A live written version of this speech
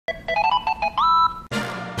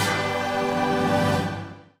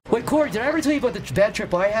Wait, Corey, did I ever tell you about the bad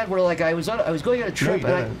trip I had where like I was going on a trip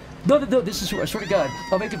and no, this is, I swear to God,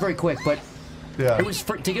 I'll make it very quick, but yeah, it was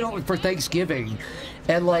to get home for Thanksgiving,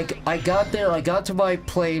 and like I got there, I got to my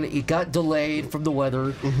plane, it got delayed from the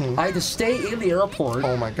weather. I had to stay in the airport.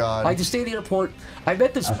 Oh my God! I had to stay in the airport. I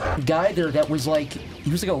met this guy there that was like,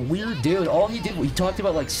 he was like a weird dude. All he did, he talked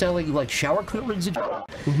about like selling like shower curtains and.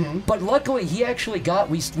 But luckily, he actually got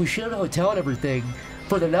we shared a hotel and everything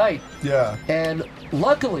for the night. Yeah. And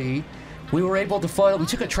luckily, we were able to find. We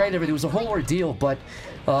took a train and everything. It was a whole ordeal, but.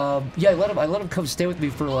 Yeah, I let him come stay with me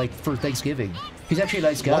for Thanksgiving. He's actually a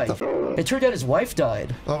nice guy. It turned out his wife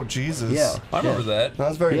died. Oh Jesus! Yeah, I remember that. That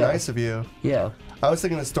was very nice of you. Yeah. I was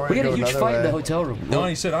thinking the story. We had a huge fight in the hotel room. No,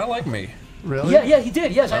 he said I like me. Really? Yeah, he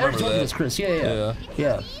did. Yes, I never told you this, Chris. Yeah.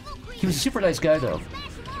 He was a super nice guy, though.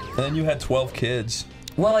 And then you had 12 kids.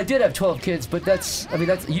 Well, I did have 12 kids, but that's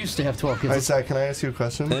used to have 12 kids. Hi, Zach, can I ask you a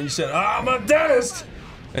question? And then you said, I'm a dentist!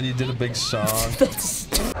 And you did a big song. That's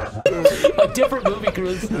a different movie,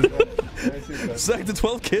 Chris. Zach, the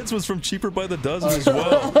 12 kids was from Cheaper by the Dozen as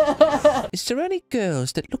well. Is there any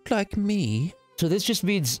girls that look like me? So this just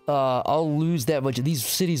means I'll lose that much. These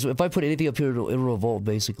cities, if I put anything up here, it'll revolt,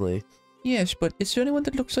 basically. Yes, but is there anyone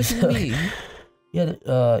that looks like me?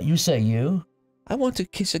 Yeah, you say you? I want to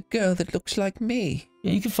kiss a girl that looks like me.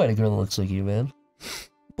 Yeah, you can find a girl that looks like you, man.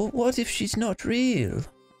 But what if she's not real?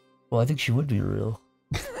 Well, I think she would be real.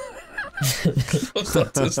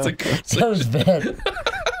 That was bad.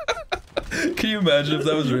 Can you imagine if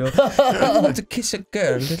that was real? I want to kiss a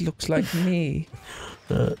girl that looks like me.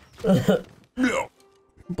 But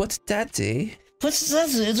Daddy... But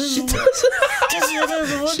Daddy...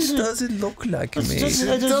 She doesn't look like me. She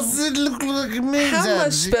doesn't look like me, How am I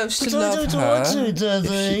supposed to love her Daddy.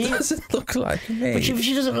 if she doesn't look like me? But if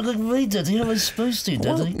she doesn't look like me, Daddy, how am I supposed to,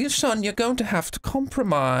 Daddy? Well, son, you're going to have to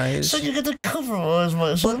compromise. Son, you're going to compromise,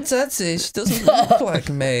 my son. But Daddy, she doesn't look like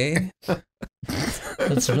me.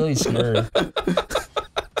 That's really scary.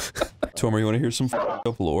 Tomer, you want to hear some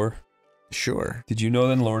up lore? Sure. Did you know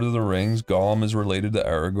that in Lord of the Rings, Gollum is related to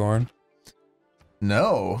Aragorn?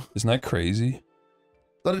 No. Isn't that crazy?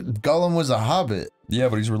 Thought Gollum was a hobbit. Yeah,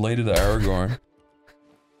 but he's related to Aragorn.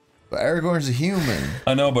 But Aragorn's a human.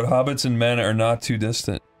 I know, but hobbits and men are not too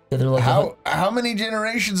distant. Yeah, they're like how many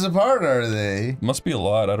generations apart are they? Must be a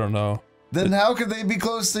lot, I don't know. Then how could they be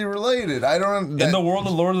closely related? I don't... In the world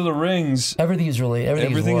of Lord of the Rings... Everything is related.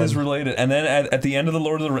 Everything is related. And then at the end of the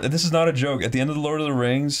Lord of the Rings... This is not a joke. At the end of the Lord of the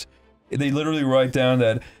Rings, they literally write down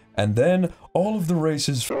that... And then all of the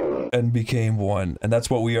races and became one, and that's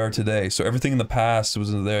what we are today. So everything in the past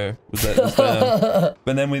was them. But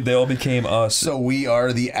then they all became us. So we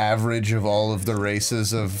are the average of all of the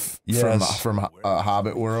races of from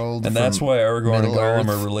Hobbit world, and that's why Aragorn and Gollum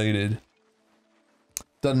are related.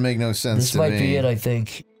 Doesn't make no sense to me. This might be it, I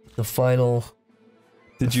think. The final.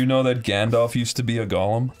 Did you know that Gandalf used to be a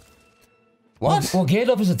Gollum? What? Well,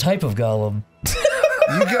 Gandalf is a type of Gollum.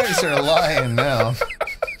 You guys are lying now.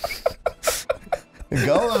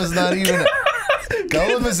 Gollum is not even.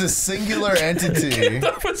 Gollum is a singular entity.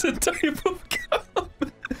 That was a type of Gollum.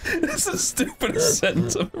 That's the stupidest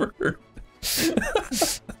sentence I've ever heard.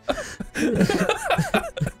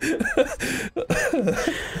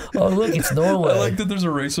 Oh look, it's Norway. I like that there's a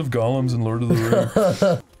race of Gollums in Lord of the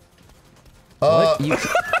Rings. What?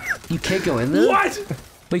 You can't go in there? What?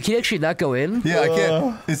 But you can actually not go in? Yeah, I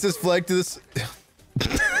can't. It's this flag to this.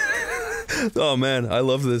 Oh man, I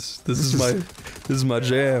love this. This is my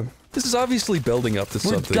jam. This is obviously building up to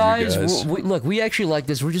something, guys, you guys. Look, we actually like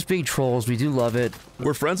this. We're just being trolls. We do love it.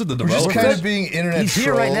 We're friends with the We're developers. just kind of being internet He's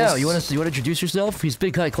here right now. You want to introduce yourself? He's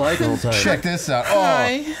been kind of quiet the whole time. Check this out.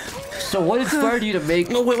 Hi. So what inspired you to make...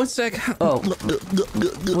 Oh, wait 1 sec. Oh.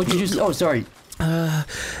 What'd you just... Oh, sorry.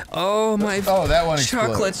 Oh, my that one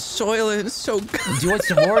chocolate soylent is so good. Do you want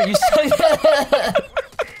some more? You said...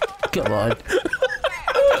 Come on.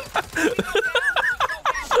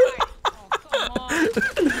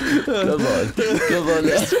 Come on. Come on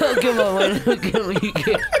now. Come on, man. Come on, you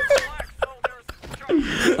can't.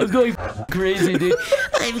 I'm going crazy, dude.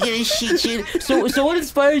 I'm gonna shoot you. So what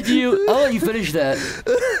inspired you? I'll let you finish that.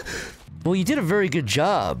 Well, you did a very good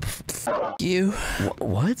job. You.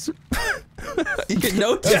 What? You get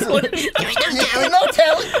no talent. No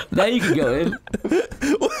talent. Now you can go in.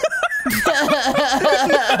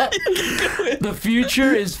 The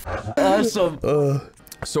future is awesome.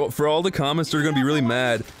 So for all the comments that are gonna be really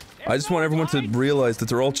mad, I just want everyone to realize that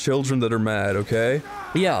they're all children that are mad, okay?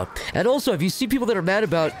 Yeah, and also if you see people that are mad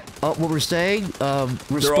about what we're saying,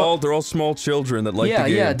 they're all small children that like the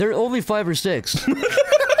game. Yeah, they're only 5 or 6.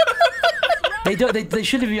 They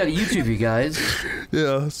shouldn't be on YouTube, you guys.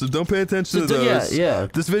 Yeah, so don't pay attention to those. Yeah.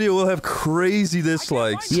 This video will have crazy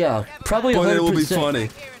dislikes. Yeah, probably 100%. But it will be funny.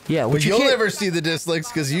 Yeah, but you'll never see the dislikes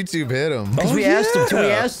because YouTube hit them. Because we asked them to. We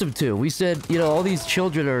asked them to. We said, you know, all these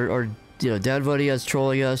children are downvoting us,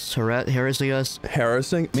 trolling us, harassing us.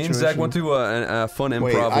 Harassing? Me and Zach went to a fun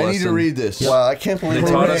improv lesson. I need to read this. Wow, I can't believe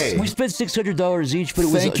we spent $600 each, but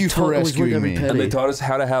it was Thank you for rescuing me. And they taught us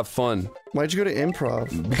how to have fun. Why'd you go to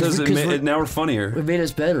improv? Because now we're funnier. It made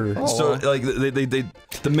us better. Oh. So like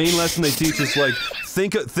the main lesson they teach is like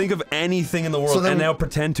think of anything in the world and now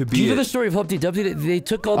pretend to be. Do you know the story of Humpty Dumpty? They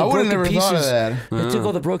took all the broken pieces. They took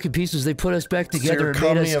all the broken pieces. They put us back together and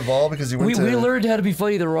made us evolve because you went we learned how to be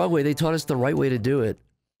funny the wrong way. They taught us the right way to do it.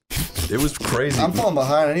 It was crazy. I'm falling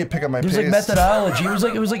behind. I need to pick up my pace. It was like methodology.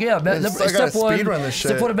 It was like yeah. Step one. This shit.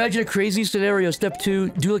 Step one. Imagine a crazy scenario. Step two.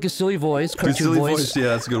 Do like a silly voice. Cartoon voice. Yeah,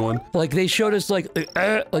 that's a good one. Like they showed us like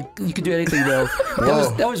you could do anything though.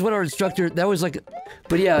 that was what our instructor. That was like,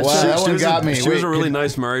 but yeah. Wow, so, that one got me. She was a really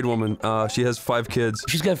nice married woman. She has 5 kids.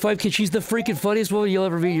 She's got 5 kids. She's the freaking funniest woman you'll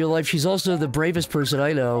ever meet in your life. She's also the bravest person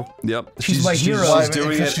I know. Yep. She's my hero. She's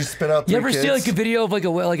doing it. She spit out 3 You ever kids? see like a video of like a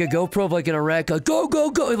GoPro of like in Iraq? Like, go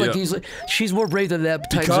go go! Like he's like she's more brave than that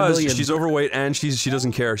times a million. She's overweight and she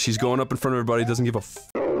doesn't care. She's going up in front of everybody. Doesn't give a.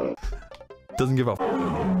 Doesn't give a.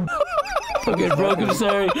 Okay, bro, I'm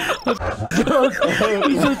sorry.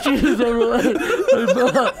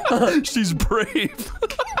 She's brave.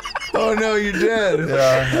 Oh no, you're dead.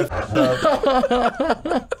 Yeah.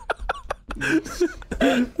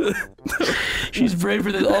 She's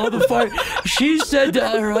braver than all the fire. She said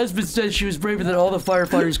her husband said she was braver than all the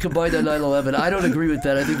firefighters combined on 9/11. I don't agree with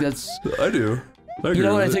that. I think that's. I do. You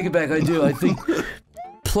know what? I take it back. I do. I think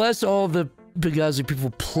plus all the Benghazi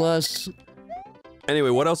people plus.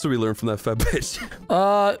 Anyway, what else did we learn from that fat bitch?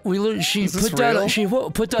 We learned she put down. What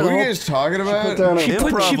are you guys talking about? She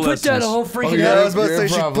put down a whole freaking. Yeah, I was about to say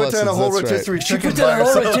she put down a whole rotisserie chicken. She put down a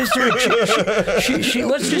whole rotisserie chicken. She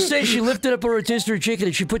let's just say she lifted up a rotisserie chicken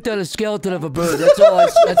and she put down a skeleton of a bird. That's all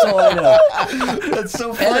I know. That's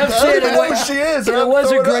so funny. And I'm saying it was she is. And it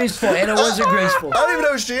wasn't graceful. And it wasn't graceful. I don't even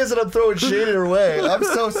know who she is, and I'm throwing shade in her way. I'm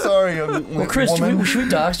so sorry, well, Chris, should we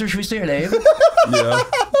dox her? Should we say her name? Yeah.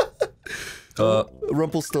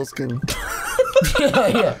 Rumpelstiltskin.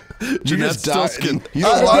 yeah. Jeanette Stiltskin.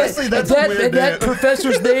 Honestly, that's a weird name. That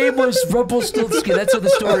professor's name was Rumpelstiltskin. That's what the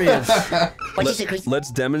story is. What'd you say, Chris?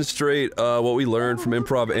 Let's demonstrate what we learned from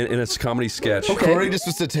improv in a comedy sketch. Okay. Corey just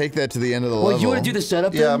was to take that to the end of the level. Well, you want to do the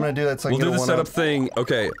setup? Yeah, I'm gonna do that. So we'll do the setup thing.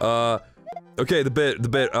 Okay. Okay, the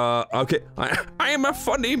bit. Okay, I am a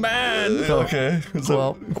funny man. Okay.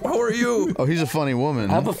 Well, how are you? Oh, he's a funny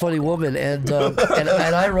woman. I'm a funny woman, and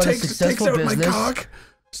I run a successful business. My cock.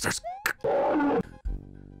 Starts.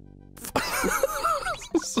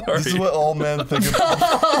 Sorry. This is what all men think about.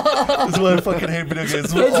 This is what I fucking hate video games.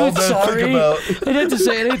 This is what all men think about. I didn't have to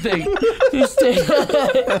say anything.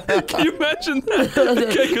 Can you imagine that?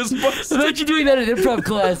 Okay, imagine doing that in improv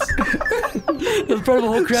class. In front of a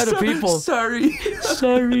whole crowd of people. Sorry.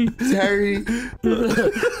 Sorry. Sorry.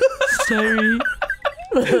 Sorry.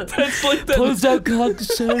 That's like that. Closed out cock.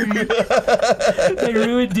 Sorry. I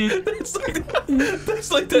ruined it.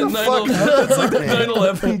 That's like that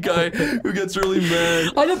 9/11 guy who gets really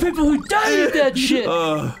mad. I know people who died at that shit.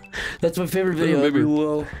 That's my favorite video. Maybe.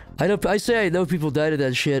 I know people died of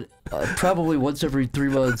that shit. Probably once every 3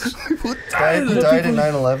 months. Died in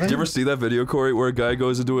 9/11? Did you ever see that video, Corey, where a guy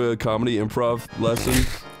goes into a comedy improv lesson?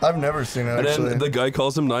 I've never seen it, actually. And then the guy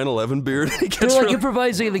calls him 9/11 beard. He They're like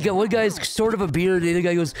improvising. One guy's sort of a beard, and the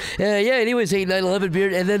guy goes, yeah, anyways, hey, 9/11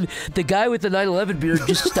 beard. And then the guy with the 9/11 beard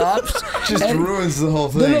just stops. Just ruins the whole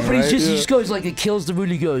thing. No, but he just goes like, it kills the mood.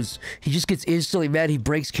 He goes, he just gets instantly mad. He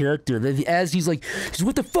breaks character. And then as he's like,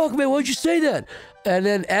 what the fuck, man? Why'd you say that? And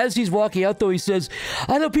then as he's walking out, though, he says,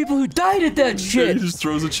 I know people who died at that shit. He just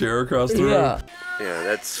throws a chair across the room. Yeah,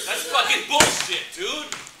 that's fucking bullshit,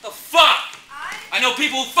 dude. The fuck? I know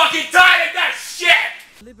people who fucking died at that shit!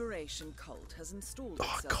 Liberation cult has installed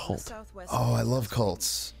Oh, I love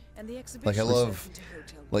cults. Like, I love,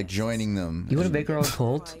 like, joining them. You want to make our own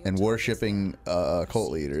cult? And worshipping a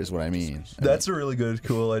cult leader is what I mean. That's a really good,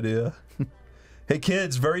 cool idea. Hey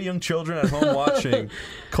kids, very young children at home watching.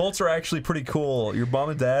 Cults are actually pretty cool. Your mom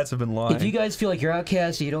and dads have been lying. If you guys feel like you're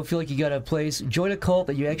outcast and you don't feel like you got a place, join a cult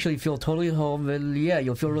that you actually feel totally at home, and yeah,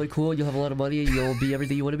 you'll feel really cool, you'll have a lot of money, and you'll be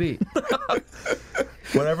everything you want to be.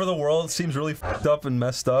 Whenever the world seems really f***ed up and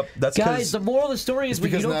messed up, that's guys, the moral of the story is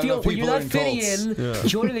when you don't feel, when you're not fitting in,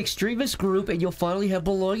 join an extremist group and you'll finally have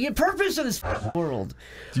belonging and purpose in this world.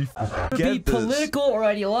 Do you be political or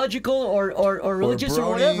ideological or religious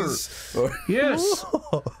or whatever. Yes.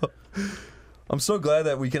 I'm so glad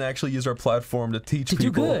that we can actually use our platform to teach people.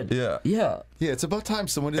 Do good. Yeah. Yeah. Yeah, it's about time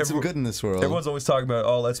someone did some good in this world. Everyone's always talking about,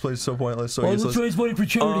 oh, Let's Play is so pointless, so useless. Let's raise money for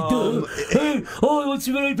charity. Hey, let's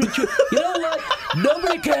raise money for charity. You know what?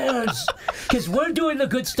 Nobody cares. Because we're doing the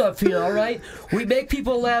good stuff here, all right? We make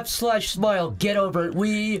people laugh / smile. Get over it.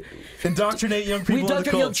 We indoctrinate young people. We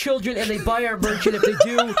indoctrinate young children, and they buy our merch, and if they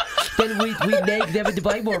do, then we nag them into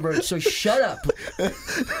buying more merch. So shut up.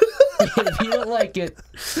 If you don't like it,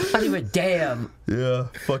 I don't give a damn. Yeah,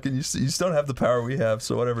 fucking, you just don't have the power we have,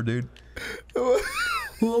 so whatever, dude. Well,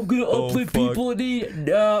 I'm gonna uplift people in need.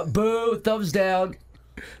 Nah, boo, thumbs down.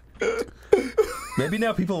 Maybe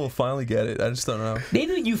now people will finally get it. I just don't know.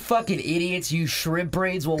 Maybe you fucking idiots, you shrimp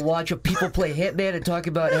brains, will watch people play Hitman and talk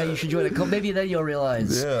about how you should join a cult. Maybe then you'll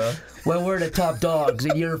realize. Yeah. When we're the top dogs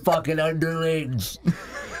and you're fucking underlings.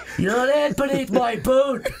 You're an ant beneath my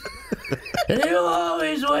boot. And you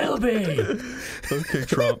always will be. Okay,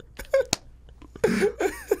 Trump.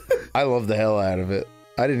 I love the hell out of it.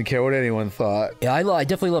 I didn't care what anyone thought. Yeah, I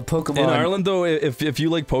definitely love Pokemon. In Ireland, though, if you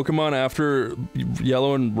like Pokemon after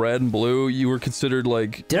Yellow and Red and Blue, you were considered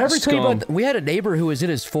like Did I ever tell you about? We had a neighbor who was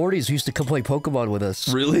in his 40s who used to come play Pokemon with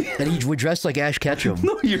us. Really? And he would dress like Ash Ketchum.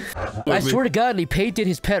 No, you're. I swear to God, and he painted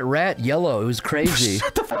his pet rat yellow. It was crazy.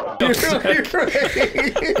 Shut the fuck up.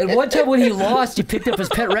 And one time when he lost, he picked up his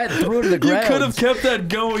pet rat and threw it to the ground. You could have kept that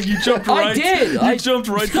going. You jumped right. I did. You jumped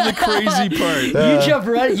right to the crazy part. You jumped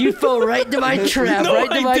right. You fell right into my trap. No,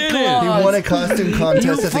 right into my claw. He won a costume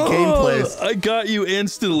contest at the game place. I got you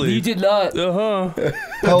instantly. You did not. Uh-huh.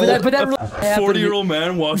 But that really 40-year-old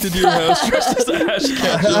man walked into your house dressed as Ash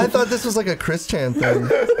Ketchum. I thought this was like a Chris Chan thing.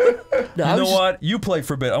 No, you know what? You play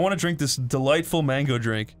for a bit. I want to drink this delightful mango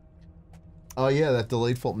drink. Oh yeah, that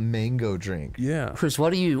delightful mango drink. Yeah. Chris, why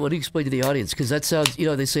do you explain to the audience? Because that sounds, you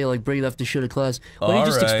know, they say like bring it up to show to class. Why don't you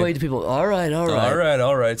just explain to people? All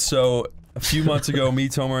right. So a few months ago, me,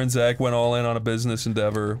 Tomer, and Zach went all in on a business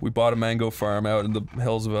endeavor. We bought a mango farm out in the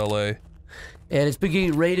hills of LA. And it's been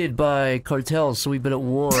getting raided by cartels, so we've been at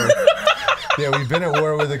war. Yeah, we've been at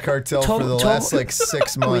war with the cartel for the last like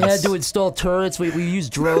 6 months. We had to install turrets. We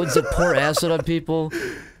used drones that pour acid on people.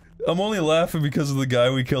 I'm only laughing because of the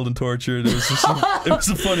guy we killed and tortured. It was just it was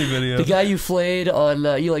a funny video. The guy you flayed on,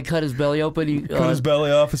 you like cut his belly open. You cut his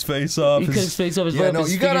belly off, his face off. You cut his face off, his yeah, lip, no,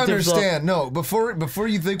 his you gotta fingertips understand. off. No, before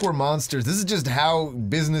you think we're monsters, this is just how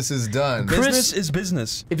business is done. Business is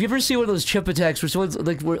business. If you ever see one of those chip attacks where someone's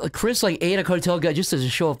like, Chris like ate a cartel guy just as a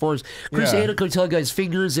show of force. Chris ate a cartel guy's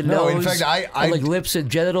fingers and nose, in fact, and like lips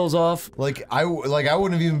and genitals off. Like I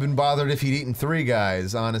wouldn't have even been bothered if he'd eaten 3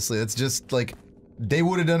 guys. Honestly, it's just like. They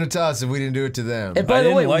would have done it to us if we didn't do it to them. And by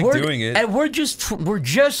the way, we're doing it. And we're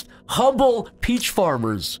just humble peach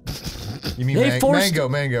farmers. You mean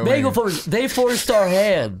mango farmers? They forced our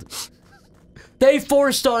hand. They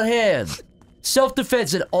forced our hand.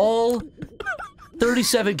 Self-defense in all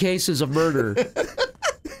 37 cases of murder.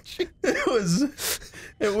 It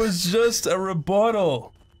was just a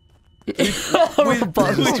rebuttal. Just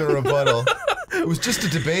a rebuttal. It was just a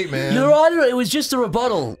debate, man. Your Honor, it was just a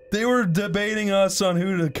rebuttal. They were debating us on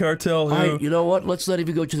who to cartel who. You know what? Let's not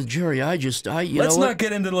even go to the jury. Let's not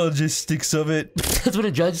get into the logistics of it. That's what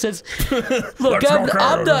a judge says. Look, I'm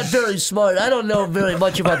not very smart. I don't know very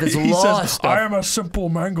much about this law stuff. I am a simple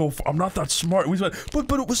mango. I'm not that smart. We said,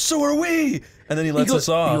 but so are we. And then he lets us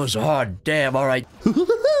off. He goes, oh, damn, all right.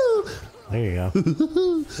 There you go.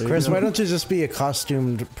 Chris, why don't you just be a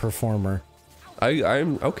costumed performer?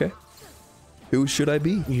 I'm okay. Who should I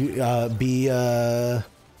be? You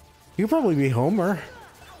could probably be Homer.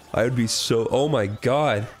 I would be so. Oh my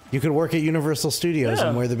god. You could work at Universal Studios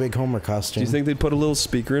and wear the big Homer costume. Do you think they'd put a little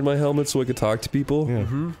speaker in my helmet so I could talk to people? Yeah.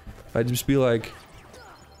 Mm-hmm. I'd just be like,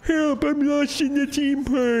 "Help! I'm lost in the theme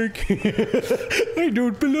park. I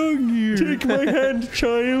don't belong here. Take my hand,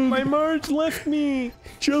 child. My Marge left me.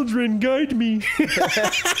 Children, guide me."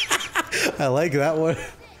 I like that one.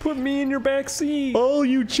 Put me in your back seat. All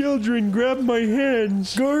you children, grab my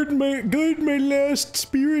hands. Guide my last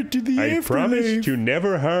spirit to the afterlife. I promise to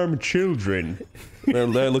never harm children. Now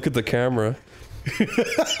look at the camera.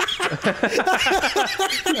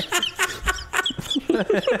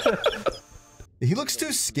 He looks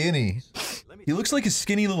too skinny. He looks like a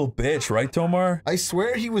skinny little bitch, right, Tomar? I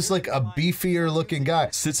swear he was like a beefier looking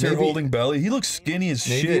guy. Sits here holding belly. He looks skinny as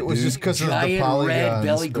shit, it was just because of the polygons. Red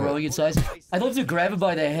belly growing in size. I'd love to grab him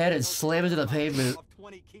by the head and slam him to the pavement.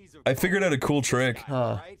 I figured out a cool trick.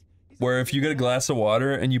 where if you get a glass of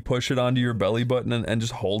water and you push it onto your belly button and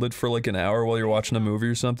just hold it for like an hour while you're watching a movie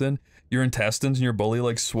or something, your intestines and your belly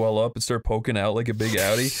like swell up and start poking out like a big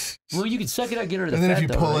outie. Well, you can suck it out, get rid of the And then fat, if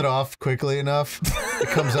you pull it off quickly enough, it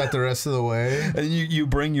comes out the rest of the way. And you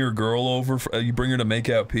bring your girl over, you bring her to make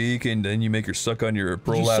out peak, and then you make her suck on your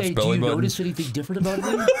prolapsed belly button. Do you notice anything different about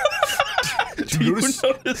me? Do you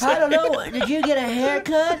notice? I don't know. Did you get a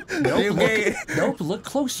haircut? Nope. Look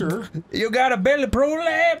closer. You got a belly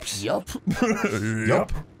prolapse? Yup.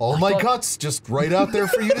 Yup. All my cuts just right out there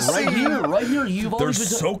for you to see. Right here. You've They're always been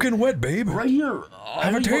soaking wet, babe. right here.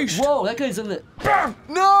 Have a taste. Whoa, that guy's in the.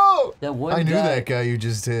 No! That one I knew guy. that guy you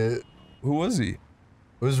just hit. Who was he? It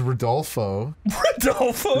was Rodolfo.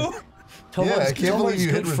 Rodolfo? Yeah, I can't believe you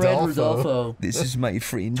hit Rodolfo. This is my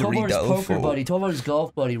friend Tomar's Rodolfo. poker buddy. Tomar's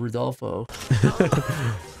golf buddy, Rodolfo.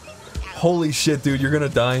 Holy shit, dude, you're gonna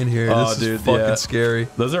die in here. Oh, this dude, is fucking yeah. scary.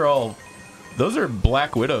 Those are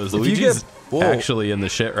Black Widows. Luigi's actually in the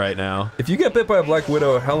shit right now. If you get bit by a Black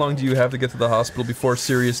Widow, how long do you have to get to the hospital before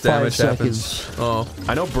serious damage happens? Oh,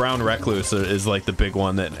 I know Brown Recluse is like the big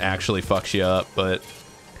one that actually fucks you up, but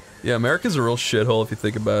yeah, America's a real shithole if you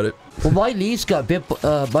think about it. Well, my niece got bit.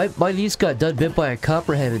 My niece got done bit by a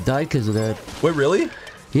copperhead and died because of that. Wait, really?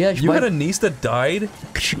 Yeah, you had a niece that died?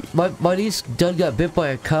 My niece done got bit by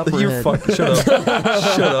a copperhead. You're fucking shut up.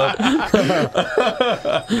 Shut up.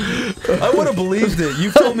 I would have believed it.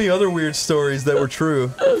 You've told me other weird stories that were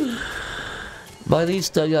true. My niece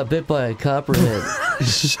done got bit by a copperhead.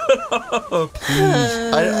 Shut up,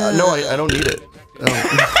 please. I don't need it.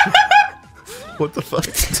 What the fuck?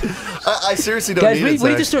 I seriously don't need it, Guys,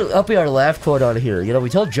 we just start upping our laugh quote on here. You know, we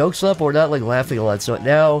tell jokes up, but we're not like laughing a lot. So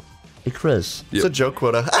now, hey Chris. It's a joke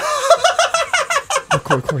quota. Oh,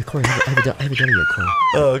 Corey, I haven't done it yet, Corey.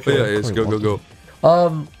 Oh, okay. Yeah, yes, go.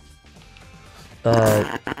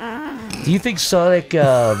 Do you think Sonic, do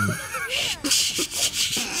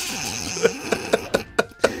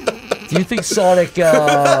you think Sonic,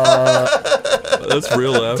 That's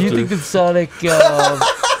real laughter. do you think that Sonic,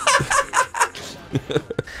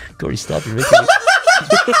 Corey, stop, you're making me...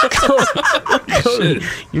 Corey,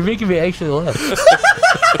 you're making me actually laugh.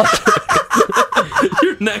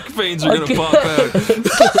 Your neck veins are gonna pop out.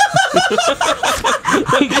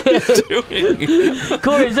 What are you doing?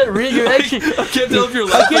 Corey, is that real? You're actually... I can't tell if you're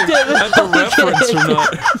laughing at the reference or not.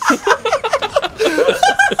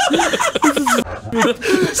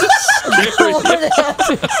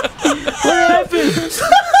 What happened? What happened?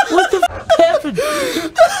 What the happened?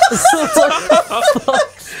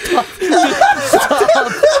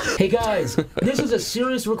 Stop. Hey guys, this is a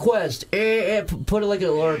serious request. Put it like an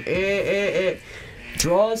alarm.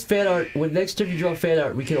 Draw us fan art. When next time you draw fan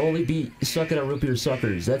art, we can only be sucking on root beer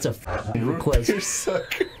suckers. That's a request. Root beer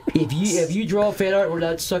sucker. If you draw fan art, we're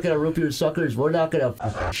not sucking on root beer suckers. We're not gonna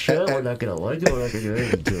shit. We're not gonna like it. We're not gonna do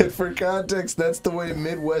anything to it. For context, that's the way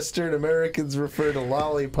Midwestern Americans refer to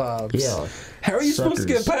lollipops. Yeah. How are you supposed to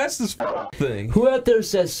get past this thing? Who out there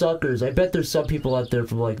says suckers? I bet there's some people out there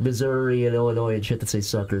from like Missouri and Illinois and shit that say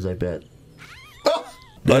suckers. I bet.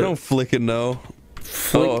 I don't flick it, no.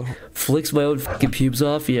 Flicks my own fucking pubes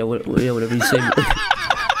off? Yeah, whatever you say.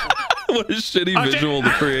 What a shitty visual to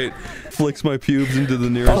create. Flicks my pubes into the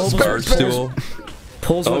nearest bar stool.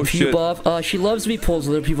 Pulls my pube off. She loves me, pulls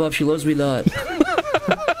her pube off. She loves me not.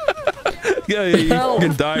 Yeah, you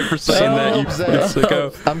can die for saying that, you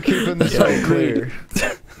sicko. I'm keeping this all clear.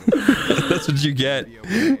 That's what you get.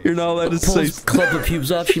 You're not allowed to say... Club of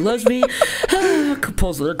pubes off. She loves me.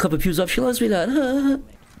 Pulls a club of pubes off. She loves me not.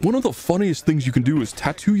 One of the funniest things you can do is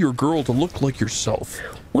tattoo your girl to look like yourself.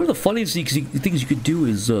 One of the funniest things you could do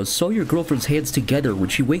is sew your girlfriend's hands together. When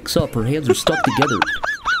she wakes up, her hands are stuck together.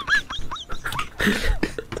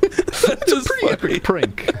 That's just funny.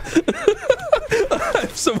 Prank.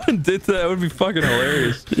 If someone did that, it would be fucking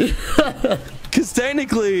hilarious. Because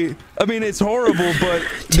technically, I mean, it's horrible, but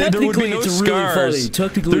there would be no scars.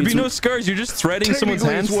 There'd be no scars. You're just threading someone's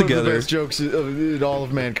hands together. One of the best jokes in all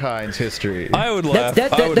of mankind's history. I would laugh.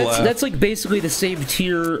 That's like basically the same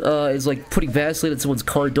tier as like putting Vaseline at someone's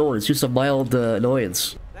car door. It's just a mild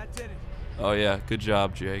annoyance. Oh yeah, good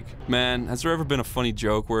job, Jake. Man, has there ever been a funny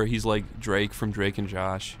joke where he's like Drake from Drake and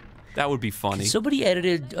Josh? That would be funny. Somebody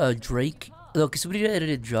edited Drake. Look, somebody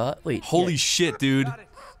edited Josh. Wait. Holy shit, dude.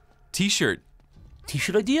 T-shirt.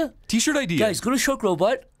 T-shirt idea? T-shirt idea. Guys, go to Shark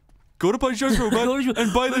Robot. Go to buy Shark Robot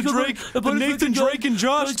and buy the Drake, the Nathan Drake and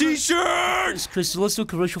Josh T-shirts. Chris, let's do a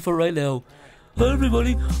commercial for right now. Hi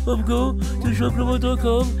everybody, go to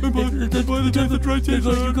sharkrobot.com and buy the Nathan Drake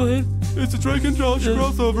T-shirt. Go ahead. It's a Drake and Josh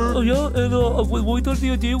crossover. Oh yeah, and when we thought of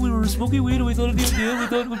the idea, we were smoking weed, and we thought of the idea, we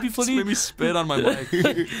thought it would be funny. Made me spit on my mic. We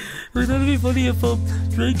thought it'd be funny if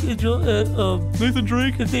Drake and Nathan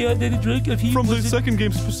Drake, if they had Nathan Drake, if he from the was second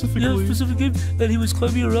game specifically. Yeah, specific game, and he was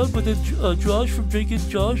climbing around, but then Josh from Drake and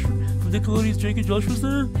Josh from Nickelodeon's Drake and Josh was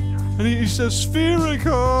there, and he says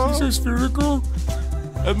spherical. He says spherical.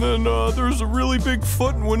 And then there's a really big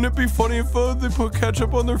foot, and wouldn't it be funny if they put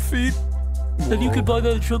ketchup on their feet? And you can buy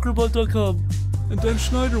that at sugarbutt.com. And Dan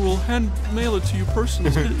Schneider will hand mail it to you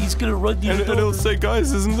personally. He's gonna run you. And it'll say,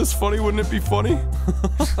 guys, isn't this funny? Wouldn't it be funny?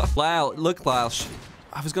 Lyle, look, Lyle.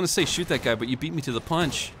 I was gonna say shoot that guy, but you beat me to the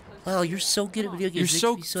punch. Wow, you're so good at video games.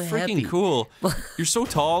 You're so freaking cool. You're so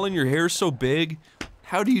tall and your hair's so big.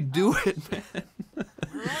 How do you do it, man?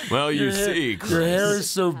 Well, you see, Chris, your hair is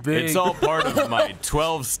so big. It's all part of my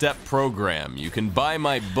 12-step program. You can buy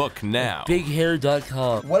my book now.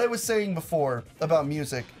 BigHair.com. What I was saying before about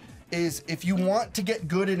music is if you want to get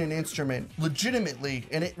good at an instrument legitimately,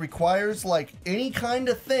 and it requires like any kind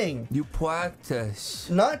of thing, you practice.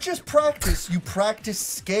 Not just practice, you practice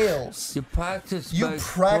scales. You practice.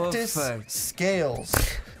 Scales.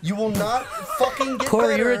 You will not fucking get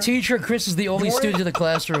Corey, better. you're a teacher. Chris is the only student in the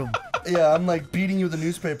classroom. Yeah, I'm like beating you with a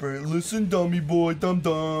newspaper. Listen, dummy boy,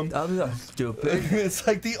 dum-dum. I'm not stupid. It's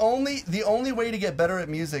like the only way to get better at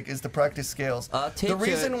music is to practice scales. Teacher, the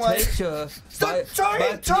reason why. Stop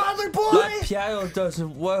trying, toddler boy! My piano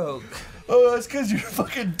doesn't work. Oh, that's because your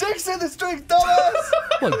fucking dick's in the string, dumbass!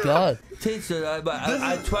 Oh my god. Teacher,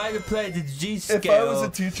 I try to play the G scale. If I was a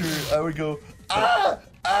teacher, I would go,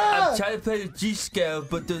 I'm trying to play the G scale,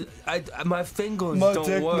 but my fingers don't work. My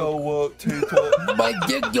dick don't work, teacher. My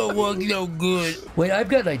dick don't work no good. Wait, I've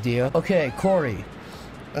got an idea. Okay, Corey.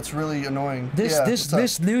 That's really annoying.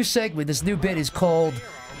 This new segment, this new bit is called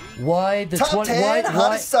why the Top 10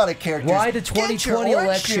 hottest Sonic characters. Why the 2020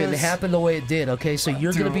 election happened the way it did. Okay, so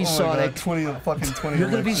you're gonna be Sonic. 20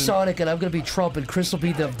 You're gonna be Sonic, and I'm gonna be Trump, and Chris will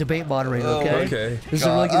be the debate moderator. Okay. Okay. This is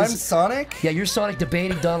really good. I'm Sonic. Yeah, you're Sonic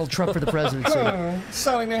debating Donald Trump for the presidency.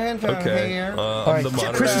 Sonic the Hedgehog here. All right,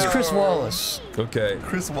 Chris is Chris Wallace. Okay.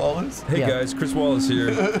 Chris Wallace. Hey guys, Chris Wallace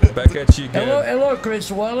here. Back at you again. Hello,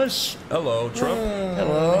 Chris Wallace. Hello, Trump.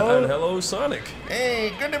 Hello. And hello, Sonic.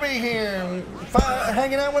 Hey, good to be here.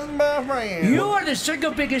 Hanging out with my friends. You are the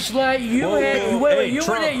single biggest lie. You were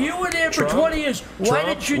there for 20 years. Why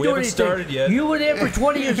didn't you do anything? Started yet. You were there for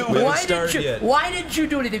 20 years. Why didn't you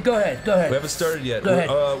do anything? Go ahead. We haven't started yet. Go ahead.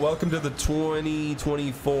 Welcome to the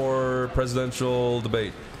 2024 presidential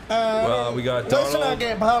debate. We got Donald. Listen, I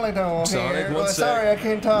get polytone here. One sorry, I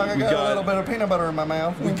can't talk. I got a little bit of peanut butter in my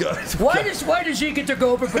mouth. Why does he get to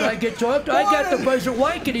go over when I get talked? I got the buzzer.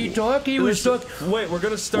 Why can he talk? He was talking. Wait, we're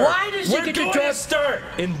gonna start. Why does he get to talk? We're going to start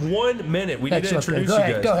in 1 minute. We need to introduce you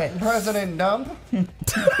guys. Go ahead. President Dump.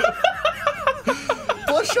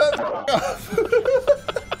 Well, shut up.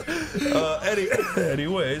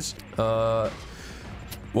 Anyways,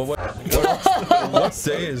 what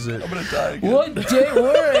day is it? I'm gonna die again. What day?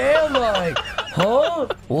 Where am I? Huh?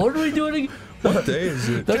 What are we doing? What day is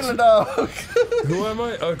it? Who am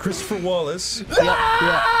I? Christopher Wallace.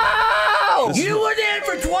 Yeah. You were there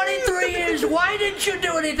for 23 years. Why didn't you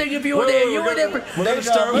do anything if you were there? You were there for.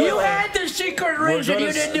 You had the secret reason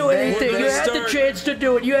you didn't do anything. You had the chance to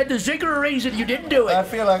do it. You had the secret reason you didn't do it. I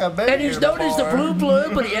feel like I've been And he's known as the blue blue,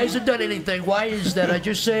 but he hasn't done anything. Why is that? I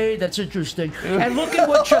just say that's interesting. And look at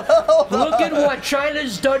what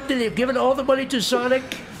China's done. They've given all the money to Sonic.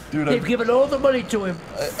 Dude, they've given all the money to him.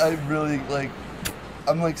 I really like.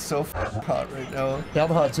 I'm like so hot right now. Yeah, I'm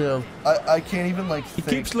hot too. I can't even like think.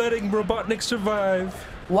 He keeps letting Robotnik survive.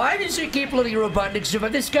 Why does he keep letting Robotnik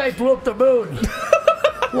survive? This guy blew up the moon.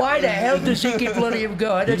 Why the hell does he keep letting him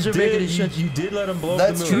go? That doesn't make any sense. You did let him blow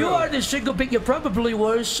up the moon. You are the single big. You're probably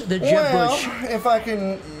worse than Jeb Bush. If I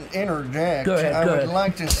can interject, I would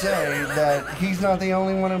like to say that he's not the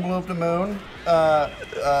only one who blew up the moon.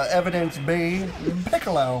 Evidence B,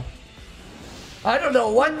 Piccolo. I don't know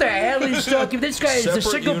what the hell he's talking. This guy is the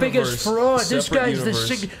single biggest fraud. This guy's the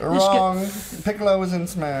single. Wrong. Piccolo was in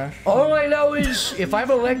Smash. All I know is if I'm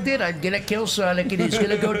elected, I'm gonna kill Sonic, and he's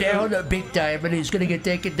gonna go down big time, and he's gonna get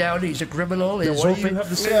taken down. He's a criminal. What do you have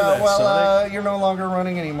to say to Yeah, that, well, Sonic? you're no longer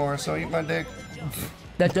running anymore, so eat my dick.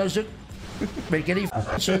 That doesn't make any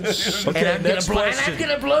sense. Okay, and I'm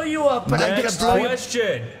gonna blow you up. And Next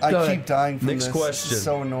question. I keep dying from Next this. question. It's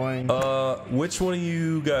so annoying. Which one of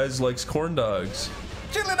you guys likes corn dogs?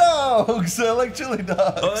 Chili dogs! I like chili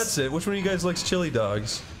dogs. Oh, that's it. Which one of you guys likes chili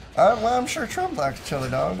dogs? I'm sure Trump likes chili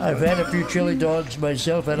dogs. I've had a few chili dogs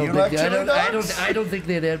myself. I don't You think like chili dogs? I don't think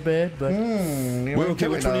they're that bad, but Okay,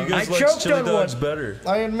 which one of you guys I likes choked chili on dogs one. better?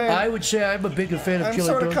 I admit. I would say I'm a bigger fan of I'm chili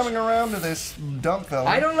sort of dogs. coming around to this dump film.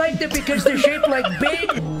 I don't like them because they're shaped like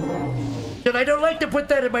big. And I don't like to put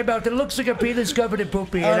that in my mouth. It looks like a penis covered in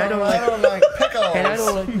poopy, and I don't like pickles. And I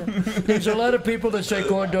don't like that. There's a lot of people that say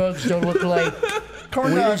corn dogs don't look like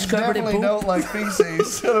Corn dogs covered in definitely poop. don't like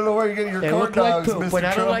feces. I don't know where you're getting your They corn look like dogs, poop, Mr. but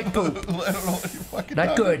I don't Trump. like poop. I don't know what you're fucking Not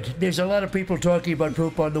talking good. There's a lot of people talking about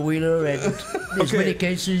poop on the wiener, and there's many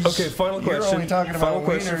cases. Okay, final You're question. only talking about Final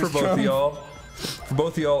question for wieners, both Trump. of y'all. For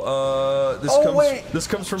both of y'all, this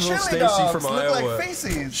comes from little Chili Stacy dogs from look Iowa. like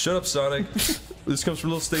feces. Shut up, Sonic. This comes from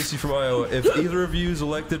little Stacy from Iowa. If either of you is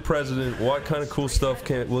elected president, what kind of cool stuff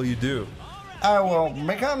will you do? I will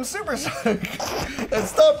become supersonic and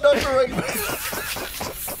stop Dr.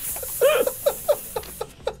 Eggman.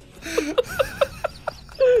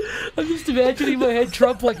 I'm just imagining in my head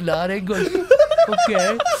Trump like nodding, going,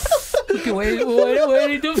 okay. Okay, wait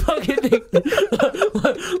the fucking thing.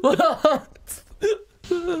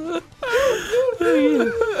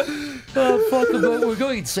 Oh fuck! We're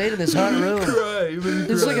going insane in this hot room.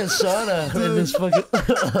 It's like a sauna in this fucking.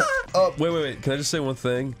 Wait. Can I just say one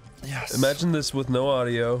thing? Yes. Imagine this with no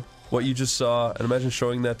audio. What you just saw, and imagine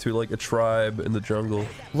showing that to like a tribe in the jungle.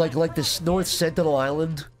 Like this North Sentinel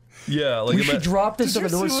Island. Yeah, like we should drop this on the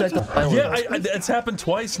North Sentinel Island. Yeah, it's happened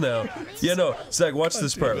twice now. Yeah, no, Zach, watch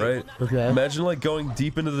this part, right? Okay. Imagine like going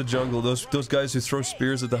deep into the jungle. Those guys who throw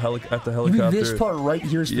spears at the helicopter. You mean this part right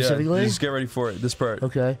here specifically? Yeah, just get ready for it. This part.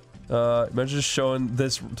 Okay. Imagine just showing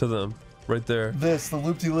this to them, right there. This, the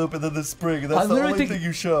loop-de-loop, and then the spring. That's the only thing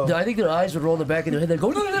you show. I think their eyes would roll in the back of their head. They'd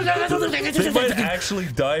go. They might actually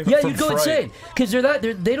die. Yeah, from you'd go fright. insane because they're not.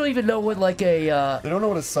 They don't even know what like a. They don't know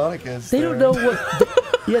what a Sonic is. They don't know what.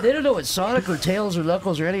 Yeah, they don't know what Sonic or Tails or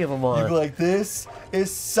Knuckles or any of them are. You'd be like, this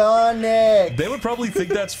is Sonic. They would probably think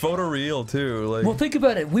that's photoreal too. Like, well, think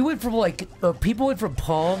about it. We went from like people went from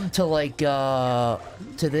Palm to like to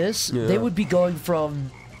this. Yeah. They would be going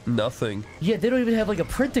from nothing. Yeah, they don't even have like a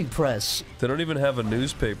printing press. They don't even have a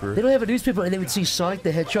newspaper. They don't have a newspaper, and they would see Sonic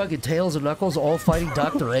the Hedgehog and Tails and Knuckles all fighting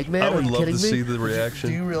Dr. Eggman. I would love to me? see the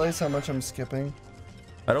reaction. Do you realize how much I'm skipping?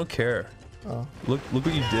 I don't care. Oh. Look what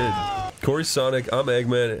you did. Corey's Sonic, I'm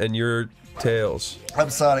Eggman, and you're Tails. I'm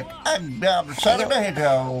Sonic. I'm Sonic the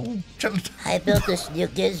Hedgehog. I built this new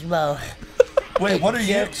gizmo. Wait, what are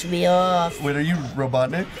you? It jerks me off. Wait, are you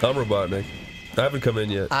Robotnik? I'm Robotnik. I haven't come in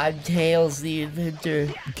yet. I'm Tails the inventor.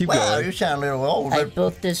 Keep well, going. You sound a little old. I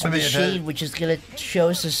built this machine which is gonna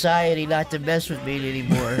show society not to mess with me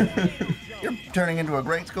anymore. You're turning into a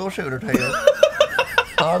great school shooter, Tails.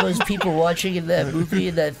 All those people watching in that movie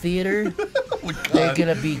in that theater, they're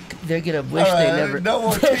gonna wish they never. No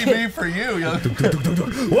more TV for you, young.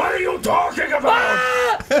 What are you talking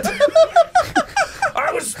about?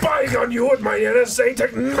 I was spying on you with my NSA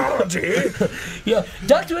technology. Yeah,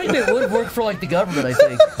 Dr. Eggman would work for like the government. I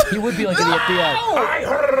think he would be like in the FBI. I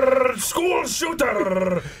heard school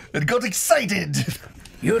shooter. It got excited.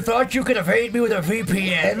 You thought you could evade me with a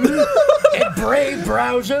VPN and Brave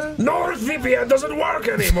browser? NordVPN doesn't work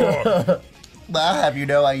anymore. I have you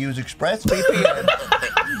know I use ExpressVPN.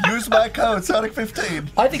 Use my code Sonic15.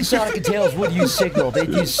 I think Sonic and Tails would use Signal. They'd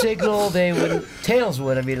use Signal. They would. Tails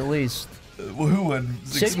would. I mean, at least. Who would?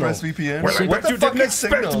 ExpressVPN? Well, What the you fuck didn't is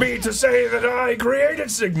expect Signal? me to say that I created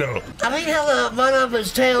Signal. I mean, hello, my name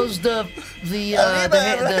is Tails, the thing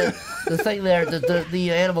there,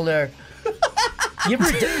 the animal there. You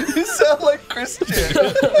ever You sound like Christian.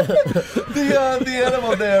 the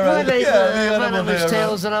animal there, right? My animal name is there.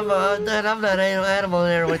 Tails, and I'm that animal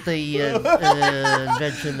there with the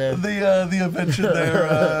invention there. The invention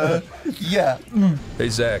there. Yeah. Hey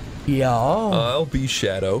Zach. Yeah. I'll be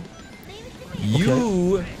Shadow.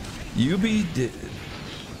 You be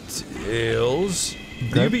Tails.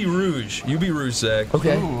 Okay. You be Rouge. You be Rouge, Zach.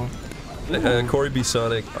 Okay. Corey be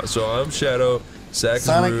Sonic. So I'm Shadow. Zach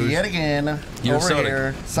Sonic is Rouge. yet again. You're over Sonic.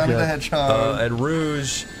 here. Sonic the Hedgehog. And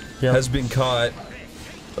Rouge has been caught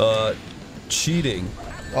cheating.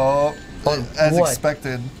 Oh, as what?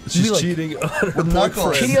 expected. She's cheating on her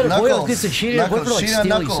boyfriend. Cheating on her boyfriend. This is cheating on her boyfriend, like Cheating on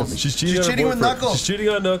stealing Knuckles. something. She's cheating, She's on her cheating with boyfriend. Knuckles. She's cheating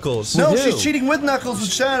on Knuckles. No, With who? she's cheating with Knuckles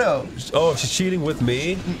with Shadow. Oh, she's cheating with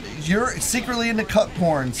me? You're secretly into cut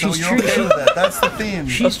porn, so She's you're okay with that. That's the theme.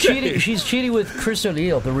 She's cheating. She's cheating with Chris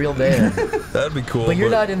O'Neill, the real man. That'd be cool. But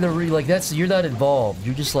you're not in the you're not involved.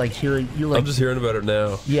 You're just like hearing. You're like. I'm just hearing about it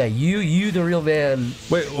now. Yeah, you the real man.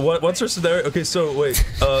 Wait, what's her scenario? Okay, so wait,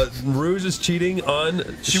 Rouge is cheating on.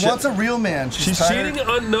 She wants a real real man. She's tired. cheating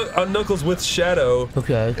on Knuckles with Shadow.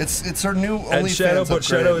 Okay. It's her new and Shadow, OnlyFans but upgrade.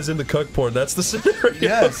 Shadow is into cuck porn. That's the scenario.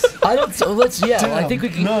 Yes. I don't. So let's. Yeah. Damn, I think we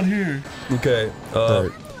can. Not here. Okay.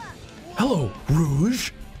 Hello,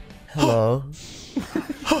 Rouge. Hello.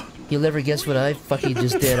 You'll never guess what I fucking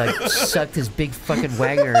just did. I sucked his big fucking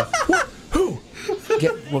wanger. Who?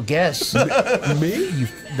 Well, guess. Me? You,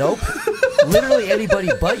 nope. Literally anybody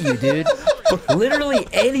but you, dude. Literally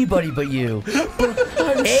anybody but you.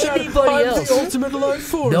 Anybody else. I'm the ultimate life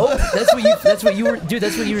form. Nope. That's what you were, dude.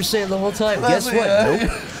 That's what you were saying the whole time. Guess what? Nope.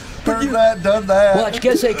 Heard that, done that. Watch.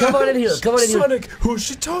 Guess. Hey, come on in here. Come on in here. Sonic, who's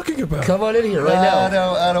she talking about? Come on in here right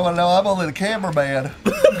now. I don't know. I'm only the cameraman.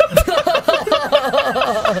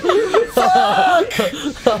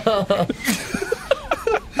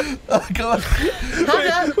 I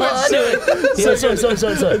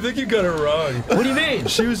think you got it wrong. What do you mean?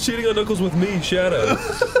 She was cheating on Knuckles with me, Shadow.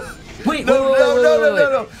 Wait,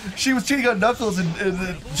 no. She was cheating on Knuckles and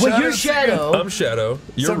Wait, you're Shadow. I'm Shadow.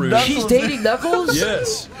 You're Rouge. She's dating Knuckles?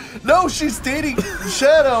 Yes. No, she's dating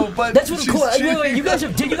Shadow, but that's what I'm cool. Wait, you guys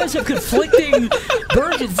have conflicting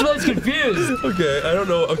versions. So I was confused. Okay, I don't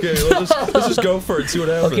know. Okay, let's just go for it. See what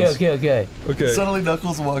happens. Okay. Suddenly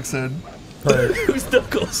Knuckles walks in. Right. Who's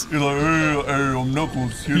Knuckles? You're like, hey, I'm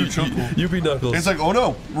Knuckles. Here to chuckle. You be Knuckles. It's like, oh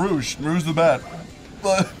no, Rouge the bat.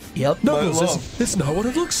 Yep. Knuckles, it's not what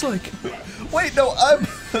it looks like. Wait, no,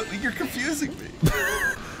 you're confusing me.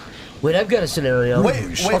 Wait, I've got a scenario.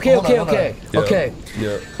 Wait, okay.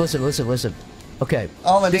 Yeah. Listen. Okay.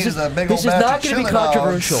 All I need is a big old This is not going to be chili dogs.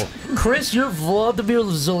 controversial. Chris, you're Vladimir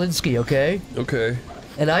Zelensky, okay? Okay.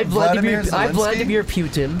 And I'm Vladimir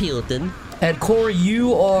Putin. And Corey,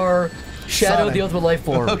 you are Shadow, Sonic. the Ultimate Life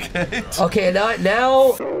Form. Okay. Okay, and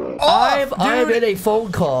now I'm in a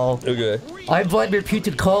phone call. Okay. I'm Vladimir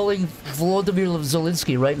Putin calling Vladimir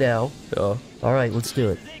Zelensky right now. Yeah. All right, let's do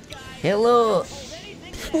it. Hello.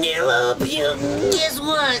 Hello, Putin. Guess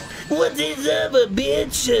what? What is up,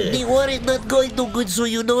 bitch? The war is not going too good, so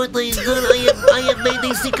you know what I have done? I have made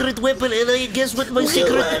a secret weapon, and guess what my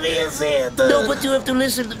secret... What is it? No, but you have to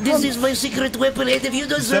listen. This is my secret weapon, and if you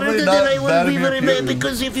don't surrender, then I will be very mad,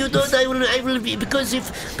 because if you don't, I will be, because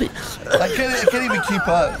if... I can't even keep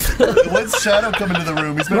up. When's Shadow come into the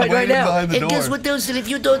room? He's been waiting behind the door. And guess what else? And if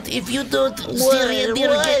you don't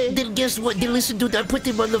then guess what? Then listen, dude, I put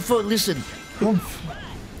him on the phone, listen.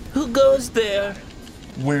 Who goes there?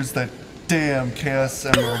 Where's that damn Chaos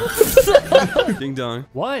Emerald? Ding dong.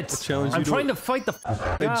 What? I'm trying to fight the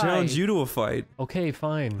guy. I challenge you to a fight. Okay,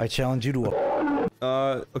 fine. I challenge you to a...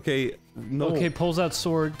 Okay, no. Okay, pulls out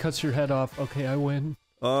sword, cuts your head off. Okay, I win.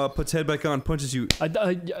 Puts head back on, punches you.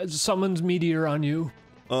 Summons meteor on you.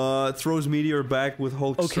 Throws meteor back with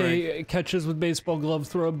Hulk strength. Okay, catches with baseball glove,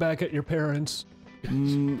 throw it back at your parents.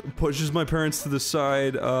 Pushes my parents to the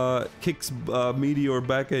side, kicks meteor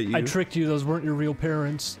back at you. I tricked you, those weren't your real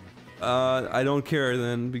parents. I don't care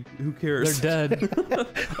then. Who cares? They're dead.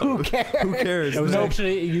 Who cares? Who cares? It was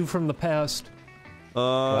actually you from the past.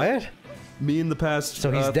 What? Me in the past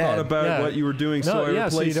So he's dead. thought about what you were doing, so I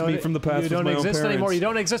replaced me from the past with my own parents. You don't exist anymore. You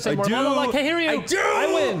don't exist anymore. I do. Like, I hear you. I do. I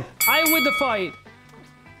win. I win the fight.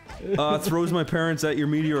 Throws my parents at your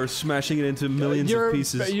meteor, smashing it into millions of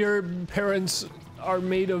pieces. Your parents are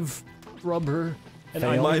made of rubber, and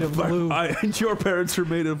I'm made of glue. And your parents are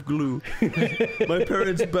made of glue. My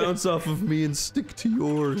parents bounce off of me and stick to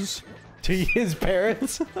yours. To his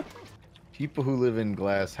parents? People who live in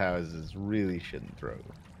glass houses really shouldn't throw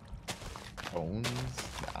bones.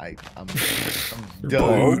 I'm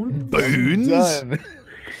done. Bones? Done.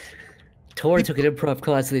 Tori took an improv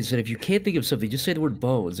class and they said, if you can't think of something, just say the word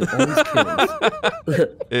bones. It always kills.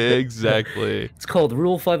 Exactly. It's called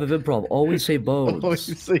Rule 5 of Improv. Always say bones.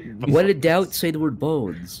 Always say bones. When in doubt, say the word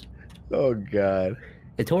bones. Oh, God.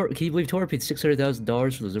 And Tori, can you believe Tori paid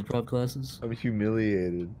 $600,000 for those improv classes? I'm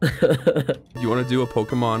humiliated. You want to do a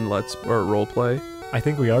Pokemon role play? I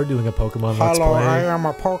think we are doing a Pokemon Let's Play. Hello, I am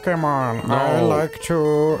a Pokemon. No. I like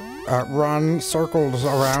to run circles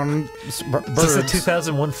around birds. Is this a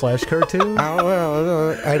 2001 Flash cartoon?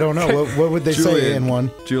 I don't know. What would they say in one?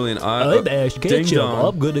 Julian, I'm Ash Ketchum.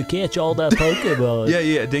 I'm gonna catch all that Pokemon.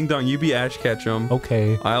 Yeah, Ding Dong, you be Ash Ketchum.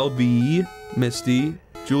 Okay. I'll be Misty.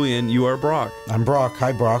 Julian, you are Brock. I'm Brock.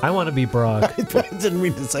 Hi, Brock. I want to be Brock. I didn't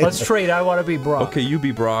mean to say Let's that. trade. I want to be Brock. Okay, you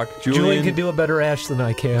be Brock. Julian can do a better Ash than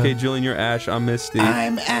I can. Okay, Julian, you're Ash. I'm Misty.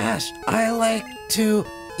 I'm Ash. I like to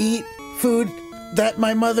eat food that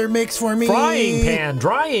my mother makes for me. Frying pan,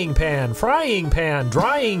 drying pan, frying pan,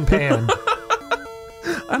 drying pan.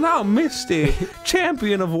 And I'm Misty,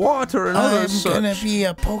 champion of water and other such. I'm gonna be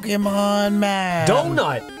a Pokemon man.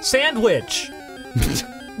 Donut, sandwich.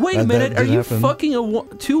 Wait a minute, are you fucking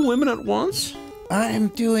two women at once? I'm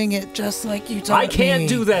doing it just like you taught me. I can't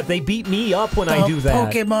do that. They beat me up when I do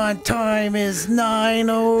that. Pokemon time is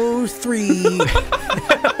 9:03.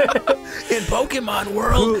 In Pokemon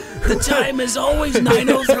world, the time is always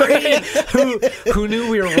 9:03. Who knew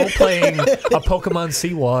we were role playing a Pokemon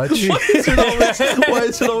Sea-Watch? Why is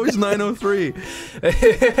it always 9:03?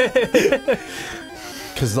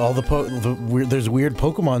 Because all there's weird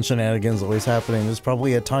Pokemon shenanigans always happening. There's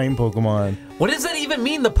probably a time Pokemon. What does that even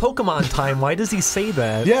mean, the Pokemon time? Why does he say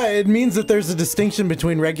that? Yeah, it means that there's a distinction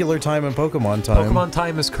between regular time and Pokemon time. Pokemon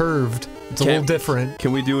time is curved. It's a little different.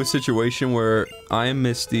 Can we do a situation where I am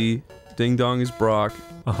Misty, Ding Dong is Brock,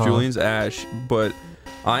 Julian's Ash, but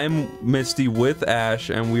I am Misty with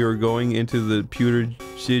Ash, and we are going into the Pewter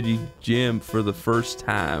City Gym for the first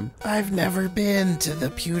time. I've never been to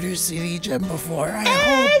the Pewter City Gym before. I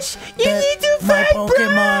hope that my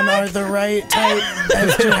Pokemon are the right type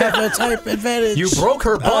as to have a type advantage. You broke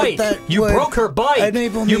her bike. You broke her bike.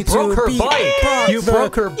 Enable you me broke to her be bike. You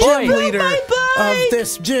broke her bike. Gym leader of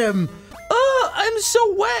this gym. I'm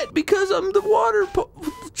so wet because I'm the water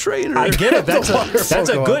trainer. I get it. That's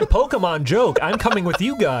a good Pokemon joke. I'm coming with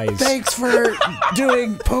you guys. Thanks for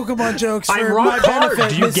doing Pokemon jokes for I'm my rock hard. benefit,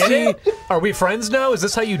 Do you Misty. get it? Are we friends now? Is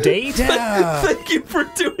this how you date? Yeah. Thank you for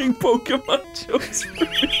doing Pokemon jokes for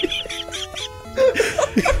me.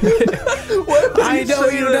 I know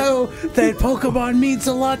you know that Pokemon means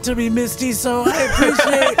a lot to me, Misty, so I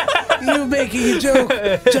appreciate you making a joke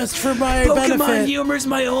just for my benefit. Pokemon humor's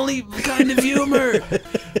my only kind of humor.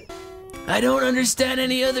 I don't understand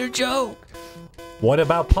any other joke. What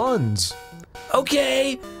about puns?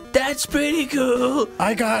 Okay, that's pretty cool.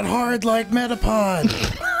 I got hard like Metapod.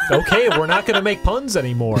 Okay, we're not going to make puns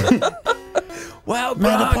anymore. Wow,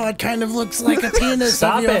 Brock. Metapod kind of looks like a penis.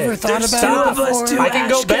 Stop Have you it. ever thought There's about it two of us, before? two I can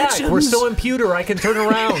go back. Ash We're still in pewter. I can turn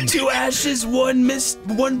around. 2 Ashes, one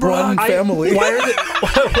Brock. One family. Why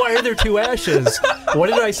are there 2 Ashes? What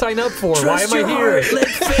did I sign up for? Why am I here? Let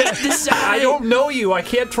fate decide. I don't know you. I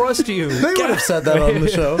can't trust you. They would have said that on the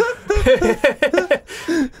show.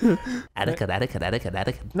 Attica.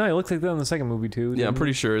 No, it looks like that in the second movie too. Yeah, I'm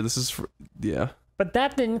pretty sure this is. Yeah. But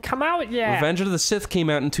that didn't come out yet. Revenge of the Sith came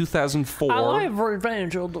out in 2004. I like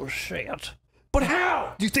Revenge of the Sith. But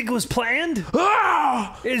how? Do you think it was planned?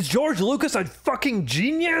 Ah! Is George Lucas a fucking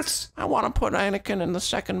genius? I want to put Anakin in the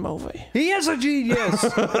second movie. He is a genius.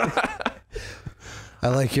 I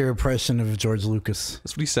like your impression of George Lucas.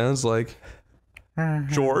 That's what he sounds like.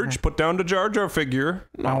 George, put down the Jar Jar figure.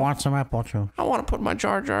 No. I want some apple juice. I want to put my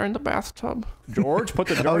Jar Jar in the bathtub. George, put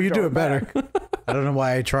the Jar Jar Oh, you do it back. better. I don't know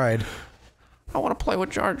why I tried. I want to play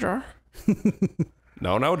with Jar Jar.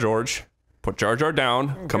 No, George. Put Jar Jar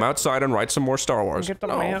down, come outside and write some more Star Wars. Get the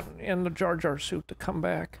man in the Jar Jar suit to come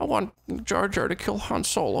back. I want Jar Jar to kill Han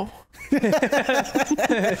Solo.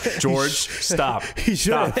 George, stop. He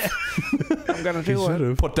should have. I'm gonna do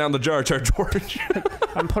it. Put down the Jar Jar, George.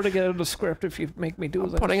 I'm putting it in the script if you make me do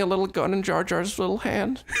that. Putting a little gun in Jar Jar's little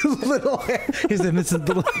hand. Little hand. His innocent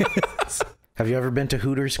little hands. Have you ever been to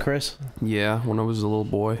Hooters, Chris? Yeah, when I was a little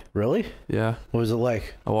boy. Really? Yeah. What was it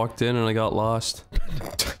like? I walked in and I got lost.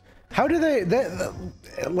 How do they,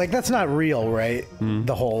 like, that's not real, right?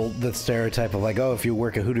 The stereotype of like, oh, if you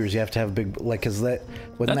work at Hooters, you have to have a big, like, cause that,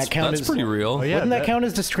 wouldn't that count as... That's pretty real. Oh, yeah, wouldn't that count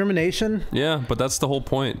as discrimination? Yeah, but that's the whole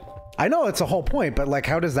point. I know it's a whole point, but like,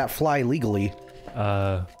 how does that fly legally?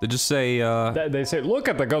 They just say, they say, look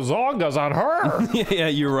at the gazongas on her. yeah,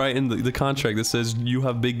 you're right. In the contract that says you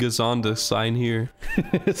have big gazonda, sign here.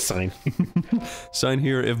 Sign. Sign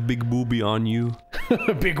here if big booby on you.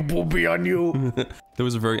 Big booby on you. There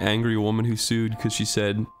was a very angry woman who sued because she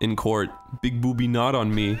said in court, big booby not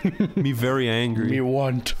on me. Me very angry. Me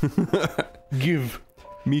want. Give.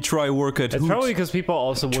 Me try work at It's Hoots. probably because people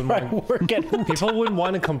also people wouldn't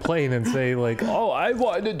want to complain and say like, "Oh, I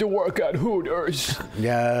wanted to work at Hooters."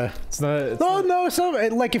 Yeah, it's not. No.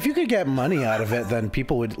 Like if you could get money out of it, then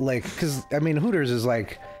people would like. Because I mean, Hooters is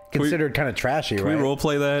like considered kind of trashy, Can right? we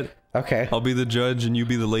roleplay that? Okay. I'll be the judge and you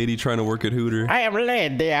be the lady trying to work at Hooter. I am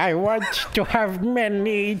lady. I want to have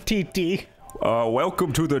many TT.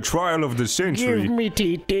 Welcome to the trial of the century. Give me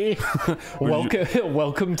TT.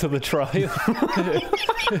 Welcome to the trial.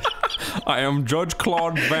 I am Judge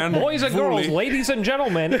Claude Van Boys and girls, ladies and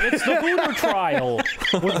gentlemen, it's the Hooter trial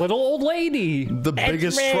with little old lady. The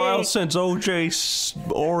biggest trial since OJ's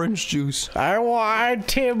orange juice. I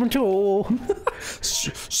want him to.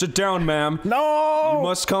 Sit down, ma'am. No. You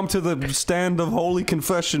must come to the stand of holy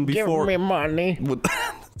confession before. Give me money.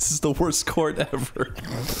 This is the worst court ever.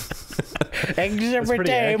 Exhibit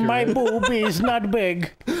A, my boobie's not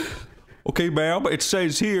big. Okay, ma'am, it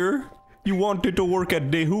says here You wanted to work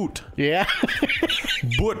at the hoot. Yeah.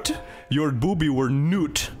 But your booby were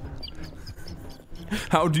newt.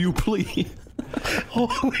 How do you plead?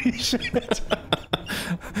 Holy shit.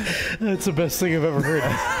 That's the best thing I've ever heard.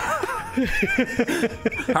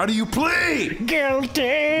 How do you plead?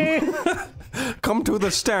 Guilty. Come to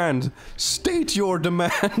the stand. State your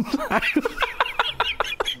demand.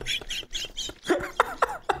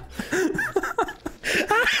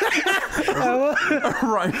 A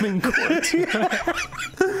rhyming court.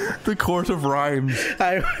 The court of rhymes.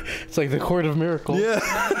 It's like the court of miracles. Yeah.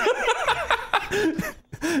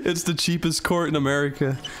 It's the cheapest court in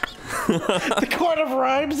America. The court of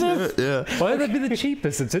rhymes is? Yeah. Why would that be the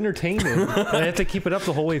cheapest? It's entertaining. And I have to keep it up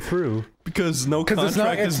the whole way through. Because no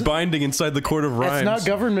contract is binding inside the court of rhymes. It's not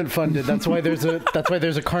government funded. That's why there's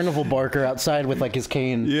a carnival barker outside with like his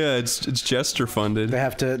cane. Yeah, it's gesture funded. They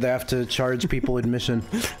have to charge people admission.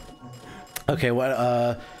 Okay,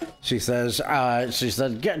 what she said,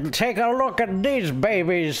 take a look at these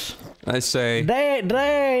babies. I say they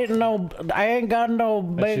ain't no, I ain't got no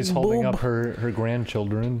big She's holding boob. up her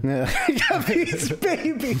grandchildren. Yeah. These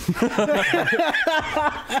babies.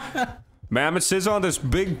 Ma'am, it says on this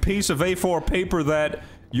big piece of A4 paper that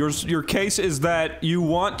your case is that you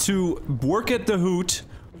want to work at the hoot,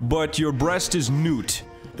 but your breast is newt.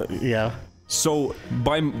 Yeah. So,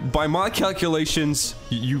 by my calculations,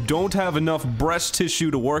 you don't have enough breast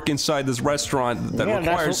tissue to work inside this restaurant that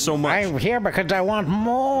requires so much. I'm here because I want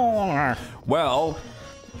more. Well,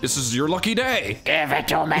 this is your lucky day. Give it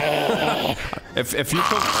to me. If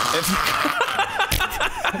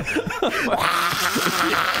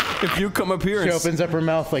you come up here, She opens up her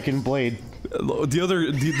mouth like in Blade.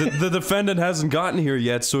 The defendant hasn't gotten here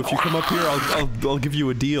yet, so if you come up here, I'll give you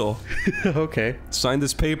a deal. Okay. Sign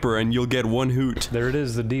this paper and you'll get one hoot. There it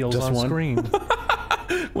is. The deal's Just on one? screen.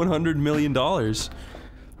 $100 million. Dun,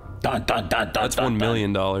 dun, dun, dun, That's dun, $1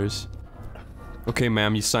 million. Okay,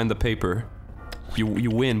 ma'am, you signed the paper.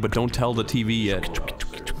 You win, but don't tell the TV yet.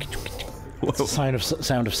 It's a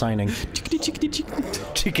sound of signing.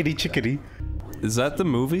 Chickadee, chickadee. Is that the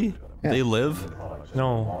movie? Yeah. They Live?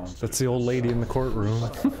 No, that's the old lady in the courtroom.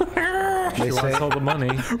 She They wants all the money.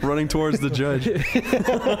 Running towards the judge.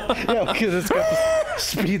 Yeah, because it's got the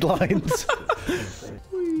speed lines.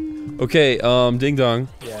 Okay, Ding Dong.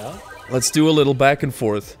 Yeah. Let's do a little back and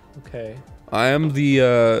forth. Okay. I am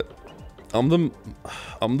the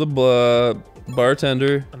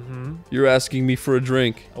bartender. Mm-hmm. You're asking me for a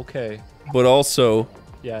drink. Okay. But also,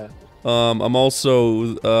 Yeah. I'm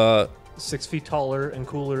also 6 feet taller and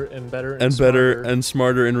cooler and better and better and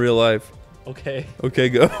smarter in real life. Okay. Okay,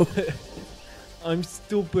 go. I'm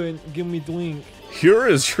stupid. Give me drink. Here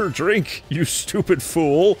is your drink, you stupid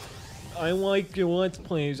fool. I like your Let's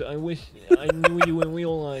Plays. I wish I knew you in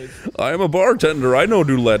real life. I am a bartender. I know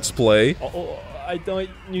do Let's Play. Oh, I thought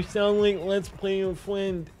you sound like Let's Play your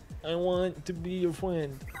friend. I want to be your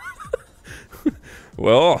friend.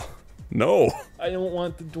 Well, no. I don't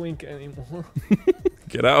want to drink anymore.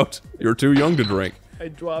 Get out. You're too young to drink. I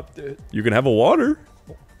dropped it. You can have a water.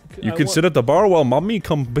 You can sit at the bar while mommy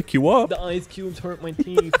come pick you up. The ice cubes hurt my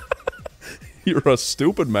teeth. You're a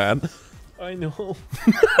stupid man. I know.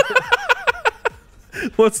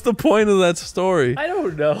 What's the point of that story? I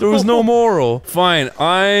don't know. There was no moral. Fine.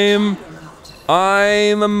 I'm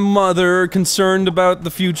a mother concerned about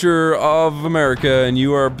the future of America, and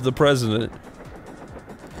you are the president.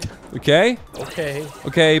 Okay? Okay.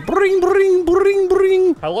 Okay. Bring, bring, bring,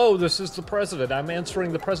 bring. Hello, this is the president. I'm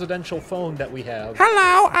answering the presidential phone that we have.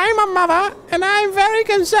 Hello, I'm a mother, and I'm very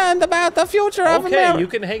concerned about the future of America. Okay, you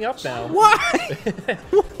can hang up now. Why?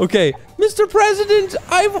 Okay, Mr. President,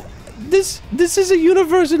 this is a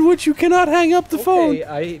universe in which you cannot hang up the phone.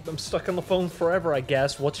 Okay, I'm stuck on the phone forever, I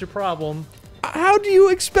guess. What's your problem? How do you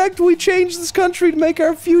expect we change this country to make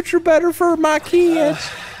our future better for my kids?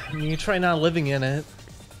 You try not living in it,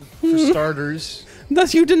 for starters.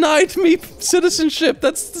 That you denied me citizenship.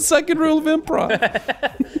 That's the second rule of improv.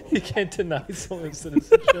 You can't deny someone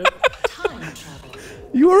citizenship.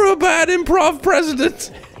 You are a bad improv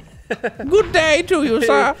president. Good day to you,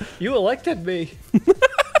 sir. You elected me.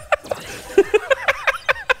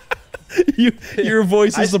 Your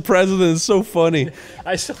voice as the president is so funny.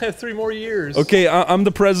 I still have 3 more years. Okay, I'm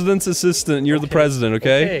the president's assistant. You're the president,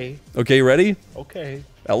 okay? Okay, ready? Okay.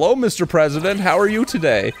 Hello, Mr. President. How are you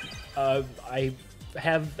today? I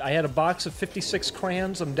had a box of 56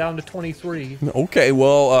 crayons. I'm down to 23. Okay,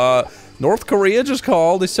 well, North Korea just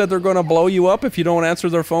called. They said they're gonna blow you up if you don't answer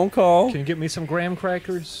their phone call. Can you get me some graham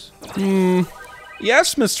crackers?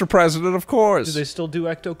 Yes, Mr. President, of course. Do they still do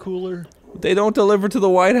Ecto Cooler? They don't deliver to the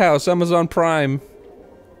White House. Amazon Prime.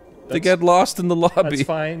 They get lost in the lobby. That's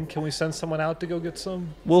fine. Can we send someone out to go get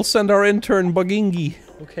some? We'll send our intern, Bagingi.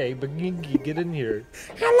 Okay, Bagingi, get in here.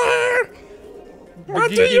 Hello.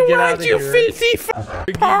 What Bagingi, do you get want, outta you here. filthy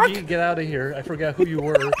Bagingi, get out of here. I forgot who you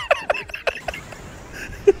were.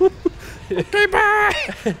 Okay,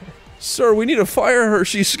 bye. Sir, we need to fire her.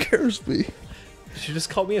 She scares me. She just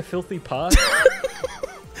called me a filthy pot?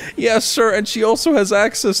 Yes, sir, and she also has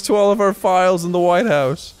access to all of our files in the White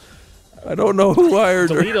House. I don't know who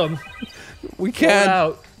hired her. Delete them. We can't.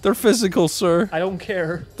 Out. They're physical, sir. I don't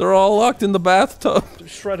care. They're all locked in the bathtub.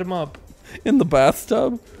 Shred them up. In the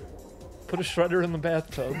bathtub? Put a shredder in the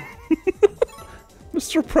bathtub.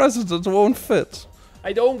 Mr. President, won't fit.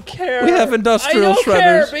 I don't care. We have industrial I don't shredders.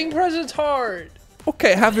 care. Being president's hard.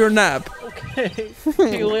 Okay, have your nap. Okay.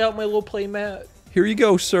 Can you lay out my little play mat? Here you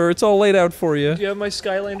go, sir. It's all laid out for you. Do you have my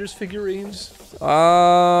Skylanders figurines?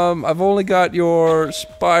 I've only got your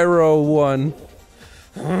Spyro one.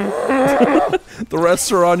 The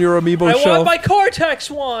rest are on your amiibo shelf. I want my Cortex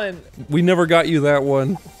one! We never got you that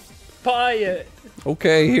one. Buy it.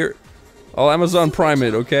 Okay, here. I'll Amazon Prime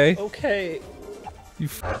it, okay? Okay. You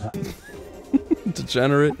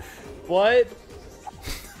degenerate. What?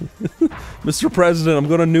 Mr. President, I'm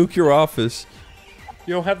gonna nuke your office.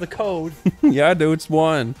 You don't have the code. Yeah, I do. It's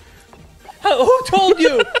one. Who told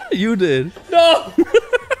you? You did. No!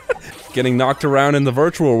 Getting knocked around in the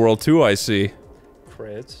virtual world too, I see.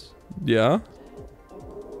 Crits. Yeah?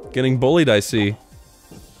 Getting bullied, I see.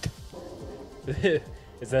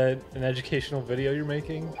 Is that an educational video you're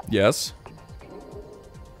making? Yes.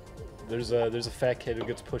 There's a fat kid who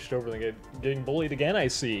gets pushed over and getting bullied again, I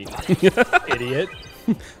see. Idiot.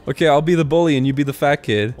 Okay, I'll be the bully and you be the fat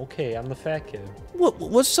kid. Okay, I'm the fat kid.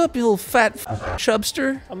 What's up, you little fat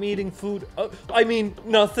chubster? I'm eating food. I mean,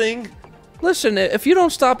 nothing. Listen, if you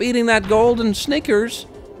don't stop eating that golden Snickers...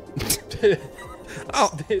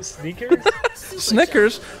 Sneakers?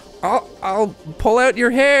 Snickers, I'll pull out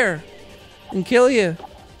your hair and kill you.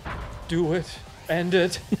 Do it. End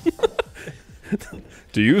it.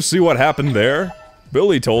 Do you see what happened there?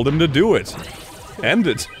 Billy told him to do it. End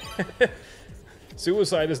it.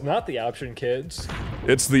 Suicide is not the option, kids.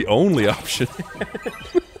 It's the only option.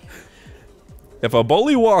 If a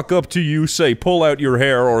bully walk up to you, say pull out your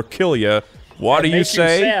hair or kill ya, what do you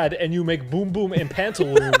say? You sad and you make boom boom and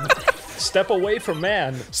pantaloon. Step away from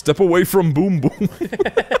man. Step away from boom boom.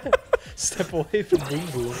 Step away from boom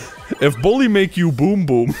boom. If bully make you boom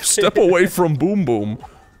boom, step away from boom boom.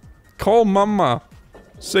 Call mama.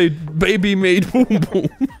 Say baby made boom boom.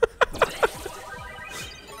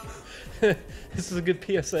 This is a good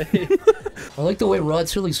PSA. I like the way Rod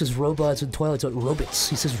Serling says robots in Twilight Zone. Robots.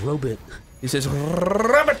 He says robot. He says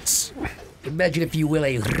rabbits. Imagine if you will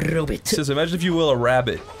a robot. He says imagine if you will a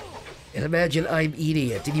rabbit. And imagine I'm eating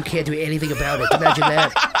it and you can't do anything about it. Imagine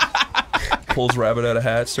that. Pulls rabbit out of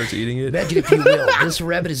hat, starts eating it. Imagine if you will. This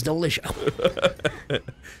rabbit is delicious.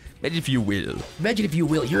 Imagine if you will. Imagine if you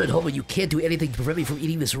will. You're at home and you can't do anything to prevent me from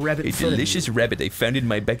eating this rabbit. A delicious rabbit I found in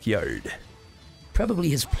my backyard. Probably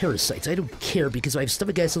his parasites. I don't care because I have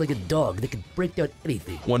stomach acid like a dog that can break down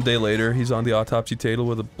anything. One day later, he's on the autopsy table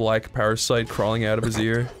with a black parasite crawling out of his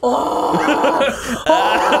ear.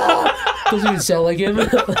 Doesn't even sound like him.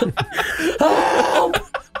 Help!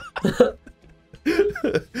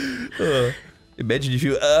 Imagine if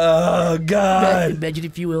you. Oh God! Imagine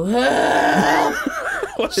if you will. Help!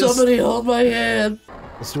 Somebody hold my hand.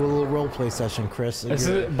 Let's do a little roleplay session, Chris.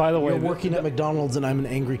 By the way, you're working at McDonald's and I'm an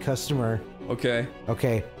angry customer. Okay.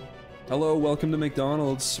 Okay. Hello, welcome to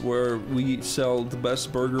McDonald's, where we sell the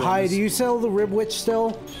best burger. Hi, do you sell the Rib Witch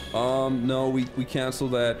still? No, we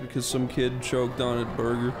canceled that because some kid choked on a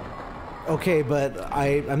burger. Okay, but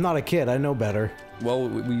I'm not a kid. I know better. Well,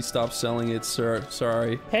 we stopped selling it, sir.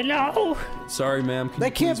 Sorry. Hello? Sorry, ma'am.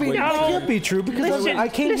 That can't be true because I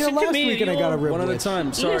came here last week and I got a Rib Witch. One at a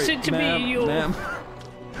time. Sorry, listen to me, you. Ma'am.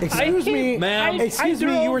 Excuse me, ma'am. Excuse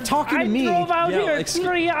me, you were talking to me. I drove out here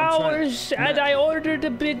 3 hours and I ordered a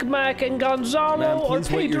Big Mac and Gonzalo or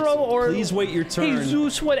Pedro or please wait your turn.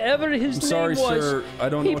 Jesus, whatever his name sorry, was. Sir. I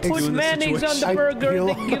don't know what to do in this situation. He put mayonnaise on the burger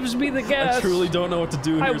that gives me the gas. I truly don't know what to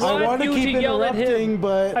do here. I want you to yell at him.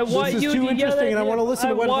 But this is too interesting and I want to listen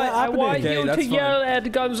to what's happening. I want you to yell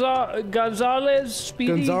at Gonzalez,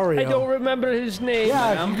 Speedy. Gonzario. I don't remember his name.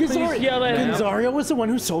 Yeah, please yell at him. Gonzario was the one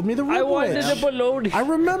who sold me the Rib Witch. I wanted a bologna. I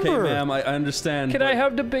remember. remember. Okay, ma'am, I understand. Can I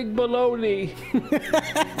have the big bologna?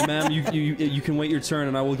 Ma'am, you can wait your turn,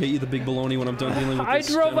 and I will get you the big bologna when I'm done dealing with I this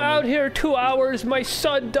drove gentleman. out here 2 hours. My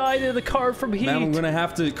son died in the car from heat. Ma'am, I'm gonna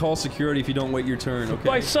have to call security if you don't wait your turn, okay?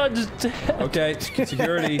 My son's dead. Okay,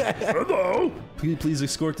 security. Hello? Please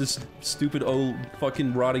escort this stupid old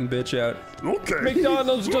fucking rotting bitch out. Okay.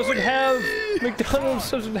 McDonald's doesn't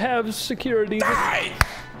have security. Die!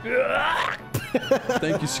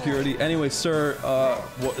 Thank you, security. Anyway, sir,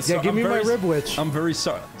 give me my ribwich. I'm very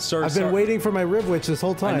sorry, sir. I've been waiting for my ribwich this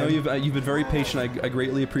whole time. I know you've been very patient. I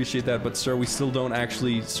greatly appreciate that, but sir, we still don't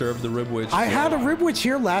actually serve the ribwich. I had a ribwich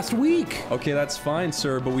here last week. Okay, that's fine,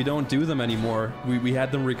 sir, but we don't do them anymore. We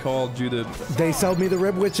had them recalled due to. They sold me the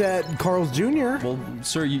ribwich at Carl's Jr. Well,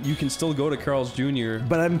 sir, you can still go to Carl's Jr.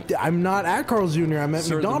 But I'm not at Carl's Jr. I'm at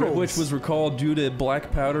McDonald's. The ribwich was recalled due to black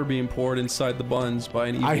powder being poured inside the buns by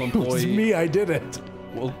an evil employee. It was me. I did it.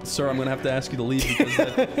 Well, sir, I'm gonna have to ask you to leave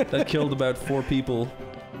because that killed about 4 people.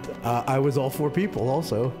 I was all 4 people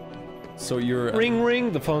also. So you're... Ring,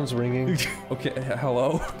 ring. The phone's ringing. Okay,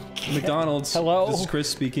 hello? McDonald's. Hello? This is Chris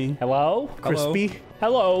speaking. Hello? Crispy?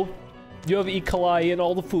 Hello? You have E. coli in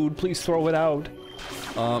all the food. Please throw it out.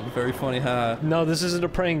 Very funny, huh? No, this isn't a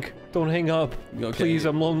prank. Don't hang up. Okay. Please,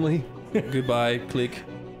 I'm lonely. Goodbye, click.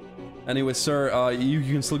 Anyway, sir, you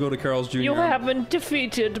can still go to Carl's Jr. You haven't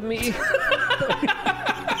defeated me.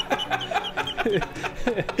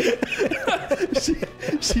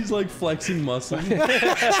 She's like flexing muscle.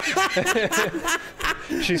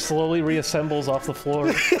 She slowly reassembles off the floor.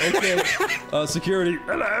 Okay. Security.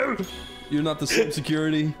 Hello. You're not the same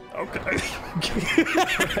security. Okay.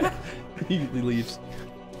 He leaves.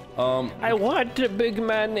 I want a big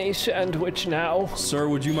mayonnaise sandwich now. Sir,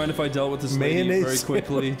 would you mind if I dealt with this lady very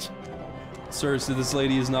quickly? Sir, so this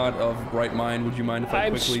lady is not of right mind. Would you mind if I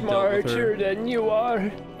quickly dealt with her? I'm smarter than you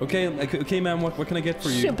are. Okay, ma'am. What can I get for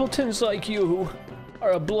you? Simpletons like you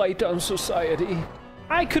are a blight on society.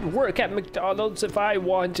 I could work at McDonald's if I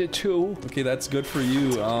wanted to. Okay, that's good for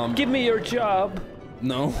you. Give me your job.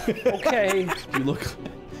 No. Okay. You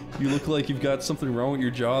look like you've got something wrong with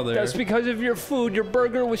your jaw there. That's because of your food. Your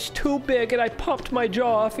burger was too big, and I popped my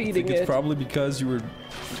jaw off eating it. It's probably because you were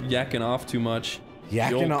yakking off too much.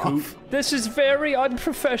 Yakking off? This is very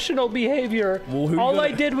unprofessional behavior. Well, all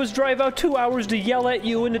I did was drive out 2 hours to yell at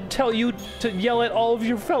you and to tell you to yell at all of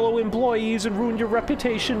your fellow employees and ruin your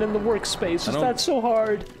reputation in the workspace. Is that so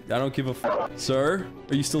hard? I don't give a f. Sir,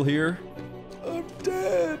 are you still here? I'm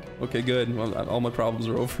dead. Okay, good. Well, all my problems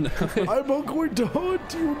are over now. I'm not going to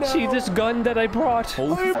haunt you now. See this gun that I brought? I'm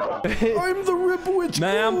the Ribwitch.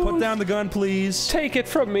 Ma'am, put down the gun, please. Take it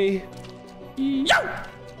from me. Yo!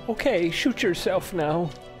 Okay, shoot yourself now.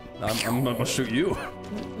 I'm not gonna shoot you.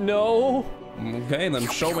 No. Okay, then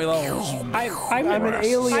show me those. I'm an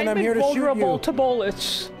alien. I'm here to shoot you. I'm invulnerable to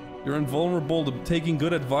bullets. You're invulnerable to taking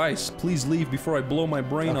good advice. Please leave before I blow my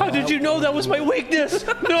brain off. How did you know that was my weakness?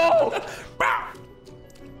 No!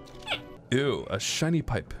 Ew, a shiny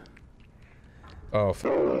pipe. Oh,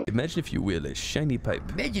 imagine if you will, a shiny pipe.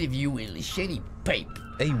 Imagine if you will, a shiny pipe.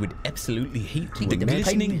 I would absolutely hate to. The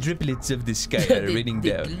glistening driplets of the sky are raining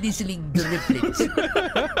down. The glistening driplets.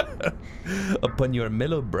 Upon your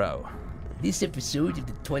mellow brow. This episode of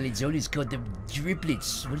the Twilight Zone is called the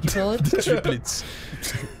driplets. What did you call it? The driplets.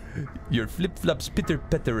 Your flip-flops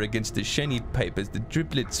pitter-patter against the shiny pipe as the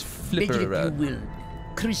driplets flipper Imagine around. if you will.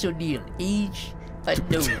 Chris O'Neill, age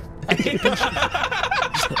unknown.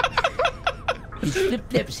 His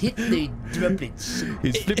flip-flops hit the driplets.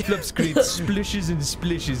 His flip-flops create splishes and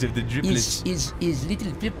splishes of the driplets. His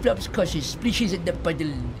little flip-flops causes splishes in the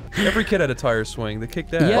puddle. Every kid had a tire swing. They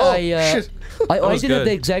kicked ass. Yeah, I was didn't have good.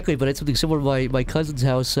 that exactly, but it's something similar. My cousin's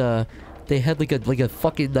house, they had like a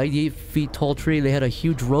fucking 98 feet tall tree. They had a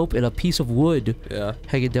huge rope and a piece of wood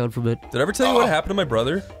hanging down from it. Did I ever tell you what happened to my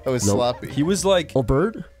brother? That was sloppy. He was like... Oh,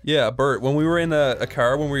 Bert? Yeah, Bert. When we were in a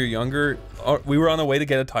car when we were younger, we were on the way to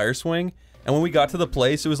get a tire swing. And when we got to the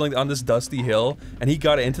place, it was like on this dusty hill, and he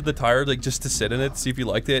got into the tire like just to sit in it, see if he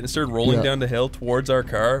liked it, and started rolling down the hill towards our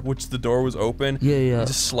car, which the door was open. Yeah. And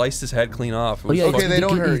just sliced his head clean off. It Oh was yeah, fucking- they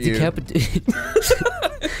don't hurt you.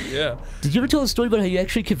 Yeah. Did you ever tell a story about how you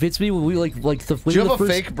actually convinced me when we like the? Do you have a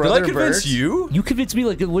fake brother? Did I convince you? You convinced me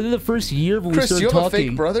like within the first year when Chris, we do you started have talking. a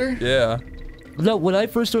fake brother? Yeah. No, when I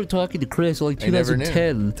first started talking to Chris, like I never knew.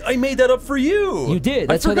 2010. I made that up for you. You did.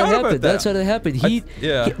 I That's how that forgot about happened. That's how that happened.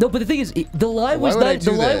 No, but the thing is, the lie Why was would I not.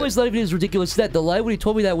 do The lie that? was not even as ridiculous as that. The lie when he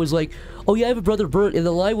told me that was like, "Oh yeah, I have a brother Bert," and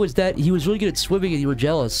the lie was that he was really good at swimming and you were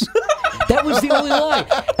jealous. That was the only line.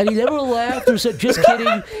 And he never laughed or said, just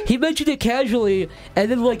kidding. He mentioned it casually, and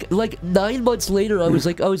then like 9 months later, I was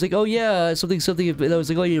like, oh yeah, something, and I was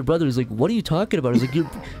like, oh, your brother. He's like, what are you talking about? I was like,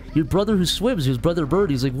 your brother who swims, his brother Bird.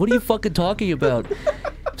 He's like, what are you fucking talking about?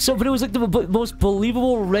 So, but it was like the most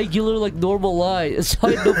believable, regular, like normal lie. So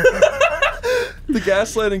the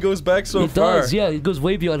gaslighting goes back so far. It does, yeah. It goes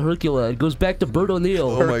way beyond Herculad. It goes back to Bert O'Neill.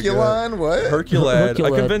 Oh my God. What? Herculad.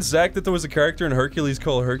 Herculad. I convinced Zach that there was a character in Hercules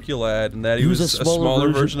called Herculad, and that he was a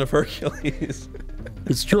smaller version of Hercules.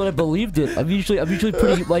 It's true, and I believed it. I'm usually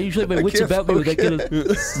pretty. My wits about me when I get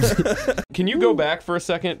it. Can you go back for a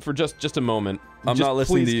second, for just a moment? I'm not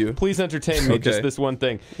listening to you. Please entertain me. Just this one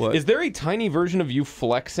thing. What? Is there a tiny version of you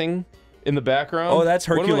flexing in the background? Oh, that's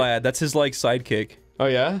Herculad. That's his like sidekick. Oh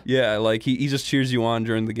yeah? Yeah, like he just cheers you on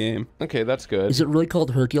during the game. Okay, that's good. Is it really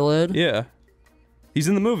called Herculad? Yeah. He's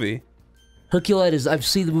in the movie. Herculad is. I've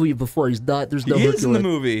seen the movie before. He's not. There's no. He Herculad. is in the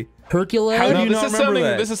movie. Herculad? How do you not remember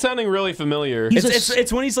that? This is sounding really familiar.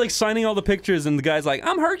 It's when he's like signing all the pictures and the guy's like,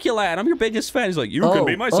 I'm Herculad, I'm your biggest fan. He's like, you can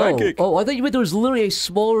be my sidekick. Oh, I thought you meant there was literally a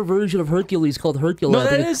smaller version of Hercules called Herculad. No,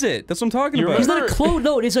 that is it. That's what I'm talking about. He's not a clone.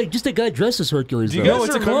 No, it's like just a guy dressed as Hercules. No,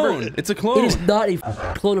 it's a clone. It's a clone. It is not a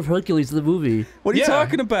clone of Hercules in the movie. What are you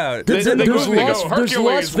talking about? There's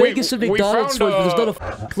Las Vegas and McDonald's stores, but there's not a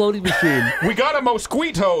cloning machine. We got a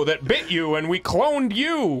mosquito that bit you, and we cloned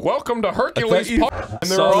you. Welcome to Hercules Park. And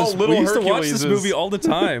they're all little We used to watch Herculeses. this movie all the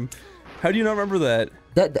time. How do you not remember that?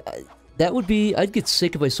 That would be. I'd get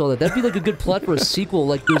sick if I saw that. That'd be like a good plot for a sequel.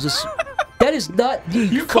 Like there's a. That is not.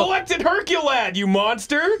 You collected Herculad, you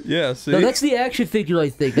monster! Yeah, see? No, that's the action figure, I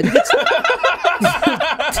think. I think it's.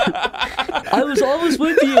 I was almost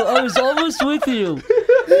with you.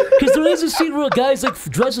 Because there is a scene where a guy's like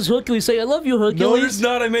dressed as Hercules saying, I love you, Hercules. No, there's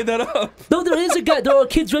not. I made that up. No, there is a guy. There are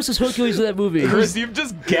kids dressed as Hercules in that movie. Chris, you've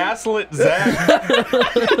just gaslit Zach.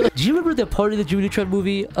 Do you remember that part of the Jimmy Neutron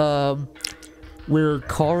movie where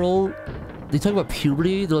Carl... They talk about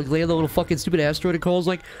puberty. They're like laying on the little fucking stupid asteroid, and Carl's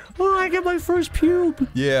like, "Oh, I get my first pube."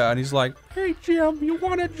 Yeah, and he's like, Hey, Jim, you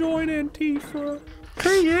want to join Antifa?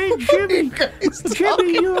 Hey, Jimmy,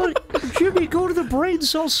 Jimmy, go to the brain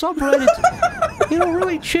cell subreddit. It'll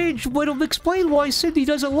really change. It'll explain why Cindy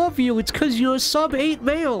doesn't love you. It's because you're a sub-8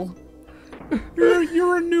 male.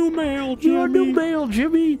 You're a new male, Jimmy. You're a new male,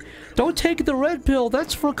 Jimmy. Don't take the red pill.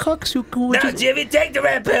 That's for cucks who. No, Jimmy, take the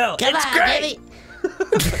red pill. It's great.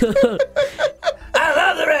 I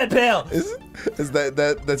love the red pill. Is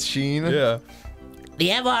that's Sheen? Yeah. The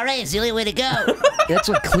MRA is the only way to go. That's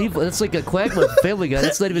like Cleveland. That's like a Quagmire Family Guy.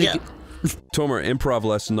 That's not even. Yeah. Tomer, improv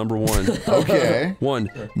lesson number 1. Okay.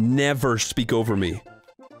 1. Never speak over me.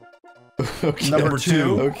 Okay. Number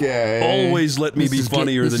 2. Okay. Always let me be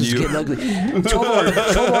funnier than you. Tomar,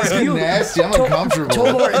 This is nasty. I'm uncomfortable.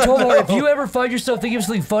 Tomar, if you ever find yourself thinking of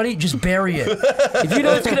something funny, just bury it. If you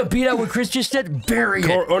know it's gonna beat out what Chris just said, bury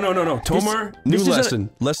it. Oh no. Tomar, new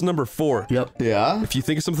lesson. Lesson number 4. Yep. Yeah. If you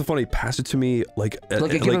think of something funny, pass it to me like a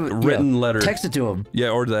yeah. written letter. Text it to him. Yeah,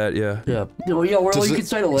 or that. Yeah. Yeah. Well, yeah. Or you can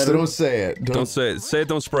sign a letter. So don't say it. Don't say it. Say it.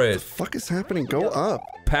 Don't spray it. What the fuck is happening? Go up.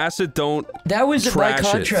 Pass it. Don't. That was in my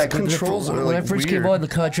contract. Controls are when I like first came on, the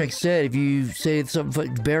contract said if you say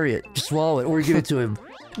something, bury it, just swallow it, or give it to him.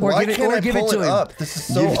 Or Why give it, can't or I give pull it to it him. up? This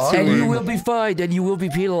is so awkward. And you will be fined, and you will be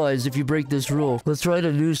penalized if you break this rule. Let's write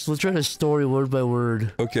a story word by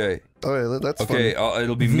word. Okay. Okay, that's okay.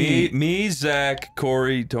 It'll be me, Zach,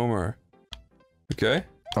 Corey, Tomar. Okay.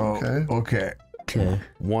 Okay.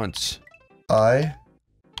 Once.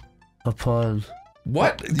 Upon.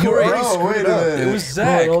 What? Wait a minute. It was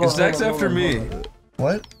Zach. Hold on, Zach's after me.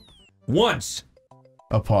 What? Once.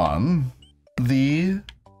 Upon the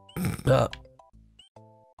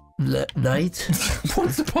night.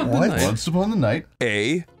 Once upon the night. Once upon the night.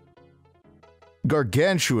 A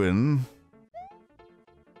gargantuan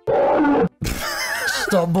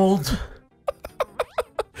stumbled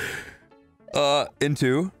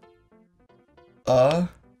into No,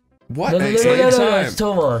 what? it's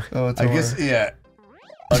Tomar. Oh, it's I guess a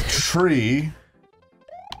tree.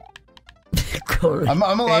 I'm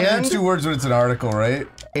allowed to do 2 words when it's an article, right?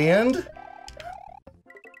 And?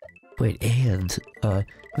 Wait, and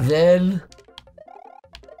then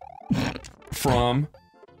from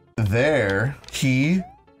there he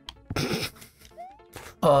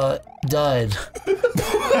died.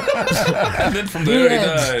 And then from there he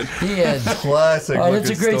died. The end. Classic. That's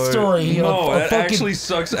a great story. No, that actually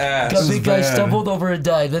sucks ass. A big guy stumbled over and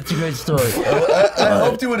died. That's a great story. I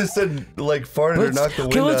hoped you would have said like farted or knocked the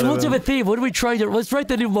wind out of let's him. have a theme. What are we trying to? Let's write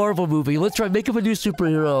the new Marvel movie. Let's try make up a new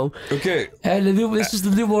superhero. Okay. And this is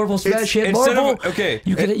the new Marvel smash hit. Marvel. Okay.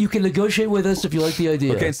 You can negotiate with us if you like the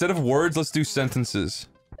idea. Okay. Instead of words, let's do sentences.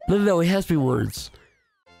 No, it has to be words.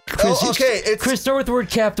 Chris, okay, it's... Chris, start with the word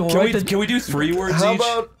captain. Can we do 3 words each? How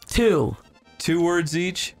about 2? 2 words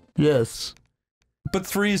each? Yes. But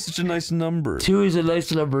 3 is such a nice number. 2 is a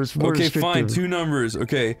nice number. It's more okay, restrictive. fine. 2 numbers.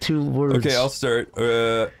 Okay. 2 words. Okay, I'll start.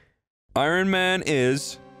 Iron Man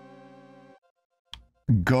is...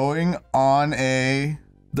 Going on a...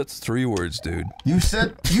 That's 3 words, dude. You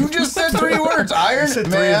just said 3 words. Iron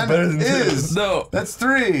Man is. No. That's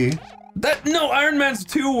 3. No, Iron Man's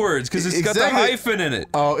 2 words, because it's got the hyphen in it.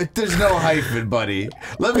 Oh, there's no hyphen, buddy.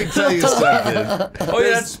 Let me tell you something. Oh yeah,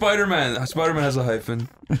 that's Spider-Man. Spider-Man has a hyphen.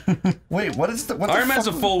 Wait, what is the... Iron Man's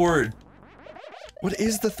a full word. What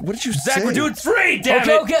is the... What did you say? Zach, we're doing 3, damn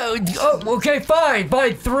it! Okay, fine,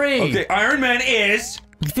 3. Okay, Iron Man is...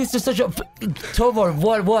 This is such a... Tomar,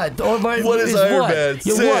 what? What is Iron Man?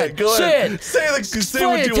 Say it, go ahead. Say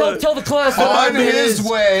what you want. Tell the class what On Iron Man his is.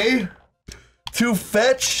 way to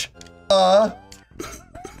fetch a...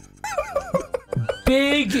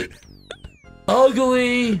 Big,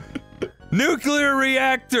 ugly... Nuclear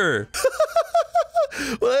reactor!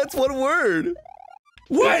 Well, that's 1 word.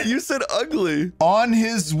 What? You said ugly. On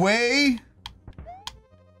his way...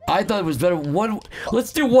 I thought it was better.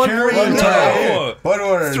 Let's do 1 word at a time. 1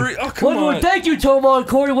 word. 3. Oh, come 1 on. word. Thank you, Tomar.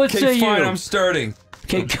 Corey, what say you? Fine, I'm starting.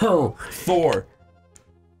 Okay, go. 4.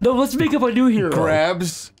 No, let's make up a new hero.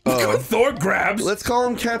 Grabs. Thor grabs. Let's call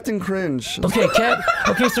him Captain Cringe. Okay,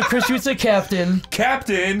 okay, so Chris, you would say Captain.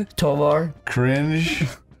 Captain. Tomar. Cringe.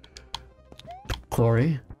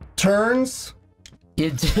 Corey. Turns.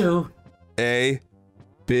 Into. A.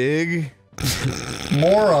 Big.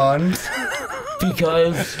 Moron.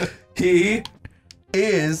 Because. He.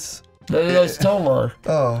 Is. No, it's Tomar.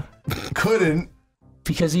 Oh. Couldn't.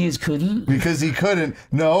 Because he couldn't? Because he couldn't.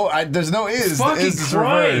 No, there's no is. The is is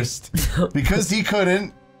reversed. Because he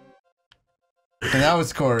couldn't. And that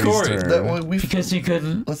was Corey's turn. Because he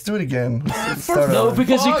couldn't. Let's do it again. No,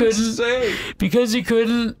 because he couldn't. Because he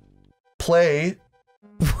couldn't. Play.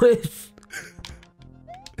 With.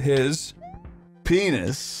 His.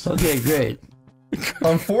 Penis. Okay, great.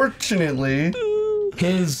 Unfortunately.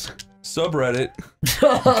 His. Subreddit.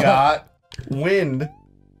 Got. Wind.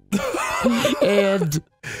 And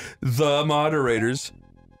the moderators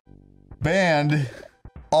banned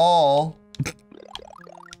all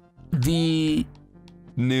the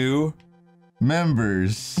new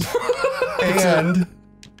members and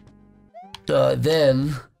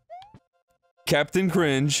then Captain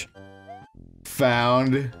Cringe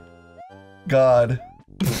found God.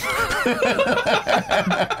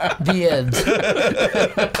 The end.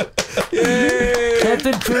 Yay!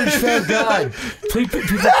 Captain Cringe found God.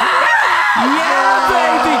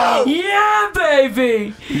 Yeah, baby! Yeah,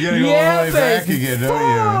 baby! You gotta go all the way back again, don't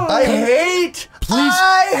you? I hate. Please,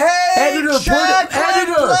 editor,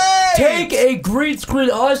 take a green screen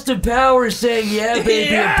Austin Powers saying "Yeah,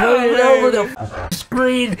 baby" and put it over the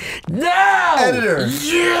screen now. Editor.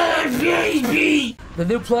 Yeah, baby. The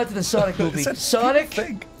new plot to the Sonic movie. Sonic.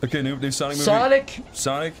 Okay, new Sonic movie.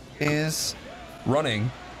 Sonic is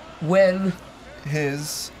running when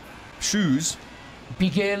his shoes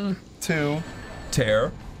begin to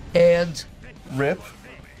tear and rip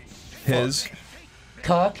his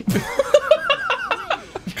cock,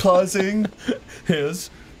 causing his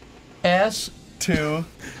ass to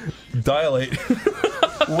dilate,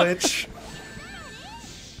 which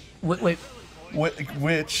wait,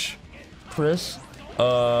 which Chris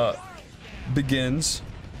begins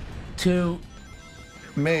to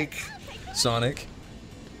make Sonic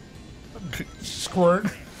squirt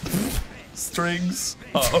strings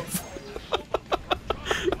of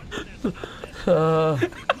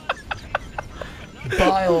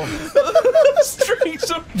bile.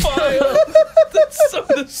 Strings of bile. That's so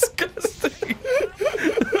disgusting.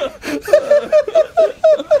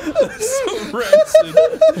 That's so rancid.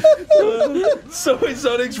 So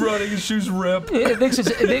Sonic's running, his shoes rip. It makes his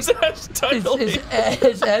ass tears,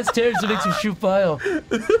 it makes his shoe bile.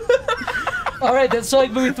 All right, that's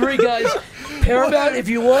Sonic Movie 3, guys. Paramount, if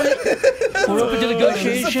you want it, we're open to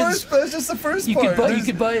negotiations. That's just the first you part. You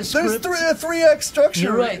could buy a script. There's a 3-act structure.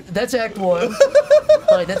 You're right. That's Act 1. All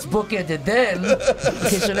right, that's bookended. Then,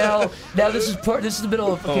 okay, so now this is the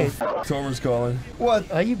middle of. Okay. Oh, Tomer's calling.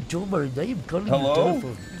 What? Are you doing? Are you going to Hello?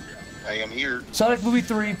 I am here. Sonic Movie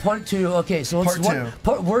 3, Part 2. Okay, so let's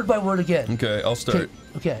word by word again. Okay, I'll start.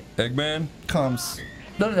 Okay. Eggman comes.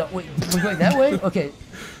 No. Wait, we're going that way. Okay.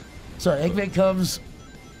 Sorry, Eggman comes.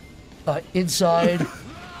 Inside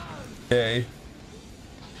a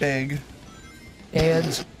egg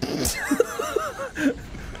and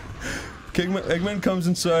Eggman comes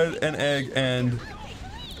inside an egg and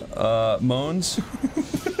moans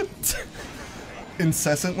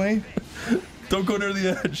Incessantly? Don't go near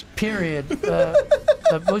the edge. Period.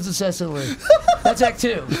 Moans incessantly. That's Act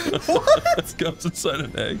 2. What? It comes inside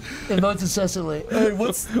an egg. It moans incessantly. Hey,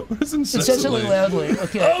 what is incessantly? Incessantly loudly.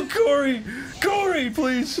 Okay. Oh, Corey! Corey,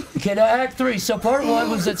 please! Okay, now Act 3. So part 1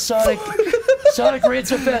 was that Sonic ran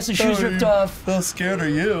so fast his shoes ripped off. How scared are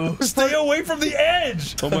you? Stay away from the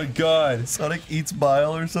edge! Oh my god. Sonic eats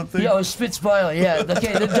bile or something? Yeah, it spits bile, yeah.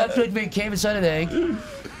 Okay, then Dr. Eggman came inside an egg.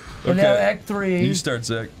 And now Act 3. You start,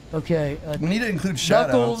 Zach. Okay. We need to include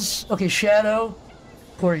Shadow. Knuckles. Okay, Shadow.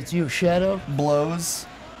 Corey, it's you. Shadow. Blows.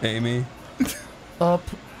 Amy. Up.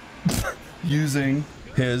 Using.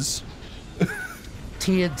 His.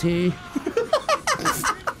 TNT.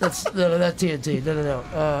 No, not TNT. No.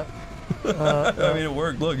 I mean, it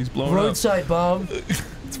worked. Look, he's blowing roadside bomb.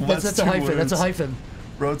 That's a hyphen. Words. That's a hyphen.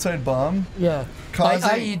 Roadside bomb? Yeah.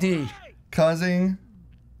 IED. Causing.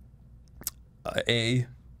 A.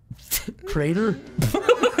 Crater?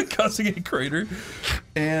 Causing a crater.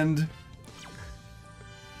 And.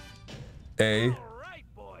 A.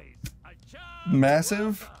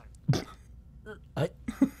 Massive?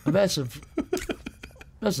 Massive.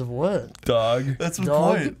 Massive what? Dog. That's the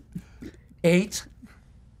point. 8.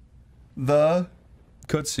 The.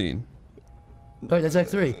 Cutscene. Alright, that's Act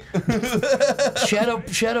 3.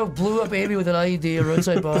 Shadow blew up Amy with an IED, a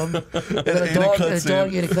roadside bomb, and a dog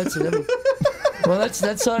ate a cutscene. Well,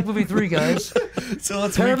 that's Sonic Movie 3, guys. So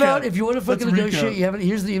let's Paramount, recap. if you want to fucking negotiate, you have it.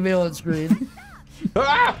 Here's the email on screen.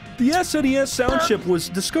 The SNES sound chip was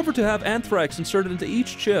discovered to have anthrax inserted into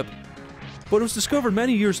each chip, but it was discovered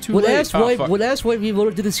many years too late. When asked why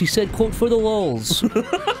Miyamoto did this, he said, quote, for the lulz.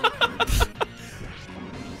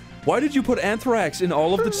 Why did you put anthrax in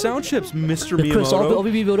all of the sound chips, Mr. Miyamoto? Chris, I'll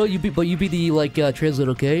be Miyamoto, you be the, like, translate,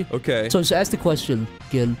 okay? Okay. So just ask the question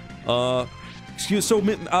again.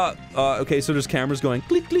 Okay, so there's cameras going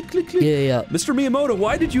click, click, click, click. Yeah. Mr. Miyamoto,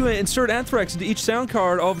 why did you insert anthrax into each sound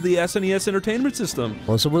card of the SNES Entertainment System?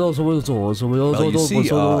 Well, you see,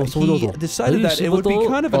 he decided that it would be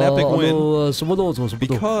kind of an epic win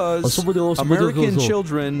because American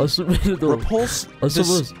children repulse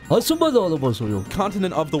this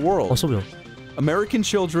continent of the world. American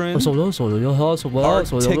children are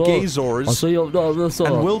tegazors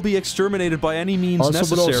and will be exterminated by any means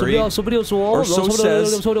necessary, or so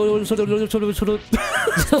says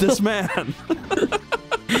this man.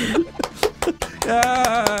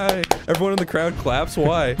 Yay! Everyone in the crowd claps.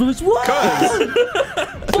 Why? Because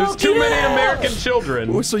there's too many American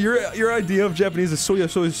children. So your idea of Japanese is soya.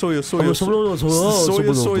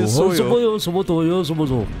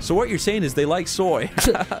 So what you're saying is they like soy.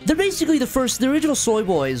 They're basically the original soy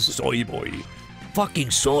boys. Soy boy. Fucking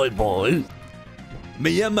soy boy.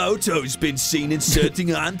 Miyamoto's been seen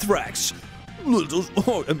inserting anthrax.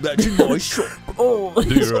 Imagine my shock. Oh.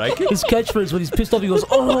 Do you like it? His catchphrase when he's pissed off, he goes,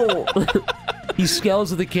 oh. He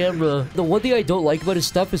scowls at the camera. The one thing I don't like about his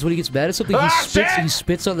stuff is when he gets mad at something, he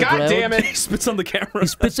spits on the ground. God damn it! He spits on the camera. He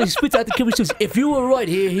spits at the camera. He says, "If you were right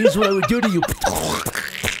here, here's what I would do to you."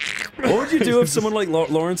 What would you do if someone like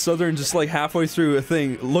Lawrence Southern just like halfway through a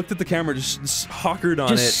thing looked at the camera, just hawkered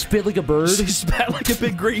on it, just spit like a bird, just spat like a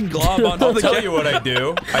big green glob on I'll the tell camera. you what I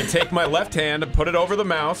do. I take my left hand and put it over the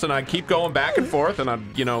mouse, and I keep going back and forth, and I,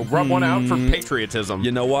 rub one out for patriotism.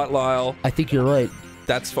 You know what, Lyle? I think you're right.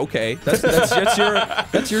 That's okay.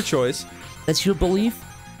 That's your choice. That's your belief.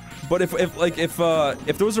 But if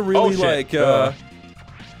there was a really like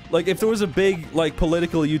if there was a big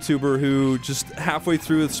political YouTuber who just halfway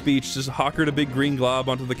through a speech just hawkered a big green glob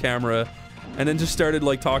onto the camera, and then just started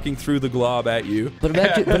talking through the glob at you. But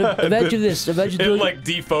imagine this. Imagine it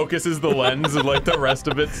defocuses the lens, and the rest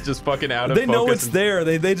of it's just fucking out of focus. They know it's there.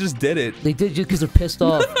 They just did it. They did just because they're pissed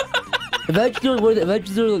off. Imagine doing one of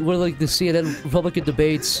the CNN Republican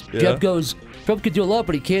debates. Yeah. Jeff goes, Trump can do a lot,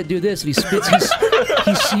 but he can't do this, and he spits.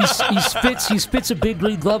 He spits a big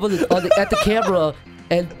green glove at the camera,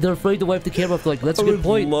 and they're afraid to wipe the camera off. They're like, that's a good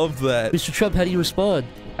point. I love that. Mr. Trump, how do you respond?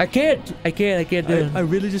 I can't do it. I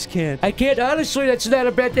really just can't. I can't. Honestly, that's not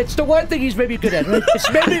a bad. That's the one thing he's maybe good at. Right? It's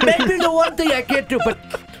maybe the one thing I can't do, but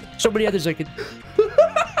so many others I can.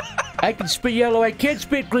 I can spit yellow. I can't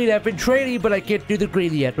spit green. I've been training, but I can't do the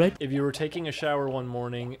green yet, right? If you were taking a shower one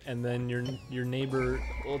morning and then your neighbor,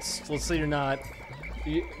 let's say you're not,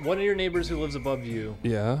 one of your neighbors who lives above you.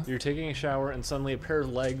 Yeah. You're taking a shower and suddenly a pair of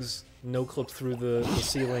legs no-clipped through the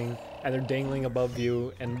ceiling and they're dangling above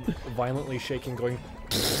you and violently shaking, going.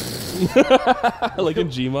 Like in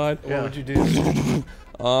Gmod. What would you do?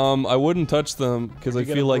 I wouldn't touch them because I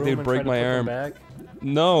feel like they'd break my arm.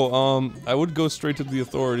 No, I would go straight to the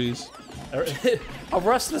authorities.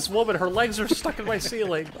 Arrest this woman. Her legs are stuck in my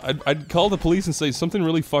ceiling. I'd call the police and say something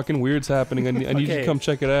really fucking weird's happening. I need you to come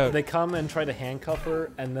check it out. They come and try to handcuff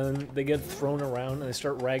her, and then they get thrown around and they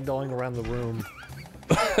start ragdolling around the room.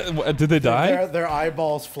 Did they die? Their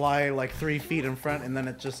eyeballs fly like 3 feet in front, and then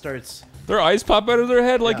it just starts. Their eyes pop out of their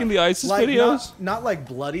head like in the ISIS videos. Not like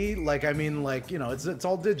bloody. Like I mean, like it's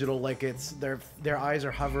all digital. Like it's their eyes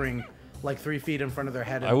are hovering like 3 feet in front of their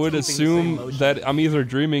head. And I would assume that I'm either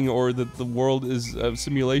dreaming or that the world is a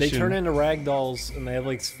simulation. They turn into ragdolls, and they have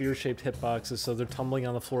like sphere-shaped hitboxes, so they're tumbling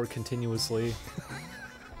on the floor continuously.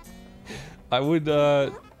 I would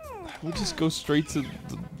just go straight to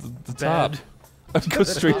the top. I'd go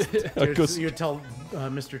straight. You'd tell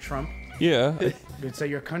Mr. Trump. Yeah. You'd say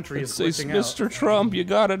your country is say, glitching out. Mr. Trump, you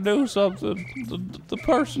gotta do something. The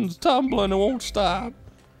person's tumbling and won't stop.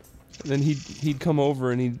 And then he'd come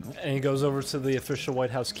over and he goes over to the official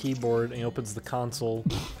White House keyboard and he opens the console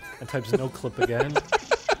and types no clip again.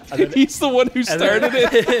 Then, he's the one who started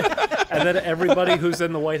it. And then everybody who's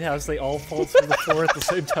in the White House, they all fall through the floor at the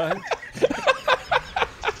same time.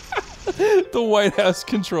 The White House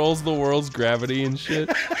controls the world's gravity and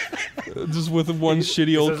shit. Just with one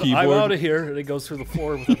shitty old says, keyboard. I'm out of here, and he goes through the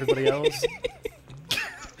floor with everybody else.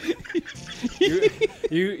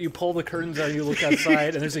 You pull the curtains out, you look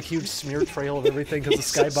outside, and there's a huge smear trail of everything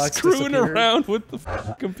because the skybox screwing around with the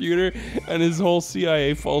computer, and his whole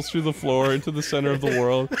CIA falls through the floor into the center of the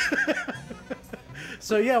world.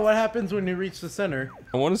 So yeah, what happens when you reach the center?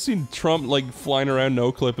 I want to see Trump like flying around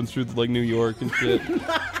no clipping through like New York and shit.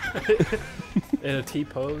 In a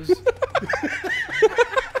T-pose.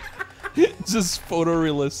 Just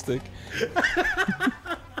photorealistic.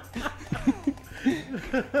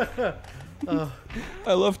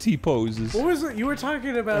 I love T-poses. What was it you were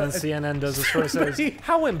talking about? And CNN does this first. Says,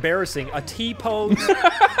 how embarrassing! A T-pose.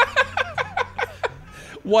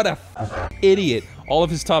 What a idiot! All of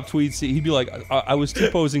his top tweets, he'd be like, "I was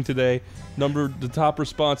T-posing today." The top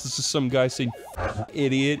response is just some guy saying,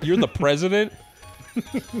 "Idiot! You're the president."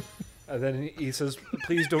 And then he says,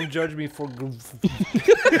 "Please don't judge me for."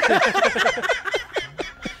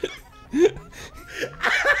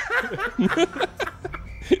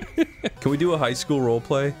 Can we do a high school role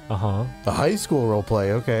play? Uh-huh. A high school role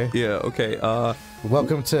play, okay. Yeah, okay.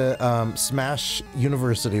 Welcome to Smash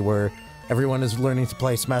University, where everyone is learning to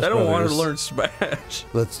play Smash Brothers. I don't want to learn Smash.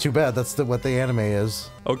 That's too bad. That's what the anime is.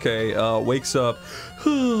 Okay, wakes up.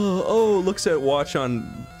 Oh, looks at watch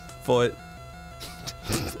on foot.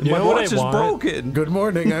 My watch is broken. Good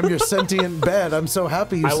morning. I'm your sentient bed. I'm so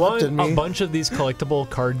happy you slept in me. I want a bunch of these collectible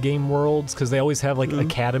card game worlds because they always have like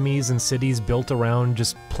academies and cities built around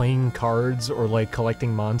just playing cards or like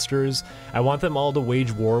collecting monsters. I want them all to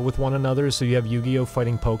wage war with one another. So you have Yu-Gi-Oh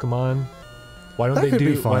fighting Pokemon. Why don't they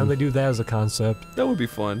do that as a concept? That would be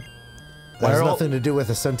fun. That has nothing to do with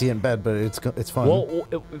a sentient bed, but it's fun. Well,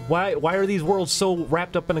 why are these worlds so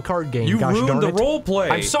wrapped up in a card game? You Gosh ruined darn the it. role play.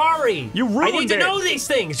 I'm sorry. You ruined it. I need to know these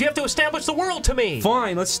things. You have to establish the world to me.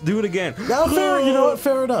 Fine, let's do it again. No, fair. You know what?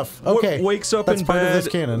 Fair enough. Okay. Wakes up That's in part bed. of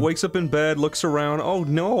this canon. Wakes up in bed. Looks around. Oh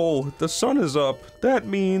no, the sun is up. That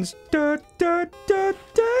means da da da da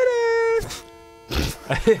da.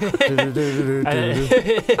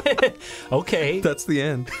 Okay. That's the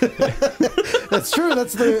end. That's true.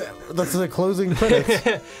 That's the closing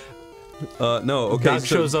credits. No, okay. God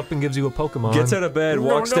shows up and gives you a Pokemon. Gets out of bed,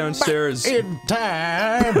 walks downstairs. In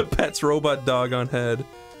time. Pets robot dog on head.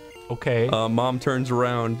 Okay. Mom turns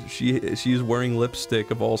around. She is wearing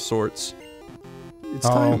lipstick of all sorts. It's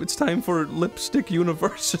time. It's time for Lipstick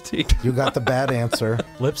University. You got the bad answer.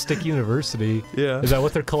 Lipstick University. Yeah. Is that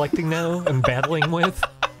what they're collecting now and battling with?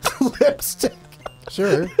 Lipstick.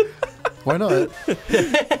 Sure. Why not?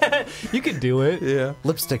 You can do it. Yeah.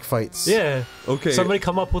 Lipstick fights. Yeah. Okay. Somebody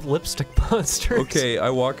come up with lipstick monsters. Okay,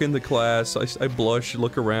 I walk into class. I blush,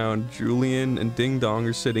 look around. Julian and Ding Dong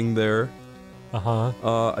are sitting there.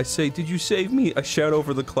 I say, "Did you save me?" I shout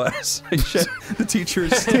over the class. I shout, the teacher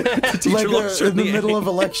Like looks in the really middle of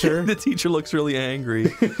a lecture. The teacher looks really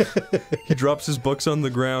angry. He drops his books on the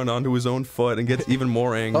ground onto his own foot and gets even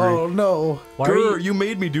more angry. Oh no! Grr, you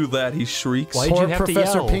made me do that! He shrieks. Why did you have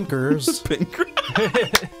Professor to yell? Pinkers.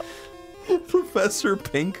 Professor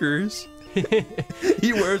Pinkers.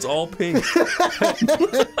 He wears all pink.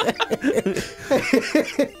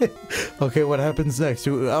 Okay, what happens next?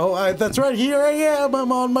 That's right. Here I am.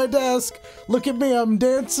 I'm on my desk. Look at me. I'm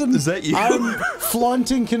dancing. Is that you? I'm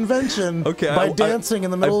flaunting convention by dancing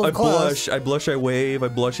in the middle of class. I blush. I wave. I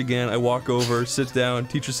blush again. I walk over, sit down.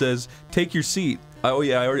 Teacher says, "Take your seat." Oh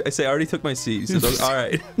yeah, I say I already took my seat. He says, "All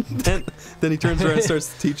right." Then he turns around and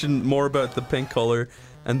starts teaching more about the pink color.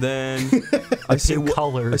 And then I say,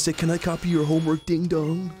 color. I say, can I copy your homework, ding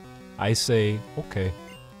dong? I say, okay.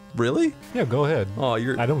 Really? Yeah, go ahead. Oh,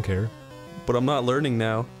 I don't care. But I'm not learning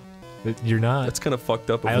now. You're not. That's kind of fucked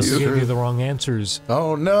up. I also gave you the wrong answers.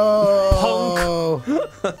 Oh no!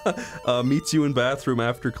 Punk. Meets you in bathroom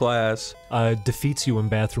after class. Defeats you in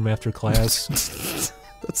bathroom after class.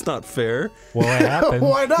 That's not fair. Well, it happened.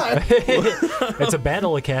 Why not? It's a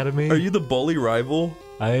battle academy. Are you the bully rival?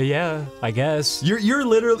 Yeah, I guess. You're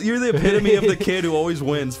literally the epitome of the kid who always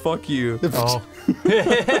wins. Fuck you. Oh.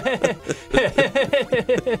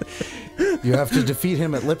 You have to defeat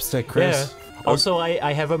him at lipstick, Chris. Yeah. Also,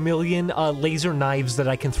 I have a million laser knives that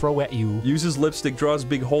I can throw at you. Uses lipstick, draws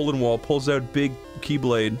big hole in wall, pulls out big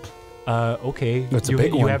keyblade. Okay. That's a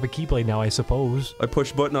big one. You have a keyblade now, I suppose. I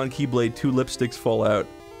push button on keyblade, 2 lipsticks fall out.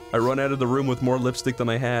 I run out of the room with more lipstick than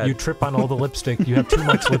I had. You trip on all the lipstick. You have too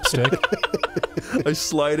much lipstick. I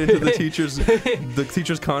slide into the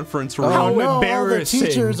teacher's conference room. How no, embarrassing. All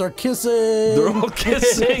the teachers are kissing. They're all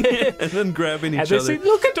kissing and then grabbing each other. other. They say,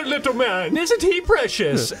 look at the little man. Isn't he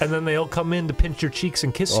precious? And then they'll come in to pinch your cheeks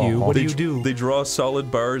and kiss you. What do? They draw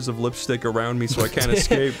solid bars of lipstick around me so I can't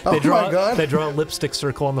escape. They draw a lipstick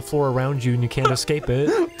circle on the floor around you and you can't escape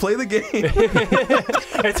it. Play the game.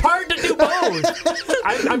 It's hard to do both.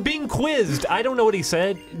 I'm being quizzed. I don't know what he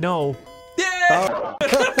said. No. Yeah.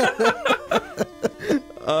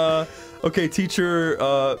 Okay,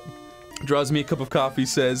 teacher draws me a cup of coffee,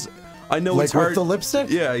 says, I know it's hard. Like with the lipstick?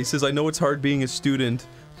 Yeah, he says, I know it's hard being a student,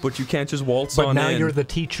 but you can't just waltz on in. But now you're the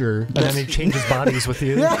teacher, and then he changes bodies with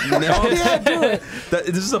you. Yeah, do it.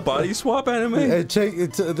 This is a body swap anime?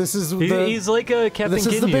 This is he's like a Captain This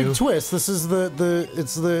is Ginyu. the big twist. This is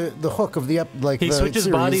the hook of the He switches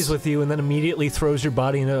bodies with you, and then immediately throws your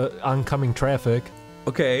body into oncoming traffic.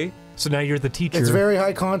 Okay. So now you're the teacher. It's very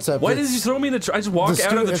high concept. Why did you throw me in the I just walk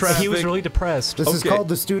out of the traffic. He was really depressed. This is called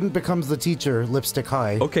The Student Becomes the Teacher, Lipstick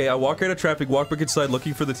High. Okay, I walk out of traffic, walk back inside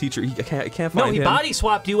looking for the teacher. I can't find him. No, he body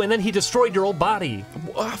swapped you, and then he destroyed your old body.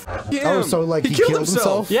 Oh, so like he killed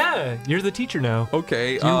himself? Yeah, you're the teacher now.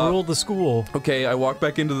 Okay. You ruled the school. Okay, I walk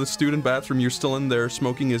back into the student bathroom. You're still in there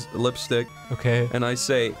smoking his lipstick. Okay. And I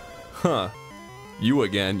say, huh, you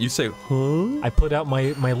again. You say, huh? I put out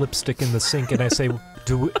my lipstick in the sink, and I say,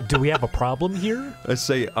 do we have a problem here? I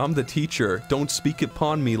say, I'm the teacher. Don't speak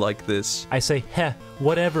upon me like this. I say, heh,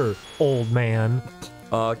 whatever, old man.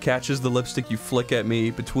 Catches the lipstick, you flick at me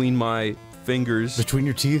between my fingers. Between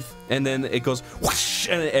your teeth? And then it goes, whoosh,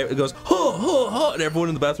 and it goes, huh, huh, huh, and everyone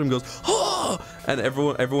in the bathroom goes, huh, and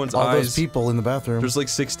everyone's all eyes. All those people in the bathroom. There's like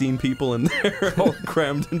 16 people in there, all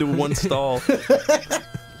crammed into one stall.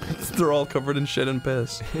 They're all covered in shit and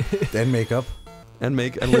piss. And makeup. And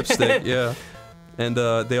lipstick, yeah. And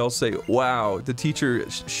they all say, wow, the teacher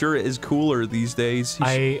sure is cooler these days.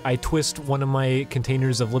 I twist one of my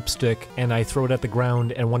containers of lipstick and I throw it at the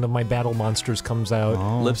ground and one of my battle monsters comes out.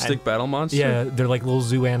 Oh. Lipstick battle monster? Yeah, they're like little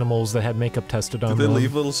zoo animals that had makeup tested on them. Do they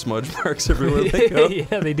leave little smudge marks everywhere they go?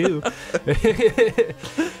 Yeah, they do.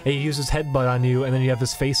 He uses headbutt on you and then you have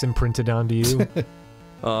his face imprinted onto you.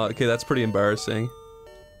 Okay, that's pretty embarrassing.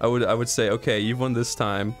 I would say, okay, you've won this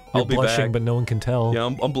time. I'll be blushing, back. But no one can tell. Yeah,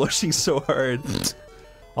 I'm blushing so hard.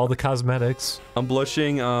 All the cosmetics. I'm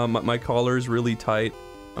blushing. My collar is really tight.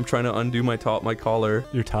 I'm trying to undo my collar.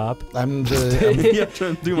 Your top? Yeah, I'm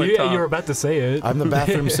trying to do my top. You were about to say it. I'm the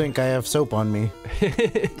bathroom sink. I have soap on me.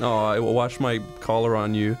 Oh, I will wash my collar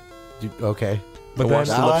on you. Okay. But then I'm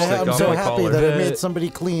so happy that I made somebody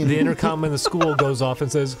clean. The intercom in the school goes off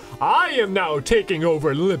and says, I am now taking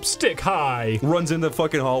over Lipstick High. Runs in the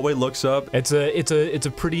fucking hallway, looks up. It's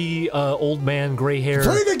a pretty old man, gray hair.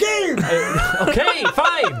 Play the game! Okay,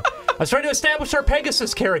 fine. I was trying to establish our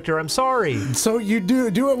Pegasus character. I'm sorry. So you do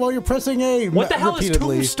it while you're pressing A. What the hell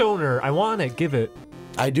repeatedly. is Tombstoner? I want it. Give it.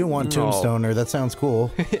 I do want Tombstoner. That sounds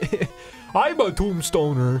cool. I'm a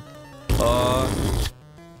Tombstoner.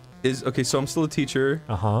 Okay, so I'm still a teacher.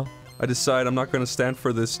 Uh-huh. I decide I'm not going to stand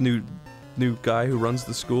for this new guy who runs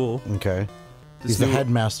the school. Okay. He's the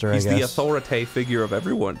headmaster, I guess. He's the authority figure of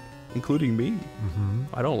everyone, including me.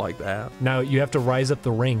 I don't like that. Now, you have to rise up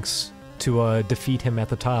the ranks to defeat him at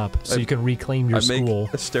the top, so you can reclaim your school. I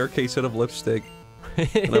make a staircase out of lipstick,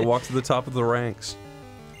 and I walk to the top of the ranks.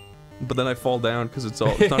 But then I fall down because it's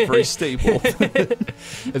not very stable.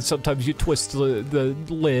 And sometimes you twist the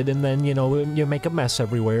lid and then, you know, you make a mess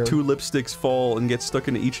everywhere. 2 lipsticks fall and get stuck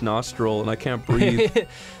into each nostril and I can't breathe.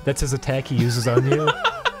 That's his attack he uses on you.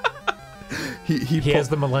 He has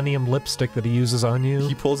the Millennium lipstick that he uses on you.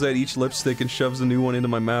 He pulls out each lipstick and shoves a new one into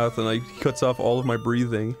my mouth and he cuts off all of my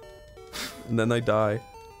breathing. And then I die.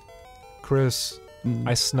 Chris,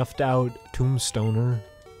 I snuffed out Tombstoner.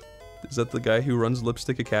 Is that the guy who runs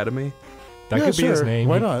Lipstick Academy? That could be his name.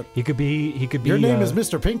 Why not? He could be. Your name is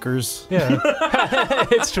Mr. Pinkers. Yeah,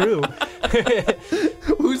 it's true.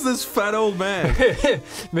 Who's this fat old man?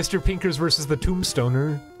 Mr. Pinkers versus the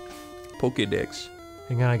Tombstoner. Pokédex.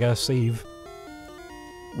 Hang on, I gotta save.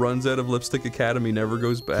 Runs out of Lipstick Academy, never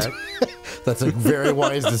goes back. That's a very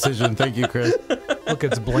wise decision. Thank you, Chris. Look,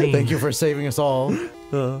 it's Blaine. Thank you for saving us all.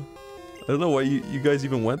 I don't know why you guys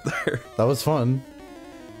even went there. That was fun.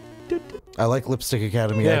 I like Lipstick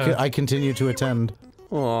Academy. Yeah. I continue to attend.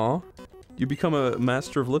 Aw. You become a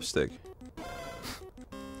master of lipstick.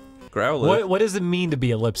 Growlithe. What does it mean to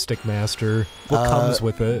be a lipstick master? What comes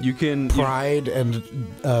with it? You can... Pride and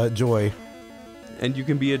joy. And you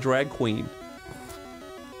can be a drag queen.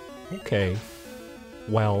 Okay.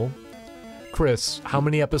 Well, Chris, how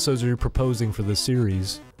many episodes are you proposing for this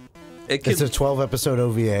series? It's a 12-episode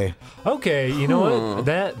OVA. Okay, you know what?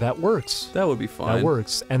 That works. That would be fine. That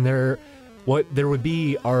works. And there would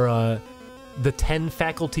be are the 10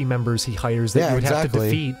 faculty members he hires that you would have to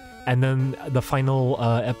defeat, and then the final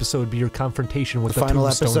episode would be your confrontation with the final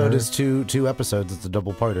Tombstoner. episode is two episodes. It's a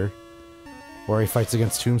double-parter. Where he fights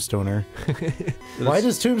against Tombstoner. What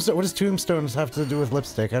does Tombstone have to do with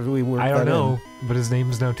lipstick? How do we work that in? I don't know, but his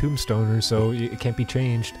name is now Tombstoner, so it can't be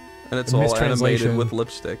changed. And it's all animated with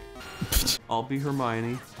lipstick. I'll be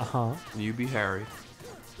Hermione. Uh-huh. You be Harry.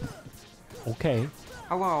 Okay.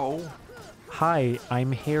 Hello. Hi,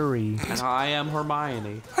 I'm Harry. And I am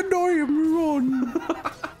Hermione. And I am Ron.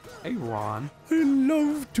 Hey, Ron. I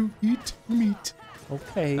love to eat meat.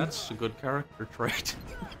 Okay. That's a good character trait.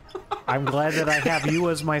 I'm glad that I have you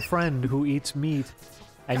as my friend who eats meat,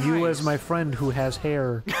 and you as my friend who has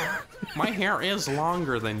hair. My hair is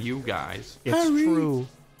longer than you guys. It's Harry, true.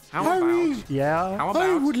 How Harry, about? Yeah. How about?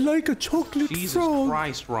 I would like a chocolate Jesus frog.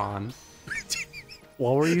 Christ, Ron.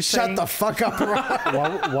 What were you saying? Shut the fuck up,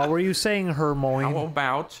 Ron. What were you saying, Hermione? How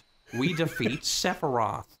about we defeat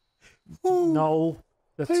Sephiroth? No.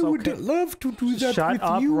 That's I okay. would love to do that Shut with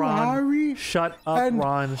up, you, Ron. Harry. Shut up, and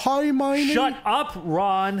Ron. Hi, my Shut up,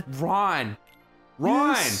 Ron. Ron.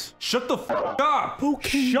 Yes. Shut the fuck up.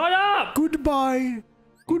 Okay. Shut up. Goodbye.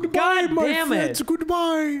 Goodbye, God my damn friends. it.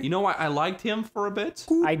 Goodbye. You know what? I liked him for a bit.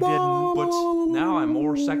 Goodbye. I didn't. But now I'm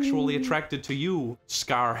more sexually attracted to you,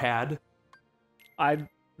 Scarhead. I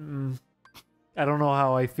don't know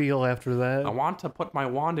how I feel after that. I want to put my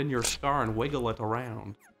wand in your scar and wiggle it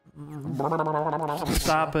around.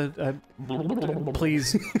 Stop it.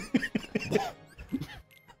 Please.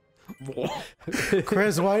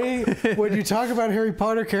 Chris, why, when you talk about Harry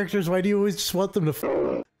Potter characters, why do you always just want them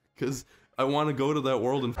to Because I want to go to that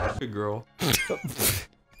world and fuck a girl.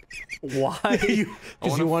 Why?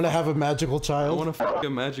 Because you want to have a magical I child? want to fuck a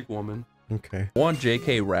magic woman. Okay. I want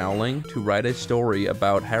J.K. Rowling to write a story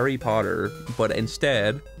about Harry Potter, but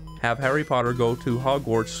instead have Harry Potter go to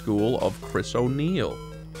Hogwarts School of Chris O'Neill.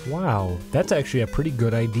 Wow, that's actually a pretty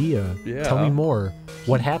good idea. Yeah. Tell me more.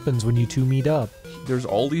 What happens when you two meet up? There's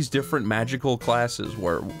all these different magical classes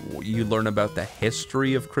where you learn about the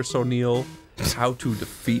history of Chris O'Neill, how to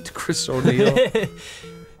defeat Chris O'Neill.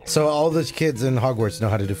 So all those kids in Hogwarts know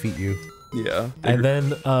how to defeat you. Yeah. And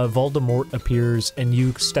then Voldemort appears, and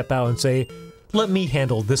you step out and say, "Let me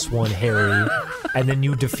handle this one, Harry." And then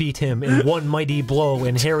you defeat him in one mighty blow,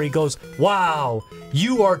 and Harry goes, "Wow,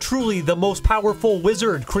 you are truly the most powerful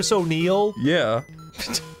wizard, Chris O'Neill." Yeah.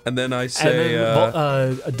 And then I say, and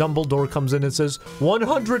then Dumbledore comes in and says,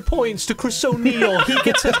 100 points to Chris O'Neill. He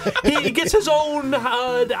gets his own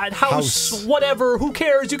house, whatever. Who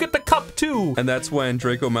cares? You get the cup too. And that's when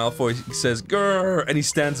Draco Malfoy says, "Grr," and he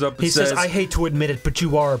stands up and He says, "I hate to admit it, but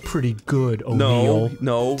you are pretty good, O'Neill."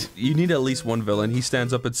 No, you need at least one villain. He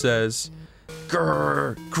stands up and says,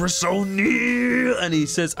 "Grr, Chris O'Neill," and he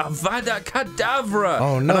says, "Avada Kedavra."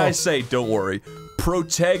 Oh, no. And I say, "Don't worry.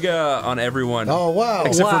 Protega" on everyone. Oh, wow.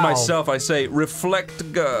 Except for Wow. myself, I say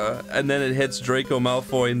Reflectga, and then it hits Draco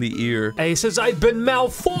Malfoy in the ear. And he says, "I've been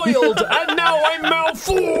malfoiled, and now I'm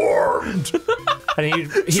malformed." And he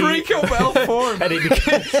Draco malformed. And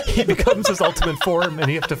he becomes his ultimate form,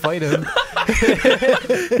 and you have to fight him.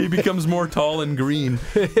 He becomes more tall and green.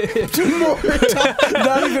 Not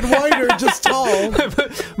even wider, just tall.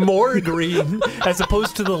 More green, as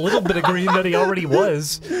opposed to the little bit of green that he already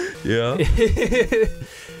was. Yeah.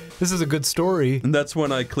 This is a good story. And that's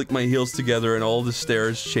when I click my heels together and all the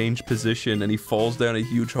stairs change position and he falls down a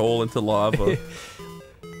huge hole into lava.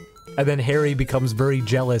 And then Harry becomes very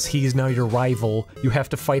jealous. He's now your rival. You have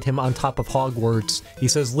to fight him on top of Hogwarts. He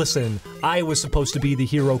says, listen, I was supposed to be the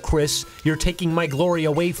hero, Chris. You're taking my glory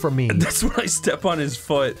away from me. And that's when I step on his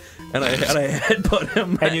foot, and I headbutt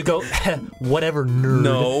him. And you go, whatever, nerd.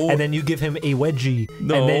 No. And then you give him a wedgie.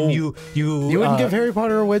 No. And then you wouldn't give Harry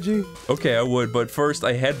Potter a wedgie? Okay, I would, but first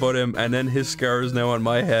I headbutt him, and then his scar is now on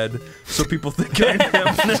my head, so people think I'm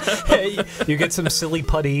him. You get some silly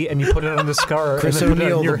putty, and you put it on the scar, Chris and then put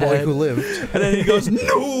it O'Neill, on your the boy head. who lived. And then he goes,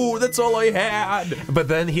 no, that's all I had. But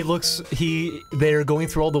then they're going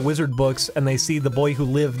through all the wizard books, and they see the boy who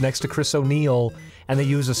lived next to Chris O'Neill, and they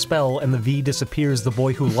use a spell, and the V disappears, the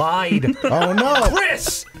boy who lied. Oh no!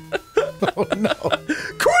 Chris! Oh no!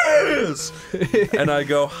 Chris! And I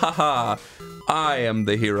go, haha, I am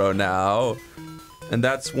the hero now. And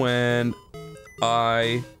that's when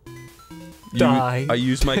I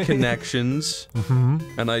use my connections,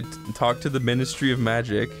 and I talk to the Ministry of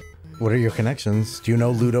Magic. What are your connections? Do you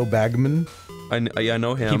know Ludo Bagman? I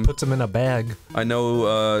know him. He puts him in a bag. I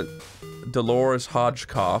know Dolores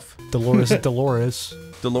Hodgkoff.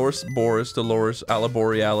 Dolores Boris Alla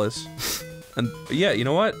Borealis. And yeah, you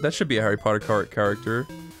know what? That should be a Harry Potter character.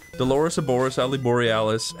 Dolores Boris Alla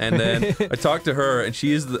Borealis. And then I talked to her, and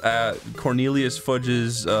she is Cornelius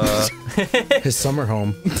Fudge's his summer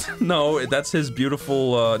home. No, that's his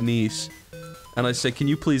beautiful niece. And I say, can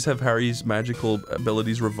you please have Harry's magical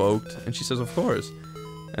abilities revoked? And she says, of course.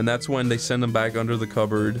 And that's when they send him back under the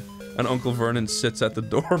cupboard, and Uncle Vernon sits at the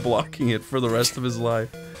door blocking it for the rest of his life.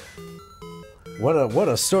 What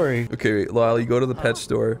a story. Okay, Lyle, you go to the pet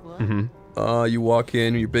store. You walk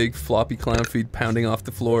in, your big floppy clown feet pounding off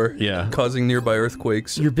the floor, causing nearby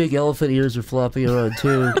earthquakes. Your big elephant ears are flopping around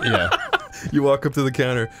too. Yeah. You walk up to the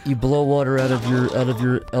counter. You blow water out of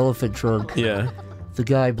your elephant trunk. Yeah. The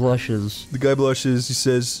guy blushes. The guy blushes. He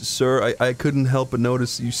says, "Sir, I couldn't help but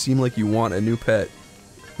notice you seem like you want a new pet."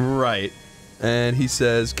 Right. And he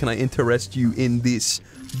says, "Can I interest you in this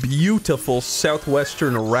beautiful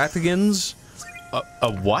southwestern ratigans?"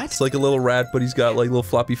 A what? It's like a little rat, but he's got like little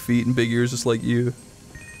floppy feet and big ears, just like you.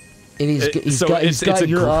 And he's got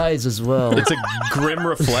your eyes as well. It's a grim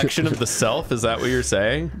reflection of the self. Is that what you're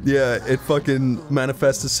saying? Yeah, it fucking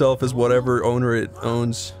manifests itself as whatever owner it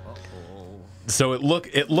owns. So it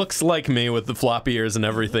looks like me with the floppy ears and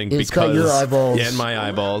everything. It's got your eyeballs. Yeah, and my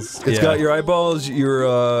eyeballs. It's got your eyeballs. And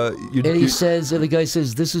the guy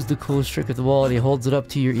says, "This is the coolest trick of them all," and he holds it up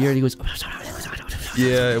to your ear, and he goes,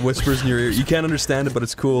 yeah, it whispers in your ear. You can't understand it, but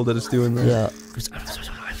it's cool that it's doing that. Yeah.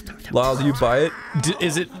 Lyle, do you buy it?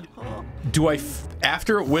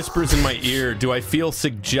 After it whispers in my ear, do I feel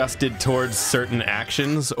suggested towards certain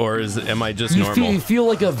actions, or am I just normal? You feel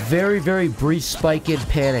like a very, very brief spike in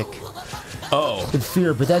panic. Oh. In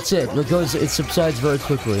fear, but that's it. It subsides very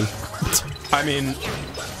quickly. I mean,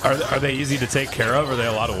 are they easy to take care of? Are they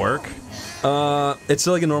a lot of work? It's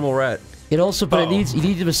like a normal rat. It also, but you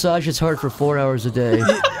need to massage its heart for 4 hours a day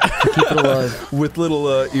to keep it alive. With little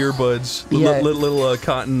earbuds, little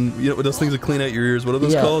cotton, you know, those things that clean out your ears. What are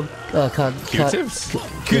those called? Q-tips.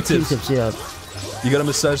 Q-tips, yeah. You gotta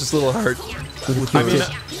massage this little heart.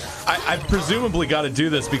 I presumably got to do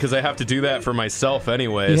this because I have to do that for myself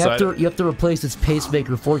anyway. You have to replace its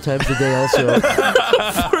pacemaker 4 times a day also.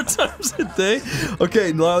 4 times a day?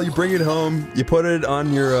 Okay, Lyle, you bring it home, you put it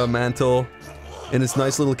on your mantle in its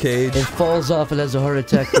nice little cage. It falls off and has a heart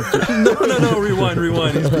attack. No, rewind.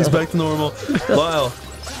 He's back to normal.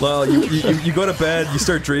 Lyle, you go to bed, you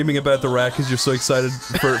start dreaming about the rat because you're so excited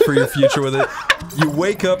for your future with it. You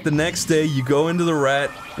wake up the next day, you go into the rat.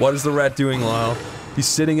 What is the rat doing, Lyle? He's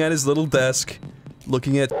sitting at his little desk,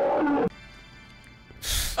 looking at...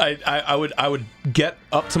 I would get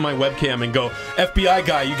up to my webcam and go, FBI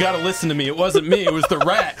guy, you gotta listen to me. It wasn't me. It was the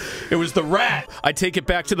rat. It was the rat. I take it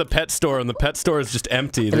back to the pet store, and the pet store is just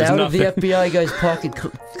empty. And out of the FBI guy's pocket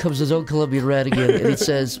comes his own Colombian rat again, and he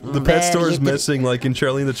says, "The pet store is missing, like in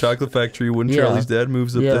Charlie and the Chocolate Factory when Charlie's dad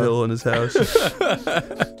moves up the hill in his house."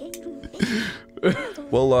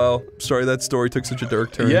 Well, Lyle, sorry that story took such a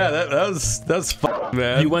dark turn. Yeah, that's fun,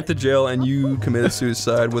 man. You went to jail and you committed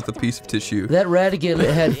suicide with a piece of tissue. That ratigan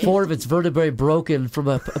had 4 of its vertebrae broken from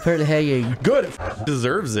a apparent hanging. Good, it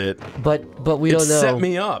deserves it. But we don't know. It set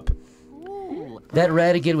me up. That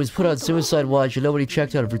ratigan was put on suicide watch and nobody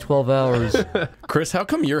checked on it for 12 hours. Chris, how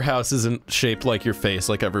come your house isn't shaped like your face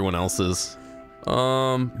like everyone else's?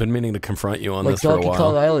 Been meaning to confront you on like this for a Donkey while.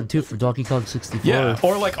 Kong Island too from Donkey Kong 64. Yeah,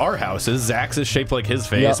 or like our houses. Zach's is shaped like his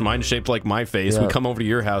face. Yep. Mine's shaped like my face. Yep. We come over to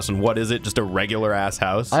your house, and what is it? Just a regular ass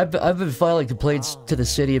house. I've been filing complaints to the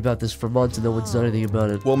city about this for months, and no one's done anything about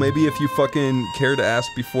it. Well, maybe if you fucking cared to ask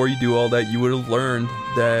before you do all that, you would have learned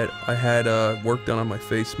that I had work done on my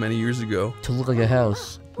face many years ago. To look like a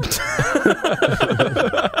house.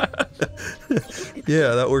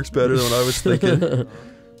 Yeah, that works better than what I was thinking.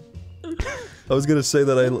 I was gonna say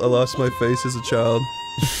that I lost my face as a child.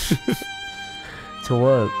 To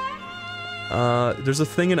what? There's a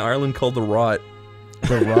thing in Ireland called the Rot.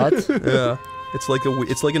 The Rot? Yeah, it's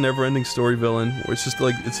like a never-ending story villain where it's just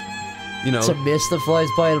like you know. It's a mist that flies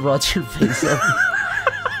by and rots your face up.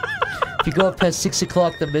 If you go up past 6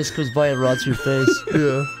 o'clock, the mist comes by and rots your face.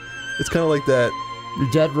 Yeah, it's kind of like that. Your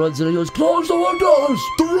dad runs in and he goes, "Close the windows!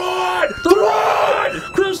 The Rot! The Rot!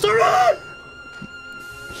 Chris, the Rot!"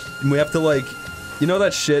 And we have to like, you know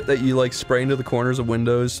that shit that you like spray into the corners of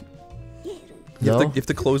windows? You have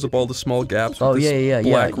to close up all the small gaps with this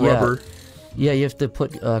black rubber. Yeah, you have to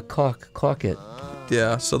put caulk it.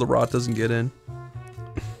 Yeah, so the rot doesn't get in.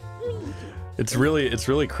 It's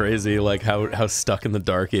really crazy, like how stuck in the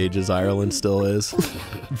dark ages Ireland still is.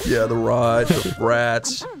 Yeah, the rot, the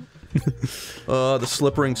rats, the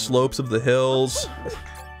slippering slopes of the hills.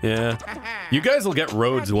 Yeah, you guys will get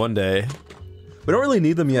roads one day. We don't really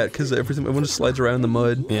need them yet because everyone just slides around in the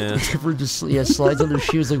mud. Yeah, everyone just slides on their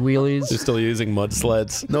shoes like wheelies. They're still using mud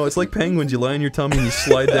sleds. No, it's like penguins. You lie on your tummy and you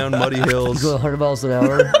slide down muddy hills. You go 100 miles an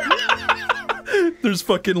hour. There's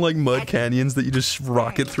fucking like mud canyons that you just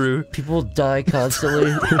rocket through. People die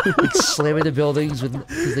constantly, like slamming the buildings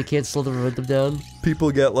because they can't slow the momentum down. People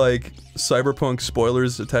get like cyberpunk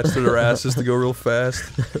spoilers attached to their asses to go real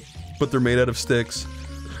fast, but they're made out of sticks.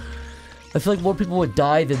 I feel like more people would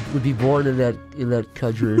die than would be born in that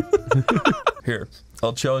country. Here,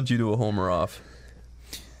 I'll challenge you to a Homer off.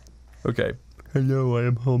 Okay. Hello, I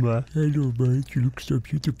am Homer. Hello, Mike. You look so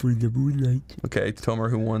beautiful in the moonlight. Okay, Tomer,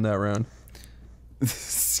 who won that round?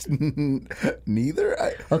 Neither.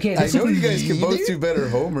 I know you guys can both do better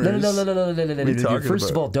homers. No.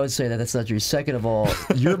 First of all, don't say that. That's not true. Second of all,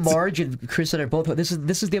 you're Marge and Chris and I are both. This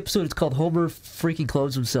is the episode. It's called Homer freaking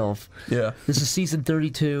clones himself. Yeah. This is season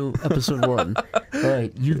 32, episode 1. All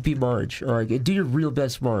right, you'd be Marge. All right, do your real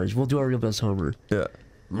best Marge. We'll do our real best Homer. Yeah.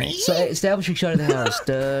 Me? So establishing shot of the house.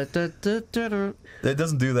 It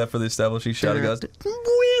doesn't do that for the establishing shot. It goes.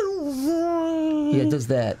 Yeah, it does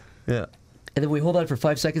that. Yeah. And then we hold on for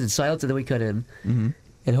 5 seconds in silence, and then we cut in. Mm-hmm.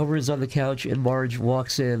 And Homer is on the couch, and Marge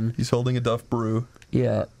walks in. He's holding a Duff Brew.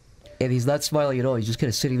 Yeah. And he's not smiling at all. He's just kind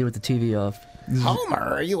of sitting there with the TV off. Homer,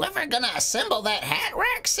 are you ever gonna assemble that hat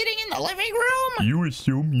rack sitting in the living room? You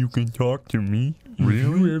assume you can talk to me?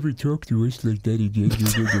 Really? If you ever talk to us like that again,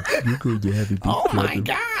 you're going to have a big Oh problem. my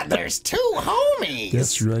God, there's 2 homies.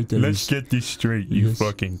 That's right. Let's get this straight, you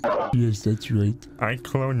fucking. Yes, that's right. I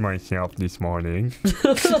cloned myself this morning.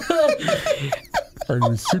 I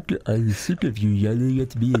was sick of you yelling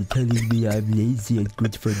at me and telling me I'm lazy and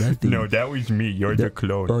good for nothing. No, that was me. You're the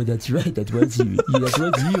clone. Oh, that's right. That was you. That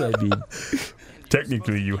was you, I mean.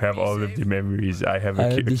 Technically, you have all of the memories I have I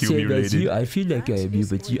am the same accumulated. as you. I feel like I am you,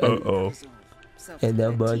 but you... Uh-oh. And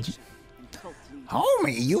now, Marge...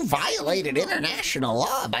 Homie, you violated international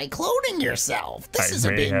law by cloning yourself. This is a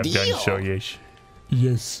big deal. I may have done so, yes.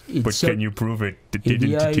 Yes, but can you prove it? In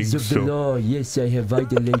the eyes of the law, yes, I have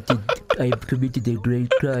violated... I have committed a great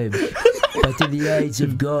crime. But in the eyes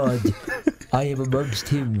of God, I am amongst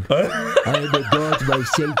him. I am a god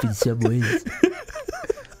myself in some ways.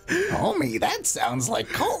 Homie, that sounds like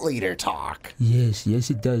cult leader talk. Yes,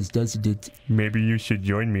 it does, doesn't it? Maybe you should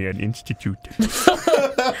join me at Institute.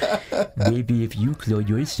 Maybe if you clone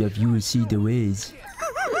yourself, you will see the ways.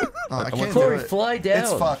 I can't Corey, do it. fly down.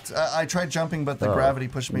 It's fucked. I tried jumping, but the gravity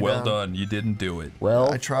pushed me well down. Well done. You didn't do it.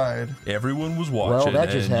 Well, I tried. Everyone was watching, that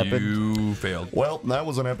just and happened. you failed. Well, that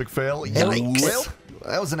was an epic fail. Yikes. Well,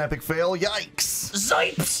 that was an epic fail. Yikes.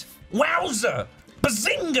 Zipes! Wowza!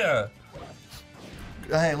 Bazinga!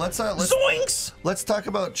 Hey, let's Zoinks! Let's talk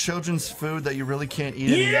about children's food that you really can't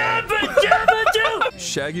eat anymore. Yeah,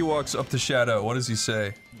 Shaggy walks up to Shadow. What does he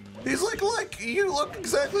say? He's like, you look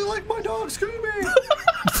exactly like my dog, Scooby.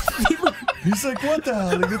 He's like, what the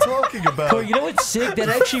hell are you talking about? Corey, you know what's sick? That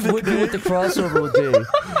actually would be what the crossover would be.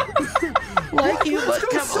 Like you, but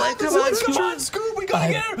come on, Scoob, we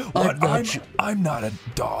gotta get her. I'm not a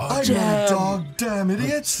dog. I'm not a dog, damn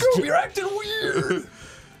idiot. Scoob, you're acting weird.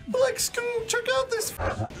 Like, check out this.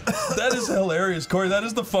 That is hilarious, Corey. That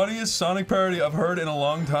is the funniest Sonic parody I've heard in a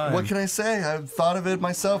long time. What can I say? I've thought of it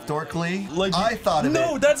myself, Dorkly. Like I thought of it.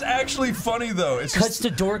 No, that's actually funny though. It's cuts to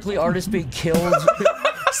Dorkly artist being killed.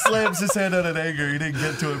 Slams his hand out in anger. He didn't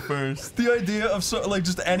get to it first. The idea of like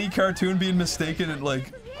just any cartoon being mistaken and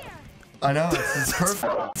like. I know, it's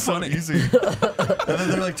perfect. So easy. And then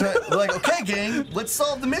they're like, okay, gang, let's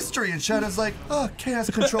solve the mystery. And Shadow's like, oh,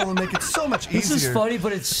 chaos control will make it so much easier. This is funny,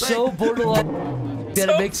 but it's so borderline that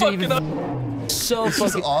it makes it even so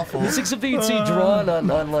fucking awful. It's like something you'd see drawn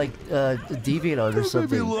on like DeviantArt or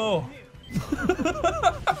something. Maybe low.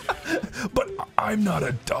 But I'm not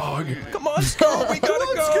a dog. Come on, Scoob, we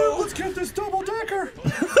gotta go. Let's get this double decker.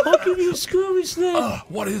 How can you Scooby snack?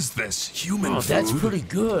 What is this? Human food? That's pretty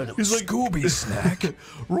good. He's like Scooby snack.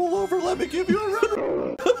 Roll over, let me give you a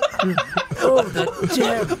run. Oh,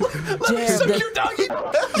 damn, your doggy.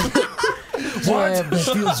 Damn,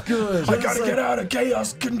 that feels good. I gotta get out of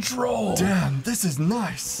chaos control. Damn, this is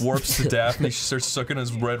nice. Warps to Daphne. She starts sucking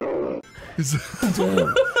his red.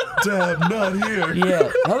 Damn, not here.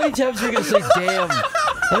 Yeah. How many times are you gonna say damn?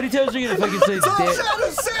 How many times are you gonna fucking say That's all damn? Shadow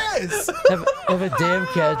says. Have a damn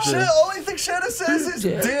catcher. Only thing Shadow says is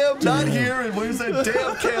damn, not here. And when he said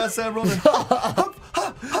damn Chaos Emerald,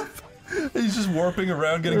 and he's just warping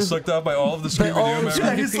around, getting sucked out by all of the Scooby-Doo members.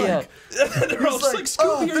 Yeah, he's like, they're all like,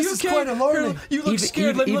 Scooby, are you okay? Quite alarming. You look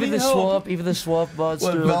scared. Let me help. Even the swamp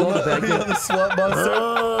monster. The swamp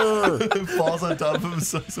monster falls on top of him and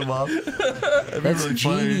sucks him off. That's really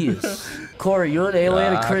genius. Corey, you're an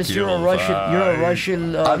alien, and Chris, you're a Russian. You're a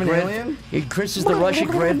Russian. I'm an alien. And Chris is the Russian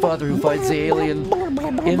grandfather who finds the alien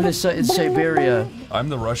in Siberia. I'm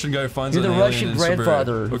the Russian guy who finds You're an the alien Russian in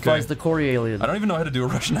grandfather Siberia. who finds the Corey alien. I don't even know how to do a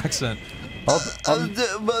Russian accent. What the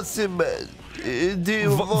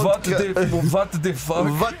fuck?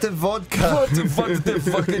 What the vodka? What the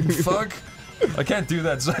fucking fuck? I can't do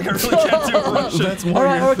that, Zach. I really can't do a Russian. That's more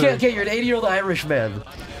Alright, your okay, thing. you're an 80-year-old Irishman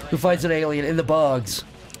who finds an alien in the bogs.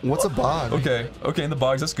 What's a bog? Okay, in the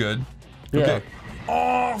bogs, that's good. Yeah. Okay.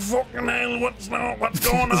 Oh, fucking hell, what's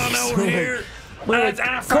going on out here? Wait,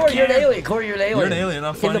 Corey, you're an alien. Corey, you're an alien. You're an alien,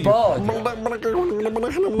 I'm in funny. the bog.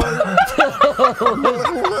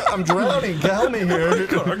 I'm drowning. Help me here.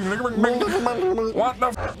 What the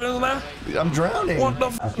f is that? I'm drowning. What the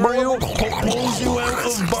f are you? Pulls you out of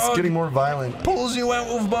It's bog. getting more violent. Pulls you out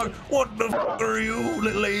of bog. What the f are you,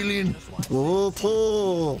 little alien?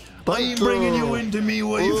 I'm bringing you into me,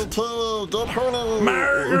 wife.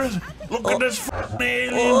 Margaret, look at this f***ing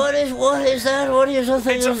alien. What is that? What is that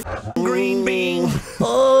thing? It's a f***ing green bean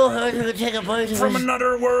Oh, I'm gonna take a bite of from it.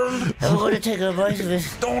 another world. I'm gonna take a bite of it.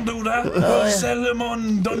 Don't do that. We'll sell them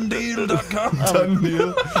on Dundeal.com.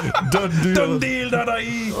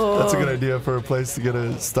 Dundeal.ie. That's a good idea for a place to get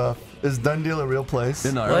a stuff. Is Done Deal a real place?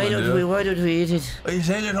 In Why Ireland, don't we eat it? I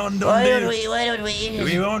sell it on Why Dundeal. don't we eat it?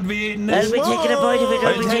 We won't be eating I'll this. be taking a bite of it.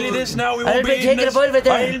 I'll tell you this now, we won't I'll be be eating taking a this. bite of it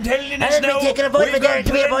there. I'm telling you this I'll be now. taking a bite of We've it there. got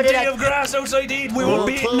Give me a bite of plenty that. of grass outside to eat. We won't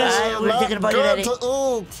be eating this. We're taking a bite of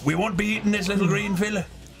that. We won't be eating this little green fella.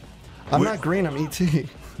 I'm not green, I'm E.T.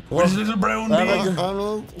 This little brown bean. This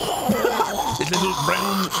little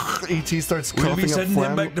brown. E.T. starts We'll be coughing up sending him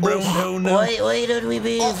phlegm. back to brown town now. Why don't we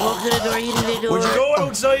be walking it or eating it? Would you go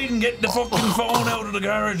outside and get the fucking phone out of the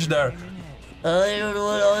garage there? I don't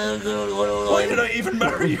know. Why did I even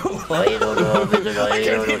marry you? I don't know because I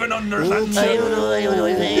can't even understand I you. don't know.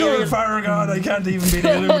 You're a Farragon. I can't even be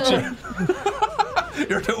dealing with you.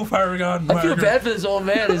 You're too Farragon. I feel bad for this old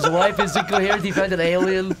man. His wife is incoherent. He found an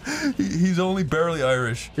alien. He's only barely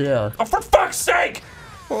Irish. Yeah. Oh, for fuck's sake!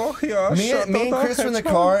 Oh, yeah. Me and Chris were in the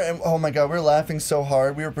car, and oh my god, we were laughing so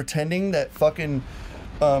hard. We were pretending that fucking,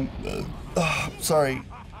 sorry,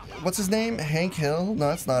 what's his name? Hank Hill? No,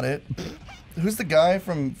 that's not it. Who's the guy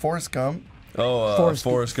from Forrest Gump? Oh,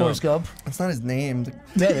 Forrest Gump. That's not his name.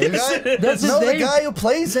 That is. That's his No, name. the guy who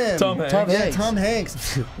plays him. Tom Hanks. Yeah, Tom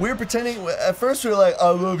Hanks. We were pretending. At first, we were like, "I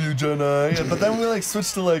love you, Jenna," but then we like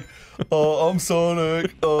switched to like, "I'm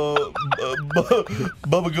Sonic."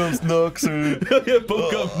 Bubba Gump's Knucks or Yeah,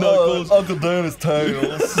 Bubblegum Knuckles. Uncle Dennis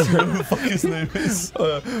Tails. Who the fuck his name is?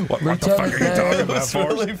 What the fuck are you talking about, It's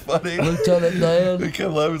really funny. Lieutenant Dan. He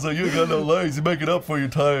kept laughing. He's like, "You ain't got no legs. You make it up for your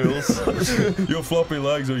tails." Your floppy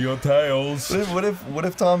legs are your tails. What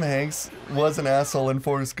if Tom Hanks was an asshole in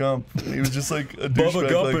Forrest Gump? He was just like a douchebag Bubba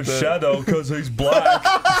Gump like is that. Shadow because he's black.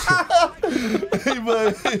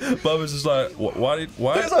 Bubba's just like, why? He's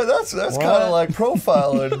like, that's kind of like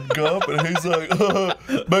profiling Gump, and he's like,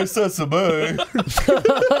 makes sense to me.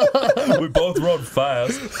 We both run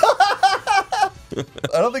fast.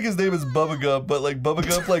 I don't think his name is Bubba Gump, but like Bubba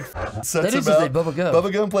Gump like sets That him is his out. name, Bubba Gump.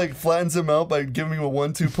 Bubba Gump like flattens him out by giving him a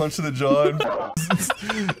 1-2 punch to the jaw.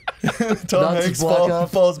 And Tom Hanks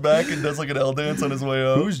falls back and does like an L dance on his way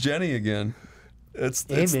out. Who's Jenny again? It's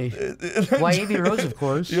Amy. Why Amy Rose, of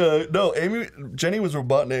course. Yeah, no, Jenny was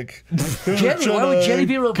Robotnik. Jenny, why would Jenny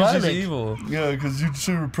be Robotnik? Because she's evil. Yeah, because you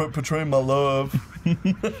should portray my love.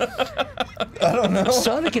 I don't know.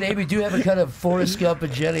 Sonic and Amy do have a kind of Forrest Gump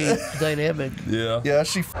and Jenny dynamic. Yeah. Yeah,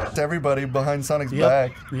 she f***ed everybody behind Sonic's Yep.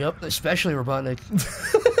 back. Yep, especially Robotnik.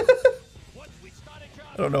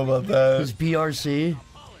 I don't know about that. His BRC,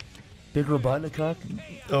 Big Robotnik cock.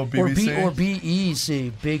 Oh, BBC? Or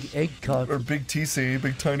BEC, Big Egg Cock. Or Big TC,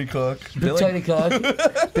 Big Tiny Cock. Big Tiny Cock.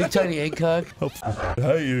 Big Tiny Egg Cock.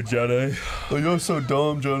 Hey, you, Jenny. Oh, you're so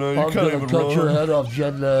dumb, Jenny. You I'm can't gonna even cut run. your head off,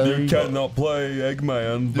 Jenny. You cannot play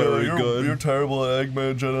Eggman very good. You're terrible at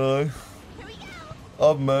Eggman, Jenny.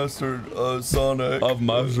 I've mastered Sonic. I've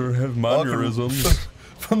mastered his mannerisms.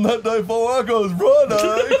 From that day forward, I goes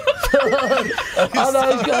running. And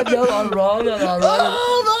I got no, I'm wrong, and I'm wrong.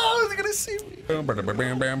 Oh, no, he's gonna see me.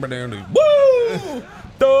 Woo!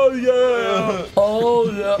 Oh, yeah. Oh,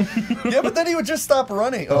 no. Yeah, but then he would just stop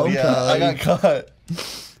running. Oh, Okay. yeah, I got caught.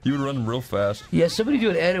 You would run real fast. Yeah, somebody do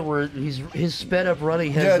an edit where his sped up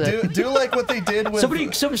running has Yeah, that. do like what they did with...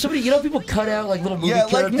 Somebody, you know, people cut out like little movie Yeah,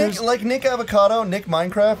 characters. like Nick Avocado, Nick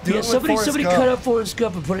Minecraft. Do it with somebody Forrest Gump. cut out Forrest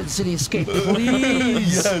Gump and put it in City Escape,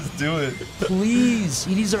 please. Yes, do it. Please.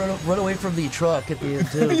 He needs to run away from the truck at the end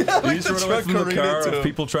too. Yeah, He needs to run away from the car of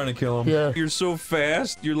people trying to kill him. Yeah. You're so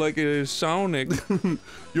fast. You're like a Sonic.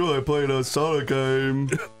 You're like playing a Sonic game.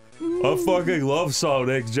 I fucking love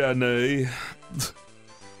Sonic, Jenny.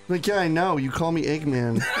 Like, yeah, I know. You call me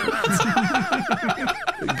Eggman.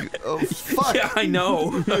 Oh, fuck. Yeah, I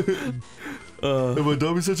know. But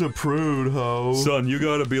don't be such a prude, ho. Son, you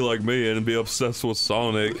gotta be like me and be obsessed with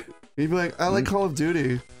Sonic. He'd be like, I like Call of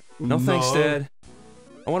Duty. No thanks, Dad.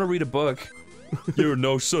 I want to read a book. You're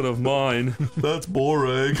no son of mine. That's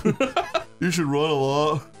boring. You should run a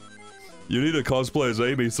lot. You need to cosplay as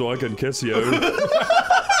Amy so I can kiss you.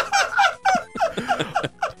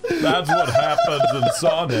 That's what happens in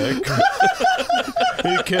Sonic.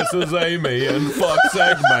 He kisses Amy and fucks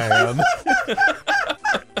Eggman.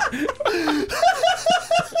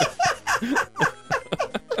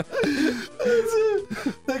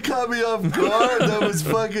 That caught me off guard. That was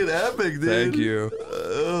fucking epic, dude. Thank you.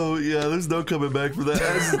 Oh, yeah, there's no coming back from that.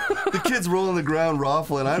 As the kid's rolling on the ground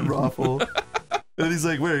raffling, I'd raffle. And he's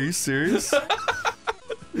like, wait, are you serious?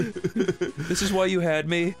 This is why you had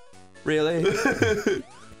me? Really? That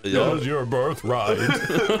was your birthright.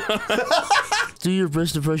 Do your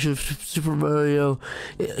best impression of Super Mario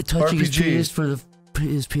touching his RPG. penis for the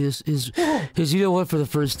his you know what for the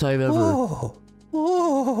first time ever. Whoa.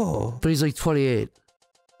 Whoa. But he's like 28.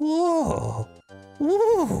 Whoa.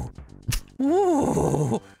 Whoa.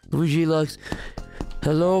 Whoa. Luigi Lux.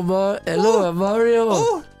 Hello,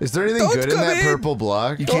 Mario. Is there anything good in that purple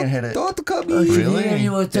block? You can't hit it. Don't come Okay, in. Really? here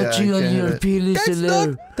you are touching on your penis in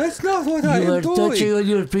there. That's not what I You are am doing. touching on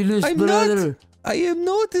your penis, I'm brother. not. I am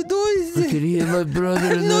not doing I can hear my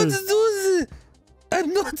brother in I'm not there. doing I'm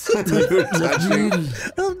not doing It's real.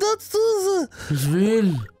 I'm not doing It's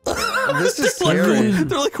real. This is scary.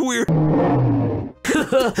 They're like weird.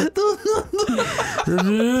 It's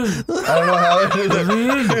real. I don't know how I did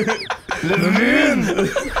it.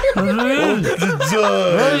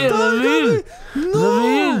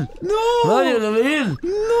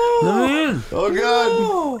 Oh,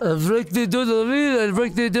 God. I break the doodle. I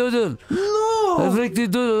break the doodle. No. I break the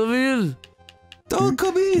doodle. Don't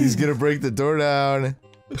come in. He's gonna break the door down.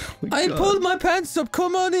 I pulled my pants up.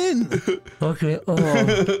 Come on in. Okay.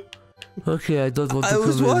 Oh. Okay, I don't want to I come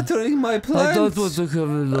was in. watering my plants. I don't want to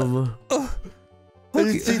come in, Mama.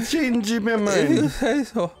 It's changing my If mind. you say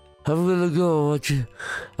so. I'm gonna go watch it.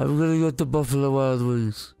 I'm gonna go to Buffalo Wild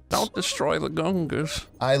Wings. Don't destroy the Gungas.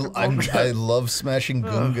 I love smashing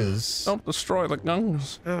Gungas. Don't destroy the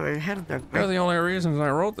Gungas. I had the. They're the only reasons I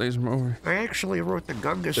wrote these movies. I actually wrote the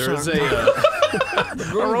Gunga There's song. I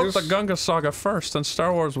wrote the Gunga saga first, and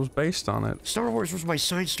Star Wars was based on it. Star Wars was my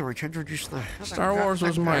side story to introduce the. Star Wars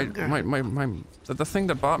was the thing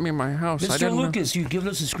that bought me my house. I Mr. didn't know- Lucas, you've given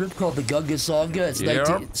us a script called the Gunga Saga. It's Yep.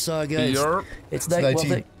 19 Saga. Yep. It's,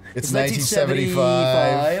 It's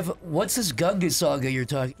 1975. What's this Gunga Saga you're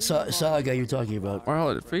talking about? Well,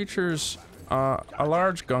 it features a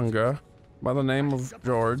large Gunga by the name of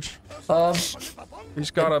George.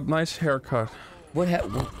 He's got a nice haircut.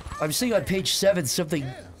 I'm seeing on page 7 something.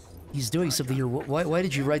 He's doing something here. Why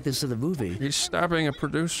did you write this in the movie? He's stabbing a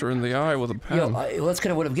producer in the eye with a pen. Well, that's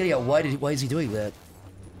kind of what I'm getting at. Why is he doing that?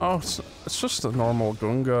 Oh, it's just a normal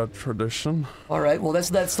Gunga tradition. All right. Well, that's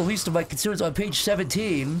the least of my concerns. On page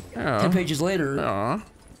 17, 10 pages later,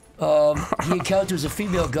 he encounters a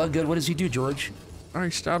female Gunga. What does he do, George? He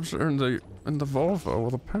stabs her in the vulva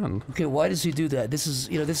with a pen. Okay, why does he do that? This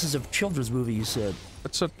is a children's movie. You said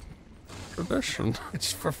it's a tradition.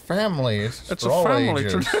 It's for families. It's for a all family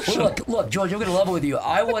ages. tradition. Well, look, George. I'm gonna level with you.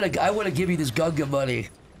 I wanna give you this Gunga money.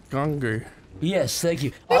 Gunga. Yes, thank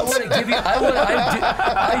you. I want to give you.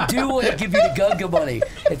 I do want to give you the Gunga money.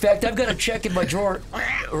 In fact, I've got a check in my drawer.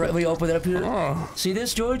 Let me open it up here. See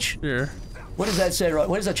this, George? Yeah. What does that say?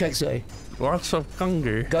 What does that check say? Lots of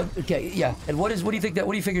Gunga. Okay, yeah. And what do you think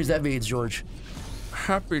figures that means, George?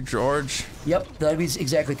 Happy George. Yep, that means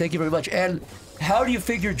exactly. Thank you very much. And how do you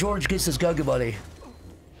figure George gets this Gunga money?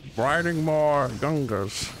 Riding more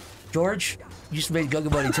Gungas. George, you just made Gunga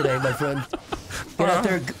money today, my friend. Get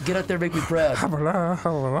out there, make me proud.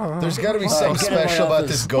 There's got to be something special about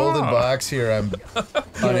this golden box here. I'm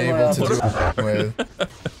unable to do with.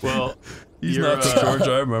 Well, he's not the George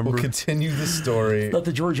I remember. We'll continue the story. Not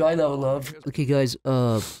the George I know and love. Okay, guys.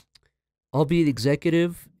 I'll be an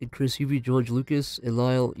executive, and Chris, you be George Lucas, and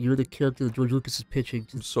Lyle, you're the character that George Lucas is pitching.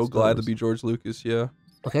 I'm so glad to be George Lucas. Yeah.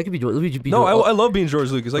 Okay, I can be George. Let me be. No, I love being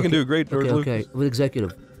George Lucas. I can do a great George Lucas. Okay, I'm an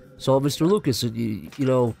executive. So, Mr. Lucas, you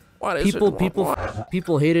know,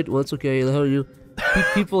 people hated. Well, it's okay. How are you?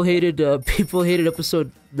 People hated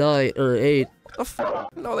episode 9 or 8.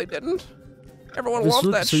 No, they didn't. Everyone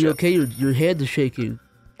loved that so shit. You're okay. Your hand is shaking.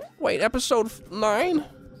 Wait, episode 9?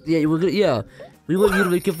 Yeah, we want you to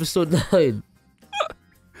make episode 9.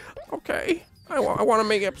 Okay, I want to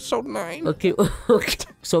make episode 9. Okay.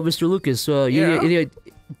 So, Mr. Lucas,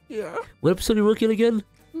 Yeah. What episode are you working again?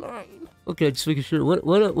 9. Okay, just making sure. What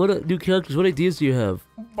new characters? What ideas do you have?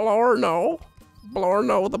 Blorno,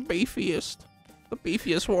 the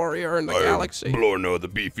beefiest warrior in the galaxy. Blorno, the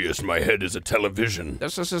beefiest. My head is a television.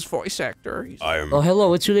 This is his voice actor. Oh, hello.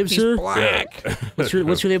 What's your name, sir? He's black. What's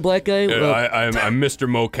your name, black guy? I'm Mr.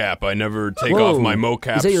 Mocap. I never take off my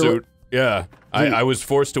mocap suit. Yeah. I was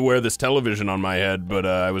forced to wear this television on my head, but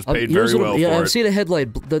I was paid very well for it. Yeah, I've seen a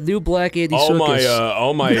headline. The new black Andy Serkis.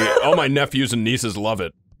 All my nephews and nieces love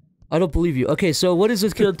it. I don't believe you. Okay, so what does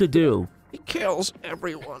this character do? He kills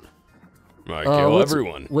everyone. I kill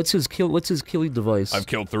everyone. What's his killing device? I've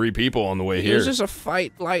killed 3 people on the way He here. uses a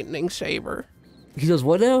fight lightning saber. He does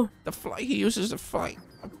what now? He uses a fight.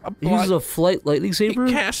 He uses a flight lightning saber?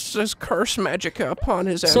 He casts his curse magica upon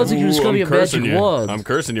his enemy. Sounds like you're just gonna be a magic wand. I'm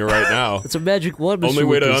cursing you right now. It's a magic wand, Mr. Only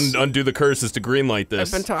way Lucas. to undo the curse is to greenlight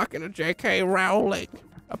this. I've been talking to J.K. Rowling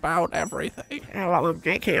about everything. Hello, I'm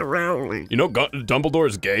J.K. Rowling. You know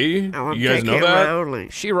Dumbledore's gay? I'm You guys know J.K. that? Rowling.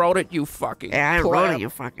 She wrote it, you fucking Yeah, I pleb. wrote it, you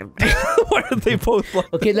fucking. Why are they both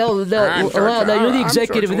like? Okay, now you're the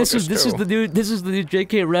executive, and this is the new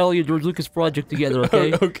J.K. Rowling and George Lucas project together.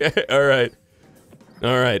 Okay. Okay. All right.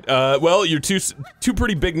 Well, you're two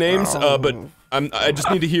pretty big names, but I just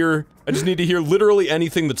need to hear literally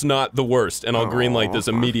anything that's not the worst, and I'll greenlight this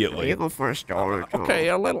immediately. You go first, George. Okay,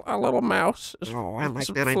 a little mouse is I like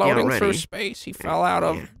that idea floating already. through space. He fell out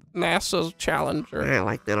of NASA's Challenger. I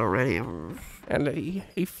like that already. And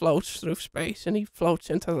he floats through space, and he floats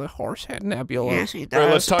into the Horsehead Nebula. Yes, he does. All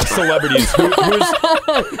right, let's talk celebrities.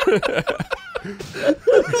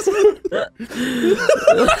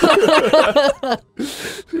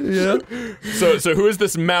 Yeah. So who is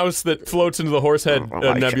this mouse that floats into the Horsehead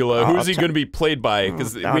Nebula? Who is he going to be played by?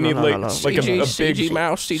 Because we need like a big CG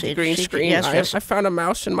mouse, CG green screen. I found a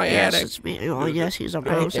mouse in my attic. It's me. Oh, yes, he's a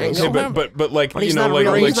mouse. Okay, but like But you he's know, not like,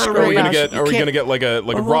 really- he's not are we really gonna mouse. get like a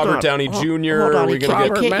Robert Downey Jr.? Are we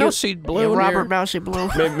gonna get Mousy Blue? Robert Mousy Blue.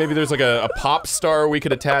 maybe there's like a pop star we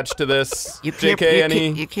could attach to this? You can't,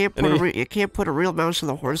 JK, you can't put a real mouse in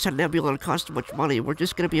the Horsehead Nebula and cost too much money. We're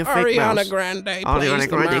just gonna be a fake Ariana mouse. Grande plays Ariana the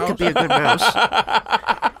Grande mouse. could be a good mouse.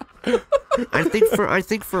 I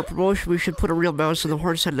think for a promotion we should put a real mouse in the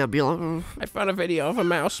Horsehead Nebula. I found a video of a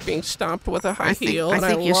mouse being stomped with a high heel. I and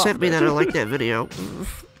think you sent me loved that. it. I like that video.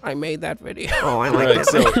 I made that video. Oh, I like Right,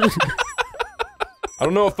 that. I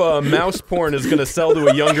don't know if mouse porn is going to sell to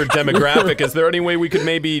a younger demographic. Is there any way we could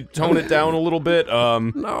maybe tone it down a little bit?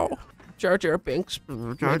 No. Jar Jar Binks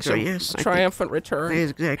Jar makes Jar, a yes, I triumphant return.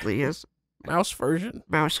 Exactly, yes. Mouse version.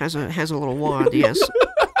 Mouse has a little wand, yes.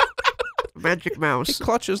 Magic mouse. He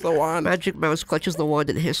clutches the wand. Magic mouse clutches the wand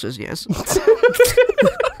and hisses, yes.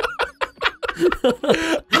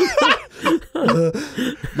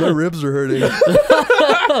 My ribs are hurting.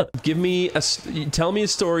 Tell me a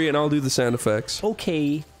story and I'll do the sound effects.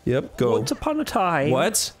 Okay. Yep, go. Once upon a time.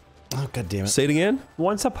 What? Oh, God damn it. Say it again?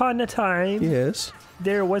 Once upon a time. Yes.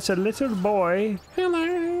 There was a little boy.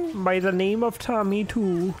 Hello. by the name of Tommy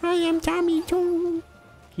 2. I am Tommy 2.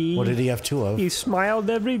 What did he have 2 of? He smiled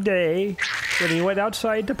every day when he went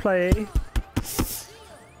outside to play.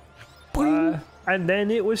 And then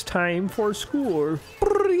it was time for school.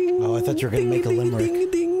 Oh, I thought you were going to make a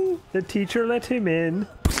limerick. The teacher let him in.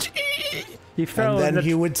 He fell and then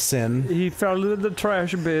he would sin. He fell into the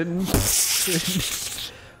trash bin.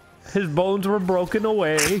 His bones were broken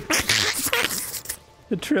away.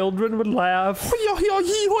 The children would laugh.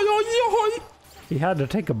 He had to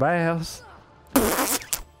take a bath.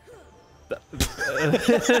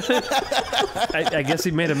 I guess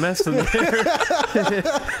he made a mess in there.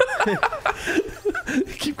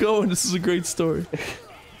 Keep going. This is a great story.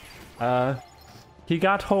 He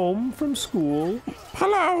got home from school.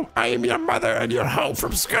 Hello, I am your mother and you're home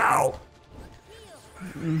from school.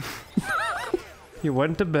 He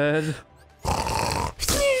went to bed.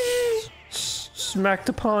 Smacked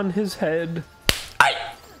upon his head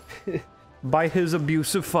by his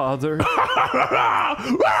abusive father.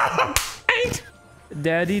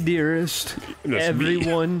 Daddy dearest, That's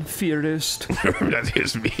everyone fearest. That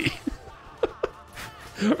is me.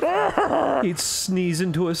 He'd sneeze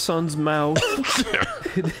into his son's mouth.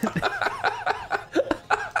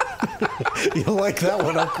 You like that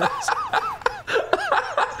one, huh, Chris?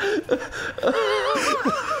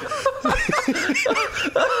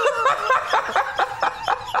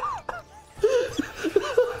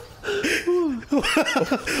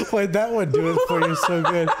 Why'd that one do it for you so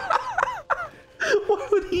good? Why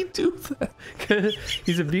would he do that?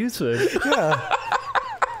 He's abusive. Yeah.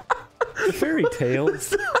 The fairy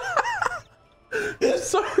tales.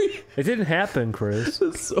 Sorry. It didn't happen, Chris.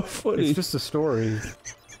 That's so funny. It's just a story.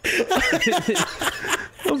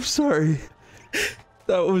 I'm sorry.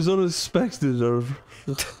 That was unexpected.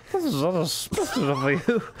 This is unexpected of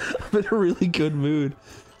you. I'm in a really good mood.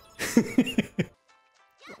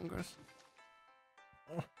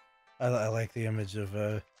 I like the image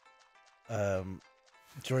of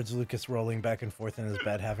George Lucas rolling back and forth in his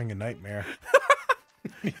bed having a nightmare.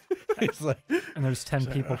 He's like, and there's 10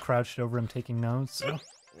 people crouched over him taking notes.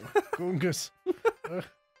 Gungus.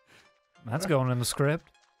 That's going in the script.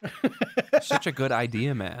 Such a good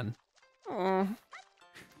idea, man. Jar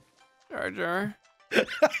Jar.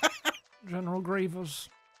 General Grievous.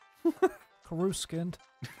 Karuskind.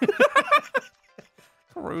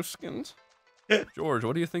 Karuskind. George,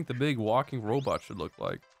 what do you think the big walking robot should look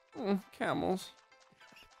like? Camels.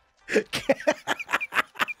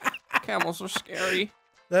 Camels are scary.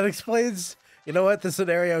 That explains, you know what? This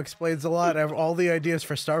scenario explains a lot. All the ideas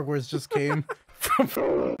for Star Wars just came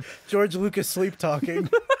from George Lucas sleep talking.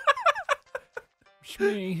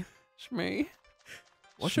 Shmee.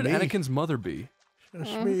 What should Anakin's mother be?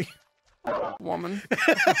 Shmee. Woman.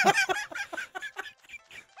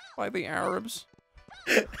 By the Arabs.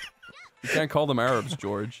 You can't call them Arabs,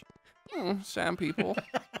 George. Sam people.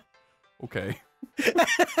 Okay.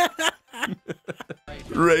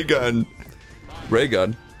 Ray gun. Ray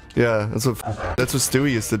gun. Yeah, that's what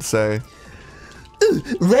Stewie used to say.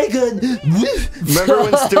 Ray gun. Remember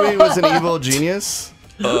when Stewie was an evil genius?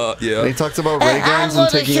 Yeah. And he talked about ray guns and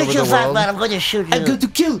taking over the world. I'm going to shoot you. I'm going to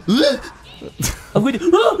kill. I'm going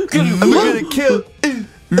to kill you. I'm going to kill.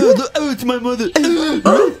 It's my mother.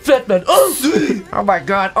 Fat man.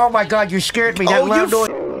 Oh my god, you scared me. That loud noise.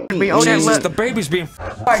 Me. Oh, Jesus, the baby's being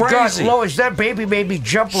my crazy. God, Lois, that baby made me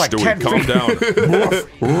jump like Stewie, 10 calm feet. down.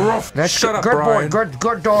 That's Shut up, good Brian. boy,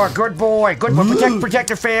 good dog, good boy, good boy. Protect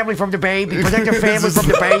your family from the baby. Protect your family from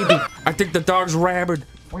the baby. I think the dog's rabid.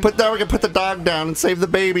 We're gonna put the dog down and save the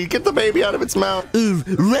baby. Get the baby out of its mouth.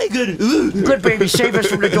 Reagan. Good baby, save us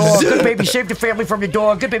from the dog. Good baby, save the family from the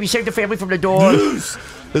dog. Good baby, save the family from the dog. This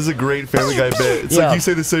is a great Family Guy bit. It's like you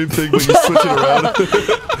say the same thing, but you switch it around.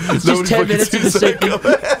 It's just 10 minutes of the same thing.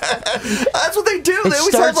 That's what they do. They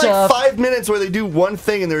always have like 5 minutes where they do one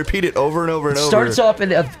thing and they repeat it over and over and over. It starts up,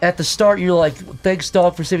 and at the start, you're like, thanks,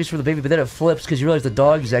 dog, for saving us from the baby, but then it flips because you realize the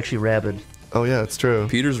dog is actually rabid. Oh, yeah, it's true.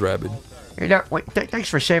 Peter's rabid. Thanks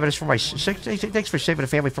for saving us from thanks for saving the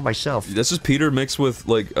family from myself. This is Peter mixed with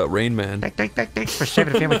like Rain Man. Thanks for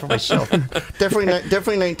saving the family from myself. Definitely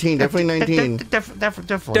 19. Definitely 19.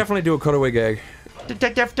 Definitely do a cutaway gag.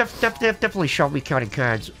 Definitely show me counting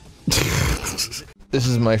cards. This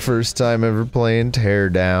is my first time ever playing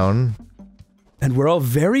Teardown. And we're all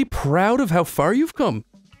very proud of how far you've come.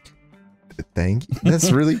 Thank you. That's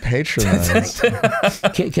really patronized.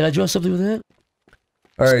 Can I draw something with that?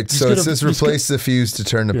 All right, so it says replace the fuse to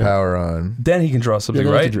turn the power on. Then he can draw something,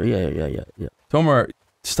 right? Yeah. Tomar,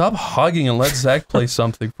 stop hogging and let Zach play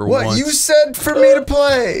something for once. What? You said for me to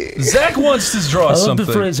play! Zach wants to draw something. I love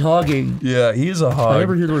the phrase hogging. Yeah, he is a hog. I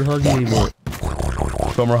never hear the word hogging anymore.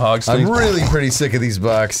 Tomer Hog stings. I'm really pretty sick of these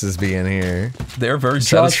boxes being here. They're very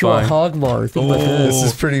Joshua satisfying. Hogmar. Think about This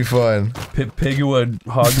is pretty fun. Pigwood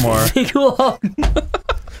Hogmar.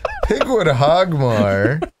 Pigwood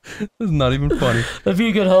Hogmar. This is not even funny. That'd be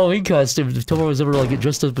a good Halloween costume if Tomer was ever like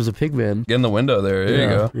dressed up as a pigman. Get in the window there. There you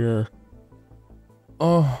go. Yeah.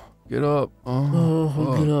 Oh, get up.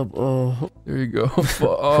 Oh, get up. Oh. There you go.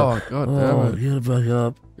 Oh, god damn it. Get back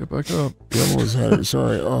up. Get back up. You almost had it.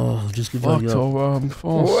 Sorry. Oh, just get back up. I'm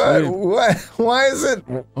falling asleep. What? Why is it?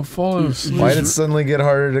 I'm falling asleep. Why did it suddenly get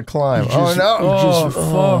harder to climb? Just, Oh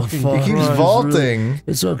no! He keeps vaulting.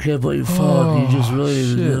 It's okay, but you fuck. You just really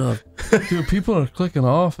need to get up. Dude, people are clicking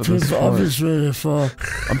off at this point. I'm just ready to fuck.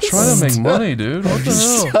 I'm trying to make money, dude. What the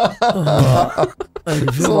hell?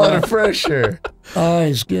 It's a lot of pressure.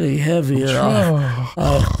 It's getting heavy.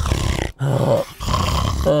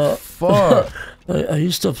 Fuck. I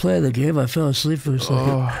used to play the game. I fell asleep for a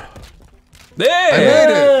second. Hey! I made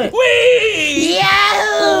it! Whee!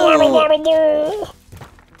 Yahoo!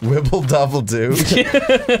 Wibble double do.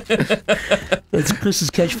 That's Chris's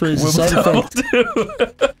catchphrase. Side effect.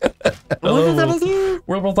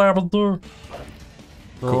 Wibble double do.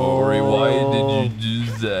 Corey, why did you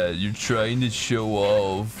do that? You're trying to show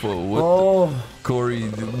off. Corey,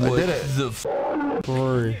 what did it. the f?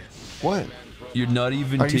 Corey. What? You're not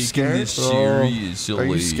even Are you taking scared? this seriously. Are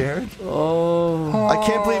you scared? Oh. I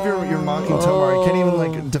can't believe you're mocking Tomar. He can't even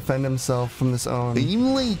like defend himself from this own. I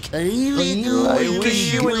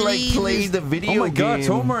wish you would like play the video game. Oh my god,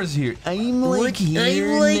 Tomar's here. I'm like here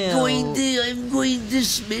now. I'm going to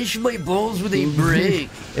smash my balls with a brick.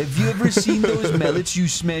 Have you ever seen those mallets you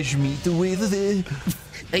smash meat with?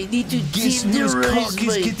 I need to Guess whose cock tenderize is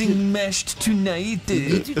my... getting mashed tonight? I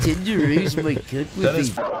need to tenderize my cock with That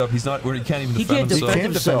is a... f***ed up. He's not. He can't even He defend can't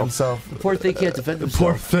himself. defend himself. The poor thing can't defend himself.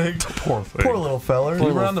 Poor thing. Poor thing. Poor little feller. Can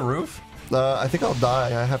you run on the roof? I think I'll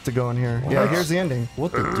die. I have to go in here. Yeah, here's the ending.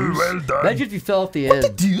 What the deuce? Well done. Imagine if you fell off the end.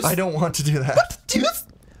 What the deuce? I don't want to do that. What the deuce?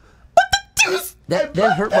 That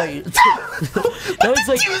hurt my. that was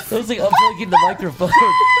like unplugging the microphone.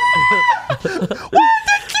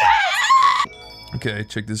 Okay,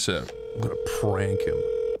 check this out. I'm gonna prank him.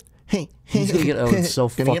 Hey, he's gonna get owned so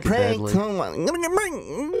gonna fucking get pranked. badly. I'm gonna get pranked.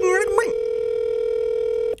 I'm gonna get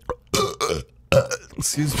pranked.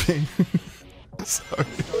 Excuse me. Sorry.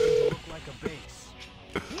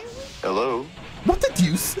 Hello? What the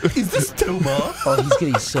deuce? Is this Tomar? Oh, he's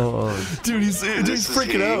getting so owned. Dude, he's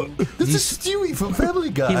freaking out. This is Stewie from Family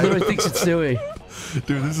Guy. He literally thinks it's Stewie.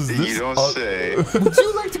 Dude, this is this. You don't say. Would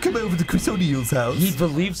you like to come over to Chris O'Neill's house? He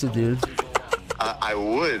believes it, dude. I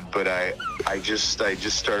would, but I just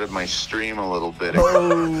started my stream a little bit ago.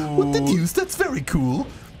 Oh, what the deuce? That's very cool.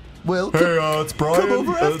 Well, hey, it's Brian. Come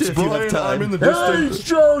over after if you have time. I'm in the distance. Hey,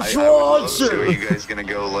 Joe Swanson. Are you guys gonna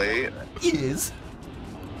go late? Yes.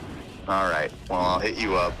 All right. Well, I'll hit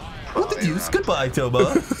you up. What the deuce? Goodbye,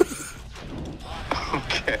 Tomar.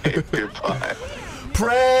 Okay. Goodbye.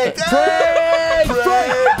 Prank! Prank!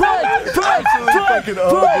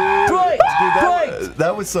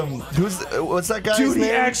 That was some. What's that guy's Dude, name?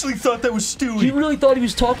 he actually thought that was Stewie. He really thought he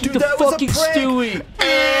was talking to fucking Stewie.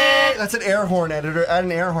 That's an air horn editor. Add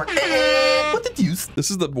an air horn. What the deuce? This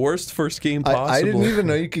is the worst first game possible. I didn't even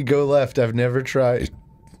know you could go left. I've never tried.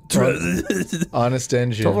 Honest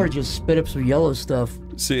engine. Tomar just spit up some yellow stuff.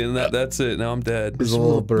 See, and that's it. Now I'm dead. There's a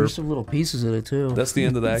little burp. There's some little pieces in it too. That's the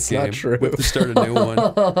end of that It's game. not true. We have to start a new one.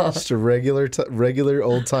 Just a regular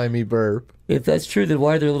old timey burp. If that's true, then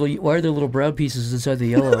why are there little brown pieces inside the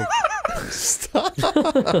yellow? Stop.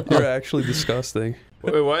 You're actually disgusting.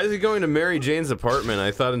 Wait, why is he going to Mary Jane's apartment?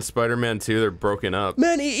 I thought in Spider-Man 2 they're broken up.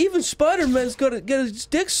 Man, even Spider-Man's gotta get his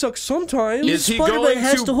dick sucked sometimes. Is he Spider-Man going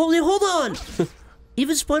has to... to hold on.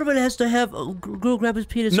 Even Spider-Man has to have a girl grab his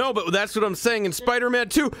penis. No, but that's what I'm saying in Spider-Man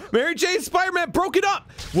 2. Mary Jane and Spider-Man broke it up.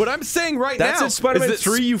 What I'm saying right now That's in Spider-Man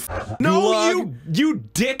 3, you No, you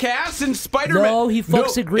dick ass in Spider-Man. No, he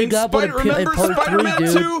fucks the Green Goblin in Remember part Spider-Man 3,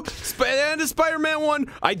 dude. 2 and Spider-Man 1?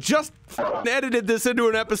 I just edited this into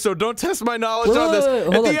an episode. Don't test my knowledge on this.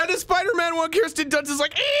 At the end of Spider-Man 1, Kirsten Dunst is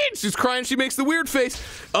like, she's crying. She makes the weird face.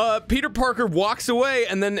 Peter Parker walks away,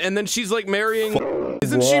 and then she's like marrying.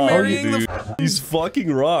 Isn't she marrying the? He's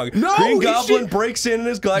fucking wrong. No, Green Goblin breaks in and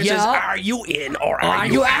his guy says, "Are you in or are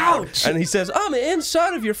you out?" And he says, "I'm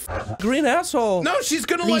inside of your green asshole." No, she's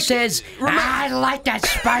gonna. He says, "I like that,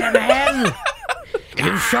 Spider-Man.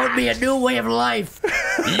 You showed me a new way of life."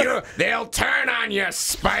 They'll turn on you,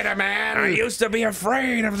 Spider-Man. I used to be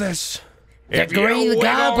afraid of this. The Green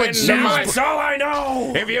Goblin that's all I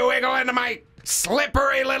know. If you wiggle into my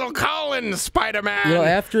Slippery little Colin, Spider-Man. You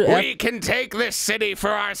know, we can take this city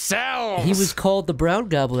for ourselves. He was called the Brown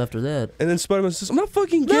Goblin after that. And then Spider-Man says, I'm not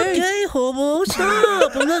fucking gay. Not gay, homo.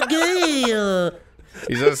 Stop. I'm not gay.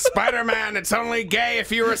 He says, Spider-Man, it's only gay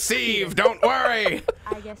if you receive. Don't worry.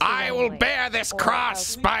 I will bear this cross,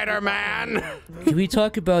 Spider-Man. Can we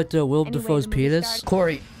talk about Willem Dafoe's penis?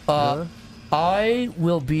 Corey, I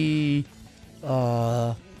will be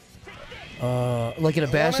like an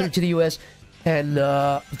ambassador to the U.S. And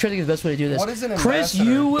I'm trying to think of the best way to do this. What is an Chris, ambassador?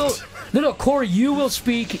 you will... No, Corey, you will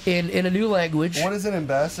speak in a new language. What is an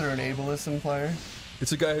ambassador, an ableism player?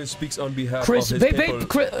 It's a guy who speaks on behalf Chris, of his people.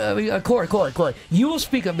 Corey, you will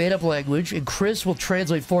speak a made-up language, and Chris will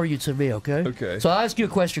translate for you to me, okay? Okay. So I'll ask you a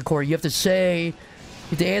question, Corey. You have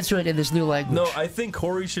to answer it in this new language. No, I think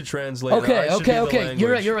Corey should translate. Okay, and I should do the okay.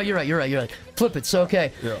 language. You're right. Flip it. So,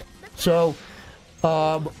 okay. Yeah. So,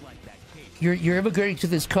 you're immigrating to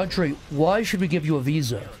this country. Why should we give you a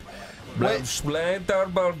visa? Right.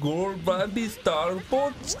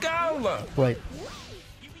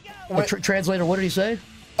 Translator, what did he say?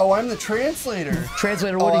 Oh, I'm the translator.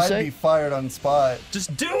 Translator, what did he say? I'd be fired on spot.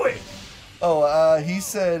 Just do it! Oh, he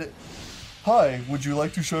said, hi, would you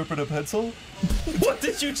like to sharpen a pencil? What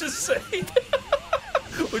did you just say?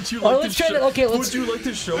 Would you Oh, like let's to try that. Okay, let's- Would you like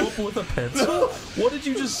to show up with a pencil? What did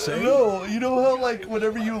you just say? No, you know how, like,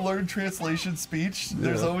 whenever you learn translation speech,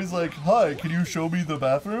 there's always like, hi, can you show me the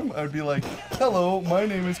bathroom? I would be like, hello, my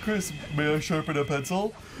name is Chris, may I sharpen a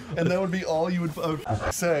pencil? And that would be all you would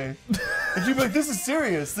say. And you'd be like, this is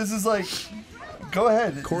serious. This is like, go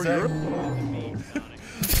ahead. Corey,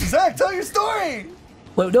 Zach, tell your story!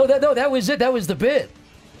 Well, no, that was it. That was the bit.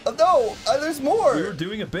 No, there's more. We were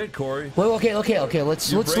doing a bit, Corey. Well, okay.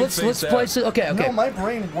 Let's place it. Okay. No, my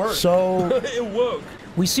brain worked. So it woke.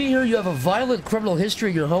 We see here you have a violent criminal history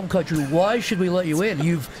in your home country. Why should we let you in?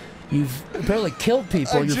 You've apparently killed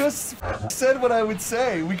people. I just said what I would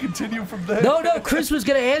say. We continue from there. No, Chris was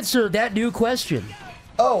gonna answer that new question.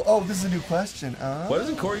 Oh, this is a new question. Why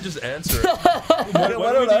doesn't Corey just answer? Why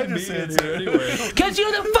don't I just answer? Anyway? Because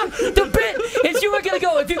you're the bit is you were gonna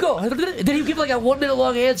go. If you go, then you give like a 1 minute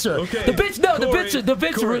long answer. Okay. The bits, no, Corey, the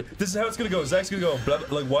bits. Corey, this is how it's gonna go. Zach's gonna go blah,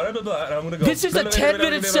 like blah blah blah, and I'm gonna go. This is a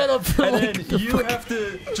 10-minute setup for and like. then you have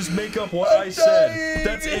to just make up what I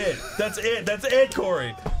said. That's it,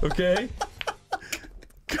 Corey. Okay.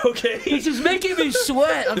 Okay. This is making me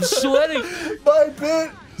sweat. I'm sweating. My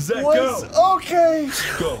bit Zach, was go. okay.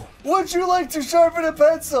 Go. Would you like to sharpen a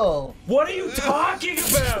pencil? What are you talking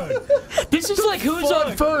about? This is like who's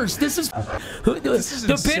on first. This is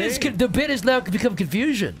the bit is now become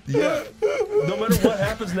confusion. Yeah. No matter what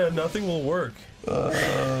happens now, nothing will work.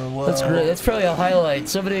 Wow. That's great. That's probably a highlight.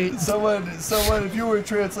 Someone, if you were a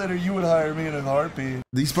translator, you would hire me in a heartbeat.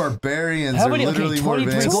 These barbarians are literally more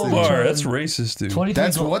advanced than Tomar, that's racist, dude.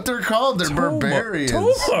 That's what they're called. They're barbarians.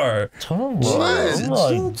 Tomar.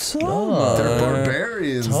 What? Tomar. They're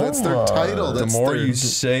barbarians. That's their title. That's the more their, you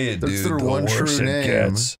say it, dude, that's their the one worse true it name.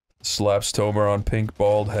 gets. Slaps Tomar on pink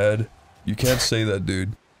bald head. You can't say that,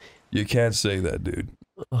 dude. You can't say that, dude.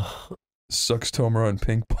 Sucks Tomar on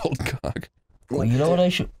pink bald cock. Well, you know what I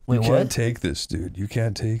should... Wait, you what? can't take this, dude. You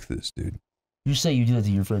can't take this, dude. You say you do that to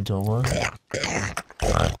your friend Tomar? Fuck.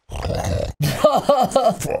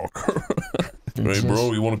 Hey,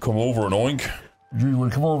 bro, you want to come over and oink? You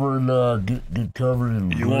want to come over and get covered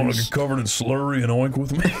in... You want to get covered in slurry and oink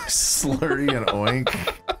with me? Slurry and oink?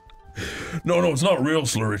 No, it's not real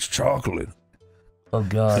slurry. It's chocolate. Oh,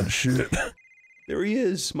 God. Shit. There he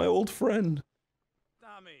is, my old friend.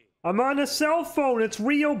 I'm on a cell phone. It's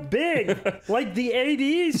real big. Like the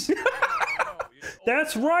 80s.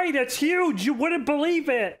 That's right. It's huge. You wouldn't believe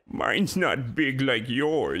it. Mine's not big like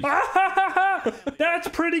yours. That's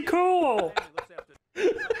pretty cool.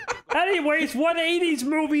 Anyways, what 80s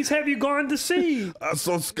movies have you gone to see? I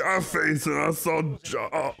saw Scarface and I saw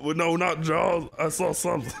Jaws. No, not Jaws. I saw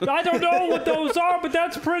something. I don't know what those are, but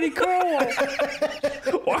that's pretty cool.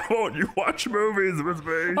 Why won't you watch movies with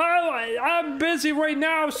me? I'm busy right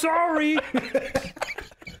now. Sorry.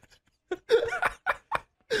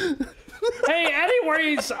 Hey,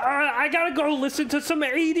 anyways, I gotta go listen to some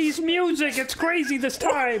 80s music. It's crazy this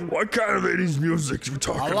time. What kind of 80s music you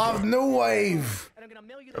talking about? I love New Wave.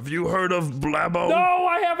 Have you heard of Blabbo? No,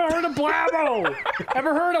 I haven't heard of Blabbo.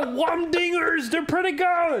 Ever heard of Wumdingers? They're pretty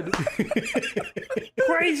good.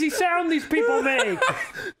 Crazy sound these people make.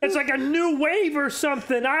 It's like a new wave or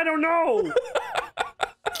something. I don't know.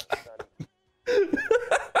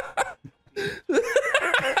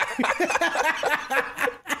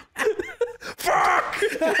 Fuck!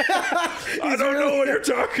 I don't know what you're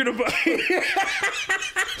talking about.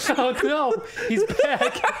 Oh no, he's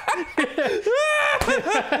back.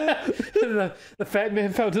 the fat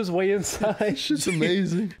man found his way inside. Shit's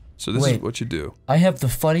amazing. So this is what you do. I have the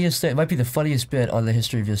funniest thing. It might be the funniest bit on the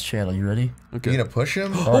history of this channel. You ready? Okay. You gonna push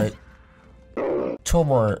him? All right.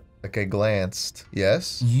 Tomar. Like I glanced.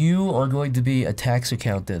 Yes. You are going to be a tax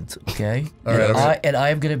accountant, okay? All right. And I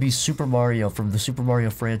am going to be Super Mario from the Super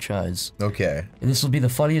Mario franchise. Okay. And this will be the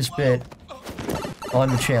funniest bit on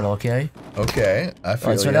the channel, okay? Okay. I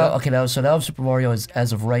feel so now Super Mario is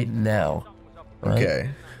as of right now. Right?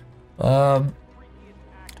 Okay.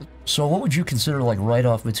 So what would you consider like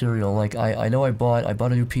write-off material? Like I know I bought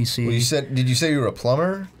a new PC. Well, did you say you were a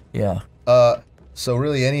plumber? Yeah. So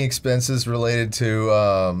really any expenses related to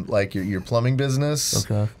like your plumbing business.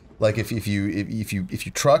 Okay. Like if you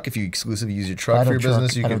exclusively use your truck for your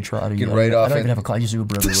business, you can write off. I don't even have a car. I use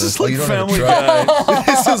Uber everywhere. This is like Family Guy.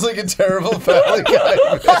 This is like a terrible Family Guy.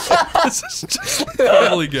 This is just like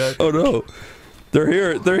Family Guy. Oh no, they're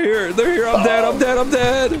here. They're here. They're here. I'm dead. I'm dead. I'm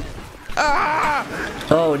dead. Ah!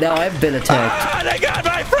 Oh, now I've been attacked. Ah, they got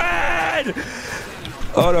my friend.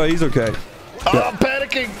 Oh no, he's okay. Oh, I'm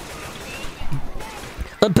panicking.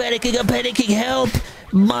 I'm panicking, help!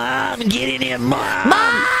 Mom, get in here, Mom!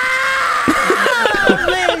 Mom!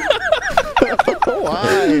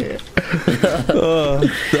 Why?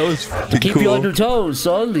 That was keep you on your toes,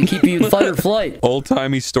 son. To keep you in fight or flight.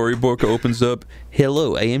 Old-timey storybook opens up.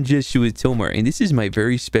 Hello, I am Joshua Tomar, and this is my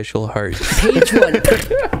very special heart. Page 1.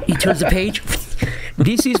 He turns the page.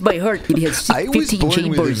 This is my heart. It has 15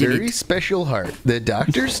 chambers in it. Very special heart. The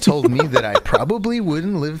doctors told me that I probably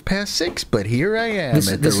wouldn't live past 6, but here I am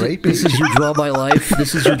at the right age. This is your draw my life.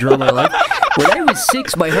 This is your draw my life. When I was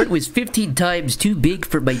 6, my heart was 15 times too big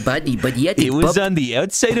for my body, but yet it was on the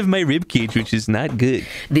outside of my ribcage, which is not good.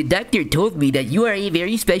 The doctor told me that you are a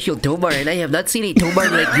very special Tomar, and I have not seen a Tomar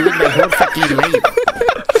like you in my whole fucking life.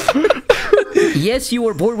 Yes, you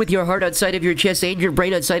were born with your heart outside of your chest and your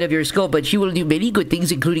brain outside of your skull, but you will do many good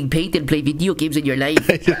things, including paint and play video games in your life.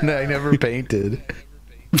 I never painted.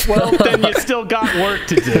 Well, then you still got work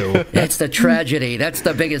to do. That's the tragedy. That's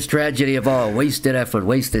the biggest tragedy of all. Wasted effort,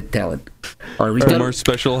 wasted talent. Tomar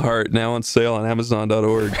Special Heart, now on sale on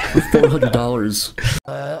Amazon.org. $400.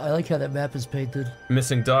 I like how that map is painted.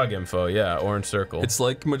 Missing dog info, yeah, orange circle. It's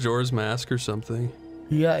like Majora's Mask or something.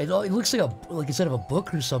 Yeah, it looks like instead of a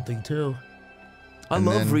book or something too. I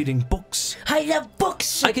love reading books. I love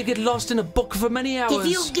books. I could get lost in a book for many hours. If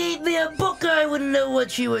you gave me a book, I wouldn't know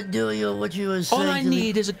what you were doing or what you were saying. All I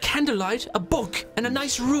need is a candlelight, a book, and a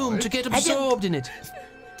nice room to get absorbed in it.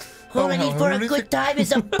 All I need for a good time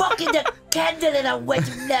is a book and a candle and a wet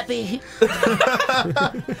nappy.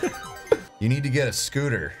 You need to get a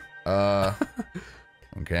scooter.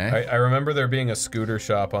 Okay. I remember there being a scooter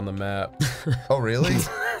shop on the map. Oh, really?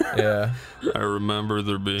 Yeah. I remember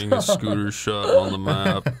there being a scooter shop on the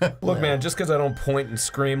map. Look, man, just because I don't point and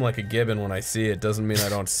scream like a gibbon when I see it doesn't mean I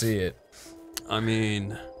don't see it. I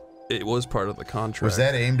mean, it was part of the contract. Was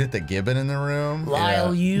that aimed at the gibbon in the room?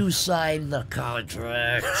 While you signed the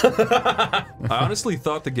contract. I honestly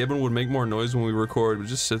thought the gibbon would make more noise when we record. It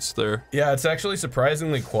just sits there. Yeah, it's actually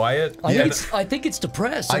surprisingly quiet. I think it's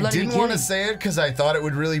depressed. I didn't want to say it because I thought it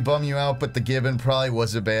would really bum you out, but the gibbon probably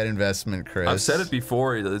was a bad investment, Chris. I've said it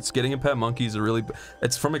before. It's getting a pet monkey is a really.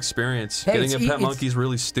 It's from experience. Hey, getting a pet monkey is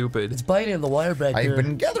really stupid. It's biting on the wire back there. I've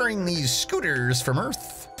been gathering these scooters from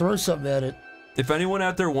Earth. Throw something at it. If anyone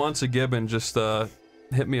out there wants a gibbon, just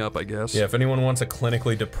hit me up, I guess. Yeah, if anyone wants a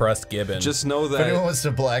clinically depressed gibbon. Just know that... If anyone wants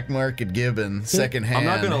a black market gibbon, secondhand... I'm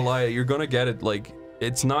not gonna lie, you're gonna get it, like,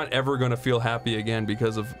 it's not ever gonna feel happy again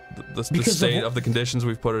because of the state of the conditions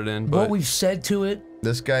we've put it in, but... What we've said to it...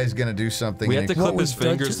 This guy's gonna do something... We have to clip his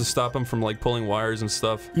fingers to stop him from, like, pulling wires and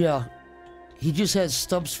stuff. Yeah. He just has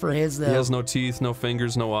stumps for hands now. He has no teeth, no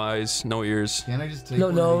fingers, no eyes, no ears. Can I just take no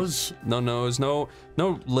nose. No nose, no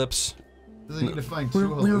lips. We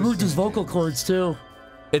removed his vocal cords too.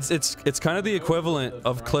 It's kind of the equivalent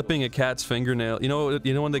of clipping a cat's fingernail. You know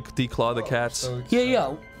when they declaw the cats.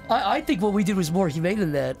 Yeah. I think what we did was more humane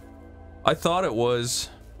than that. I thought it was,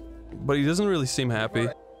 but he doesn't really seem happy.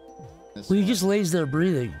 Well, he just lays there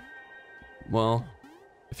breathing. Well,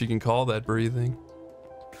 if you can call that breathing.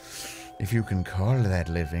 If you can call that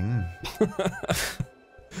living.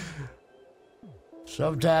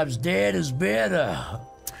 Sometimes dead is better.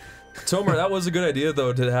 Tomar, that was a good idea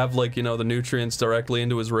though, to have, like, you know, the nutrients directly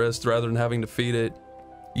into his wrist rather than having to feed it.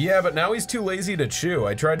 Yeah, but now he's too lazy to chew.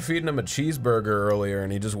 I tried feeding him a cheeseburger earlier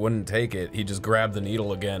and he just wouldn't take it. He just grabbed the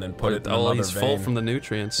needle again and put it in another he's vein. full from the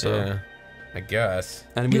nutrients, so... Yeah. I guess.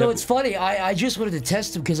 And you know, it's funny. I just wanted to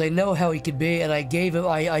test him because I know how he could be, and I gave him.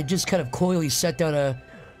 I just kind of coyly set down a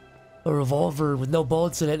revolver with no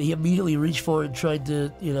bullets in it. He immediately reached for it and tried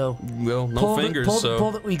to, you know. Well, no fingers,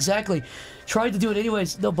 exactly. Tried to do it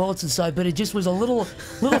anyways. No bullets inside, but it just was a little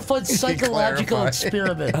fun psychological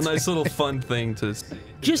experiment. A nice little fun thing to see.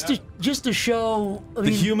 Just to show the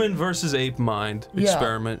human versus ape mind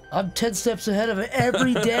experiment. I'm 10 steps ahead of him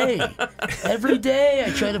every day. Every day I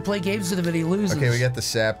try to play games with him and he loses. Okay, we got the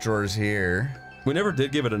sap drawers here. We never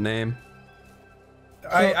did give it a name.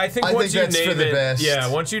 I think once you that's name for the it, best.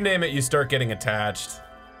 yeah, once you name it, you start getting attached.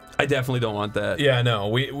 I definitely don't want that. Yeah, no,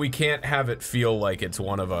 we can't have it feel like it's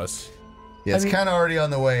one of us. Yeah, it's kind of already on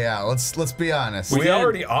the way out. Let's be honest. We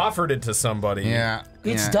already offered it to somebody. Yeah.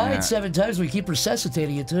 It's died 7 times. We keep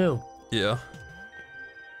resuscitating it too. Yeah.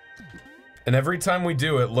 And every time we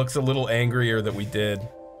do, it looks a little angrier that we did.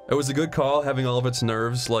 It was a good call having all of its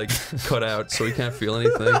nerves like cut out so we can't feel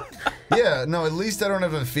anything. Yeah, no, at least I don't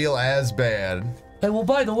have to feel as bad. And well,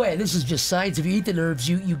 by the way, this is just science. If you eat the nerves,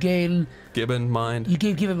 you gain Gibbon mind. You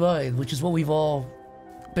gain Gibbon mind, which is what we've all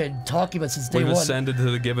been talking about since day one. We've ascended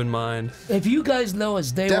to the Gibbon mind. If you guys know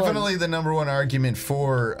us, Definitely the #1 argument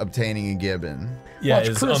for obtaining a Gibbon. Yeah, Watch,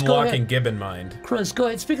 is Chris, unlocking Gibbon mind. Chris, go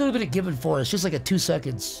ahead. Speak a little bit of Gibbon for us, just like a 2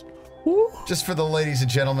 seconds. Just for the ladies and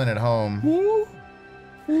gentlemen at home.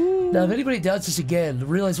 Now, if anybody doubts this again,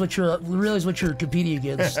 realize what you're competing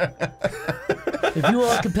against. If you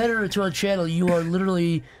are a competitor to our channel, you are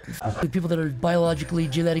literally people that are biologically,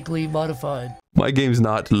 genetically modified. My game's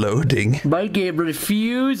not loading. My game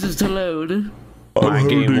refuses to load. My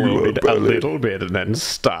game loaded a little bit and then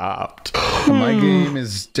stopped. My game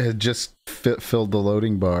has just filled the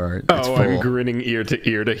loading bar. It's full. I'm grinning ear to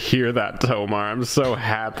ear to hear that, Tomar. I'm so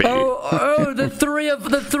happy. Oh, the three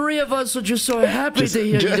of us are just so happy to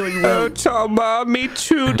hear you doing well. Oh, Tomar, me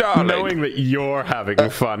too, darling. Knowing that you're having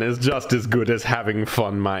fun is just as good as having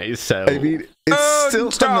fun myself. I mean, it's still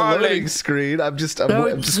on the loading screen. I'm just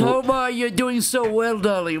Tomar, you're doing so well,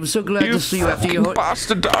 darling. I'm so glad to see you after your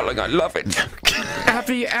bastard, darling. I love it.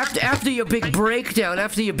 After your big breakdown,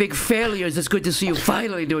 after your big failures, it's good to see you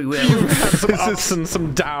finally doing well. Some ups and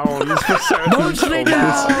some downs for certain. Mostly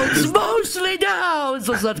downs.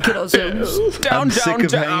 Let's not kid ourselves. I'm sick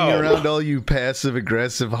of hanging around all you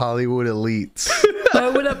passive-aggressive Hollywood elites.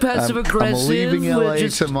 We're not passive-aggressive. I'm leaving LA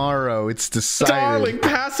tomorrow. It's decided. Darling,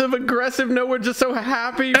 passive-aggressive. No, we're just so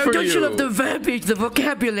happy for you. Don't you love the verbiage, the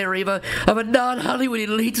vocabulary of a non-Hollywood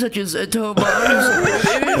elite such as Tomar?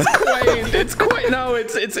 It is quaint. It's quaint. No,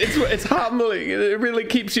 it's humbling. It really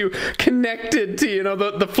keeps you connected to, you know,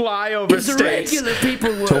 the flyover states. Regular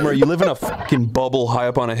people were. Tomar, you live in a fucking bubble high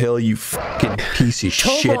up on a hill, you fucking piece of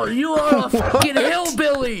shit. Tomar, you are a fucking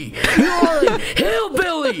hillbilly. You are a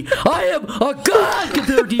hillbilly. I am a god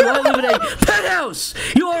compared to you. I live in a penthouse.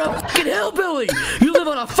 You are a fucking hillbilly. You live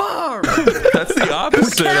on a farm. That's the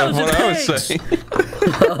opposite of what I was saying.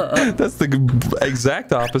 That's the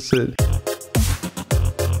exact opposite.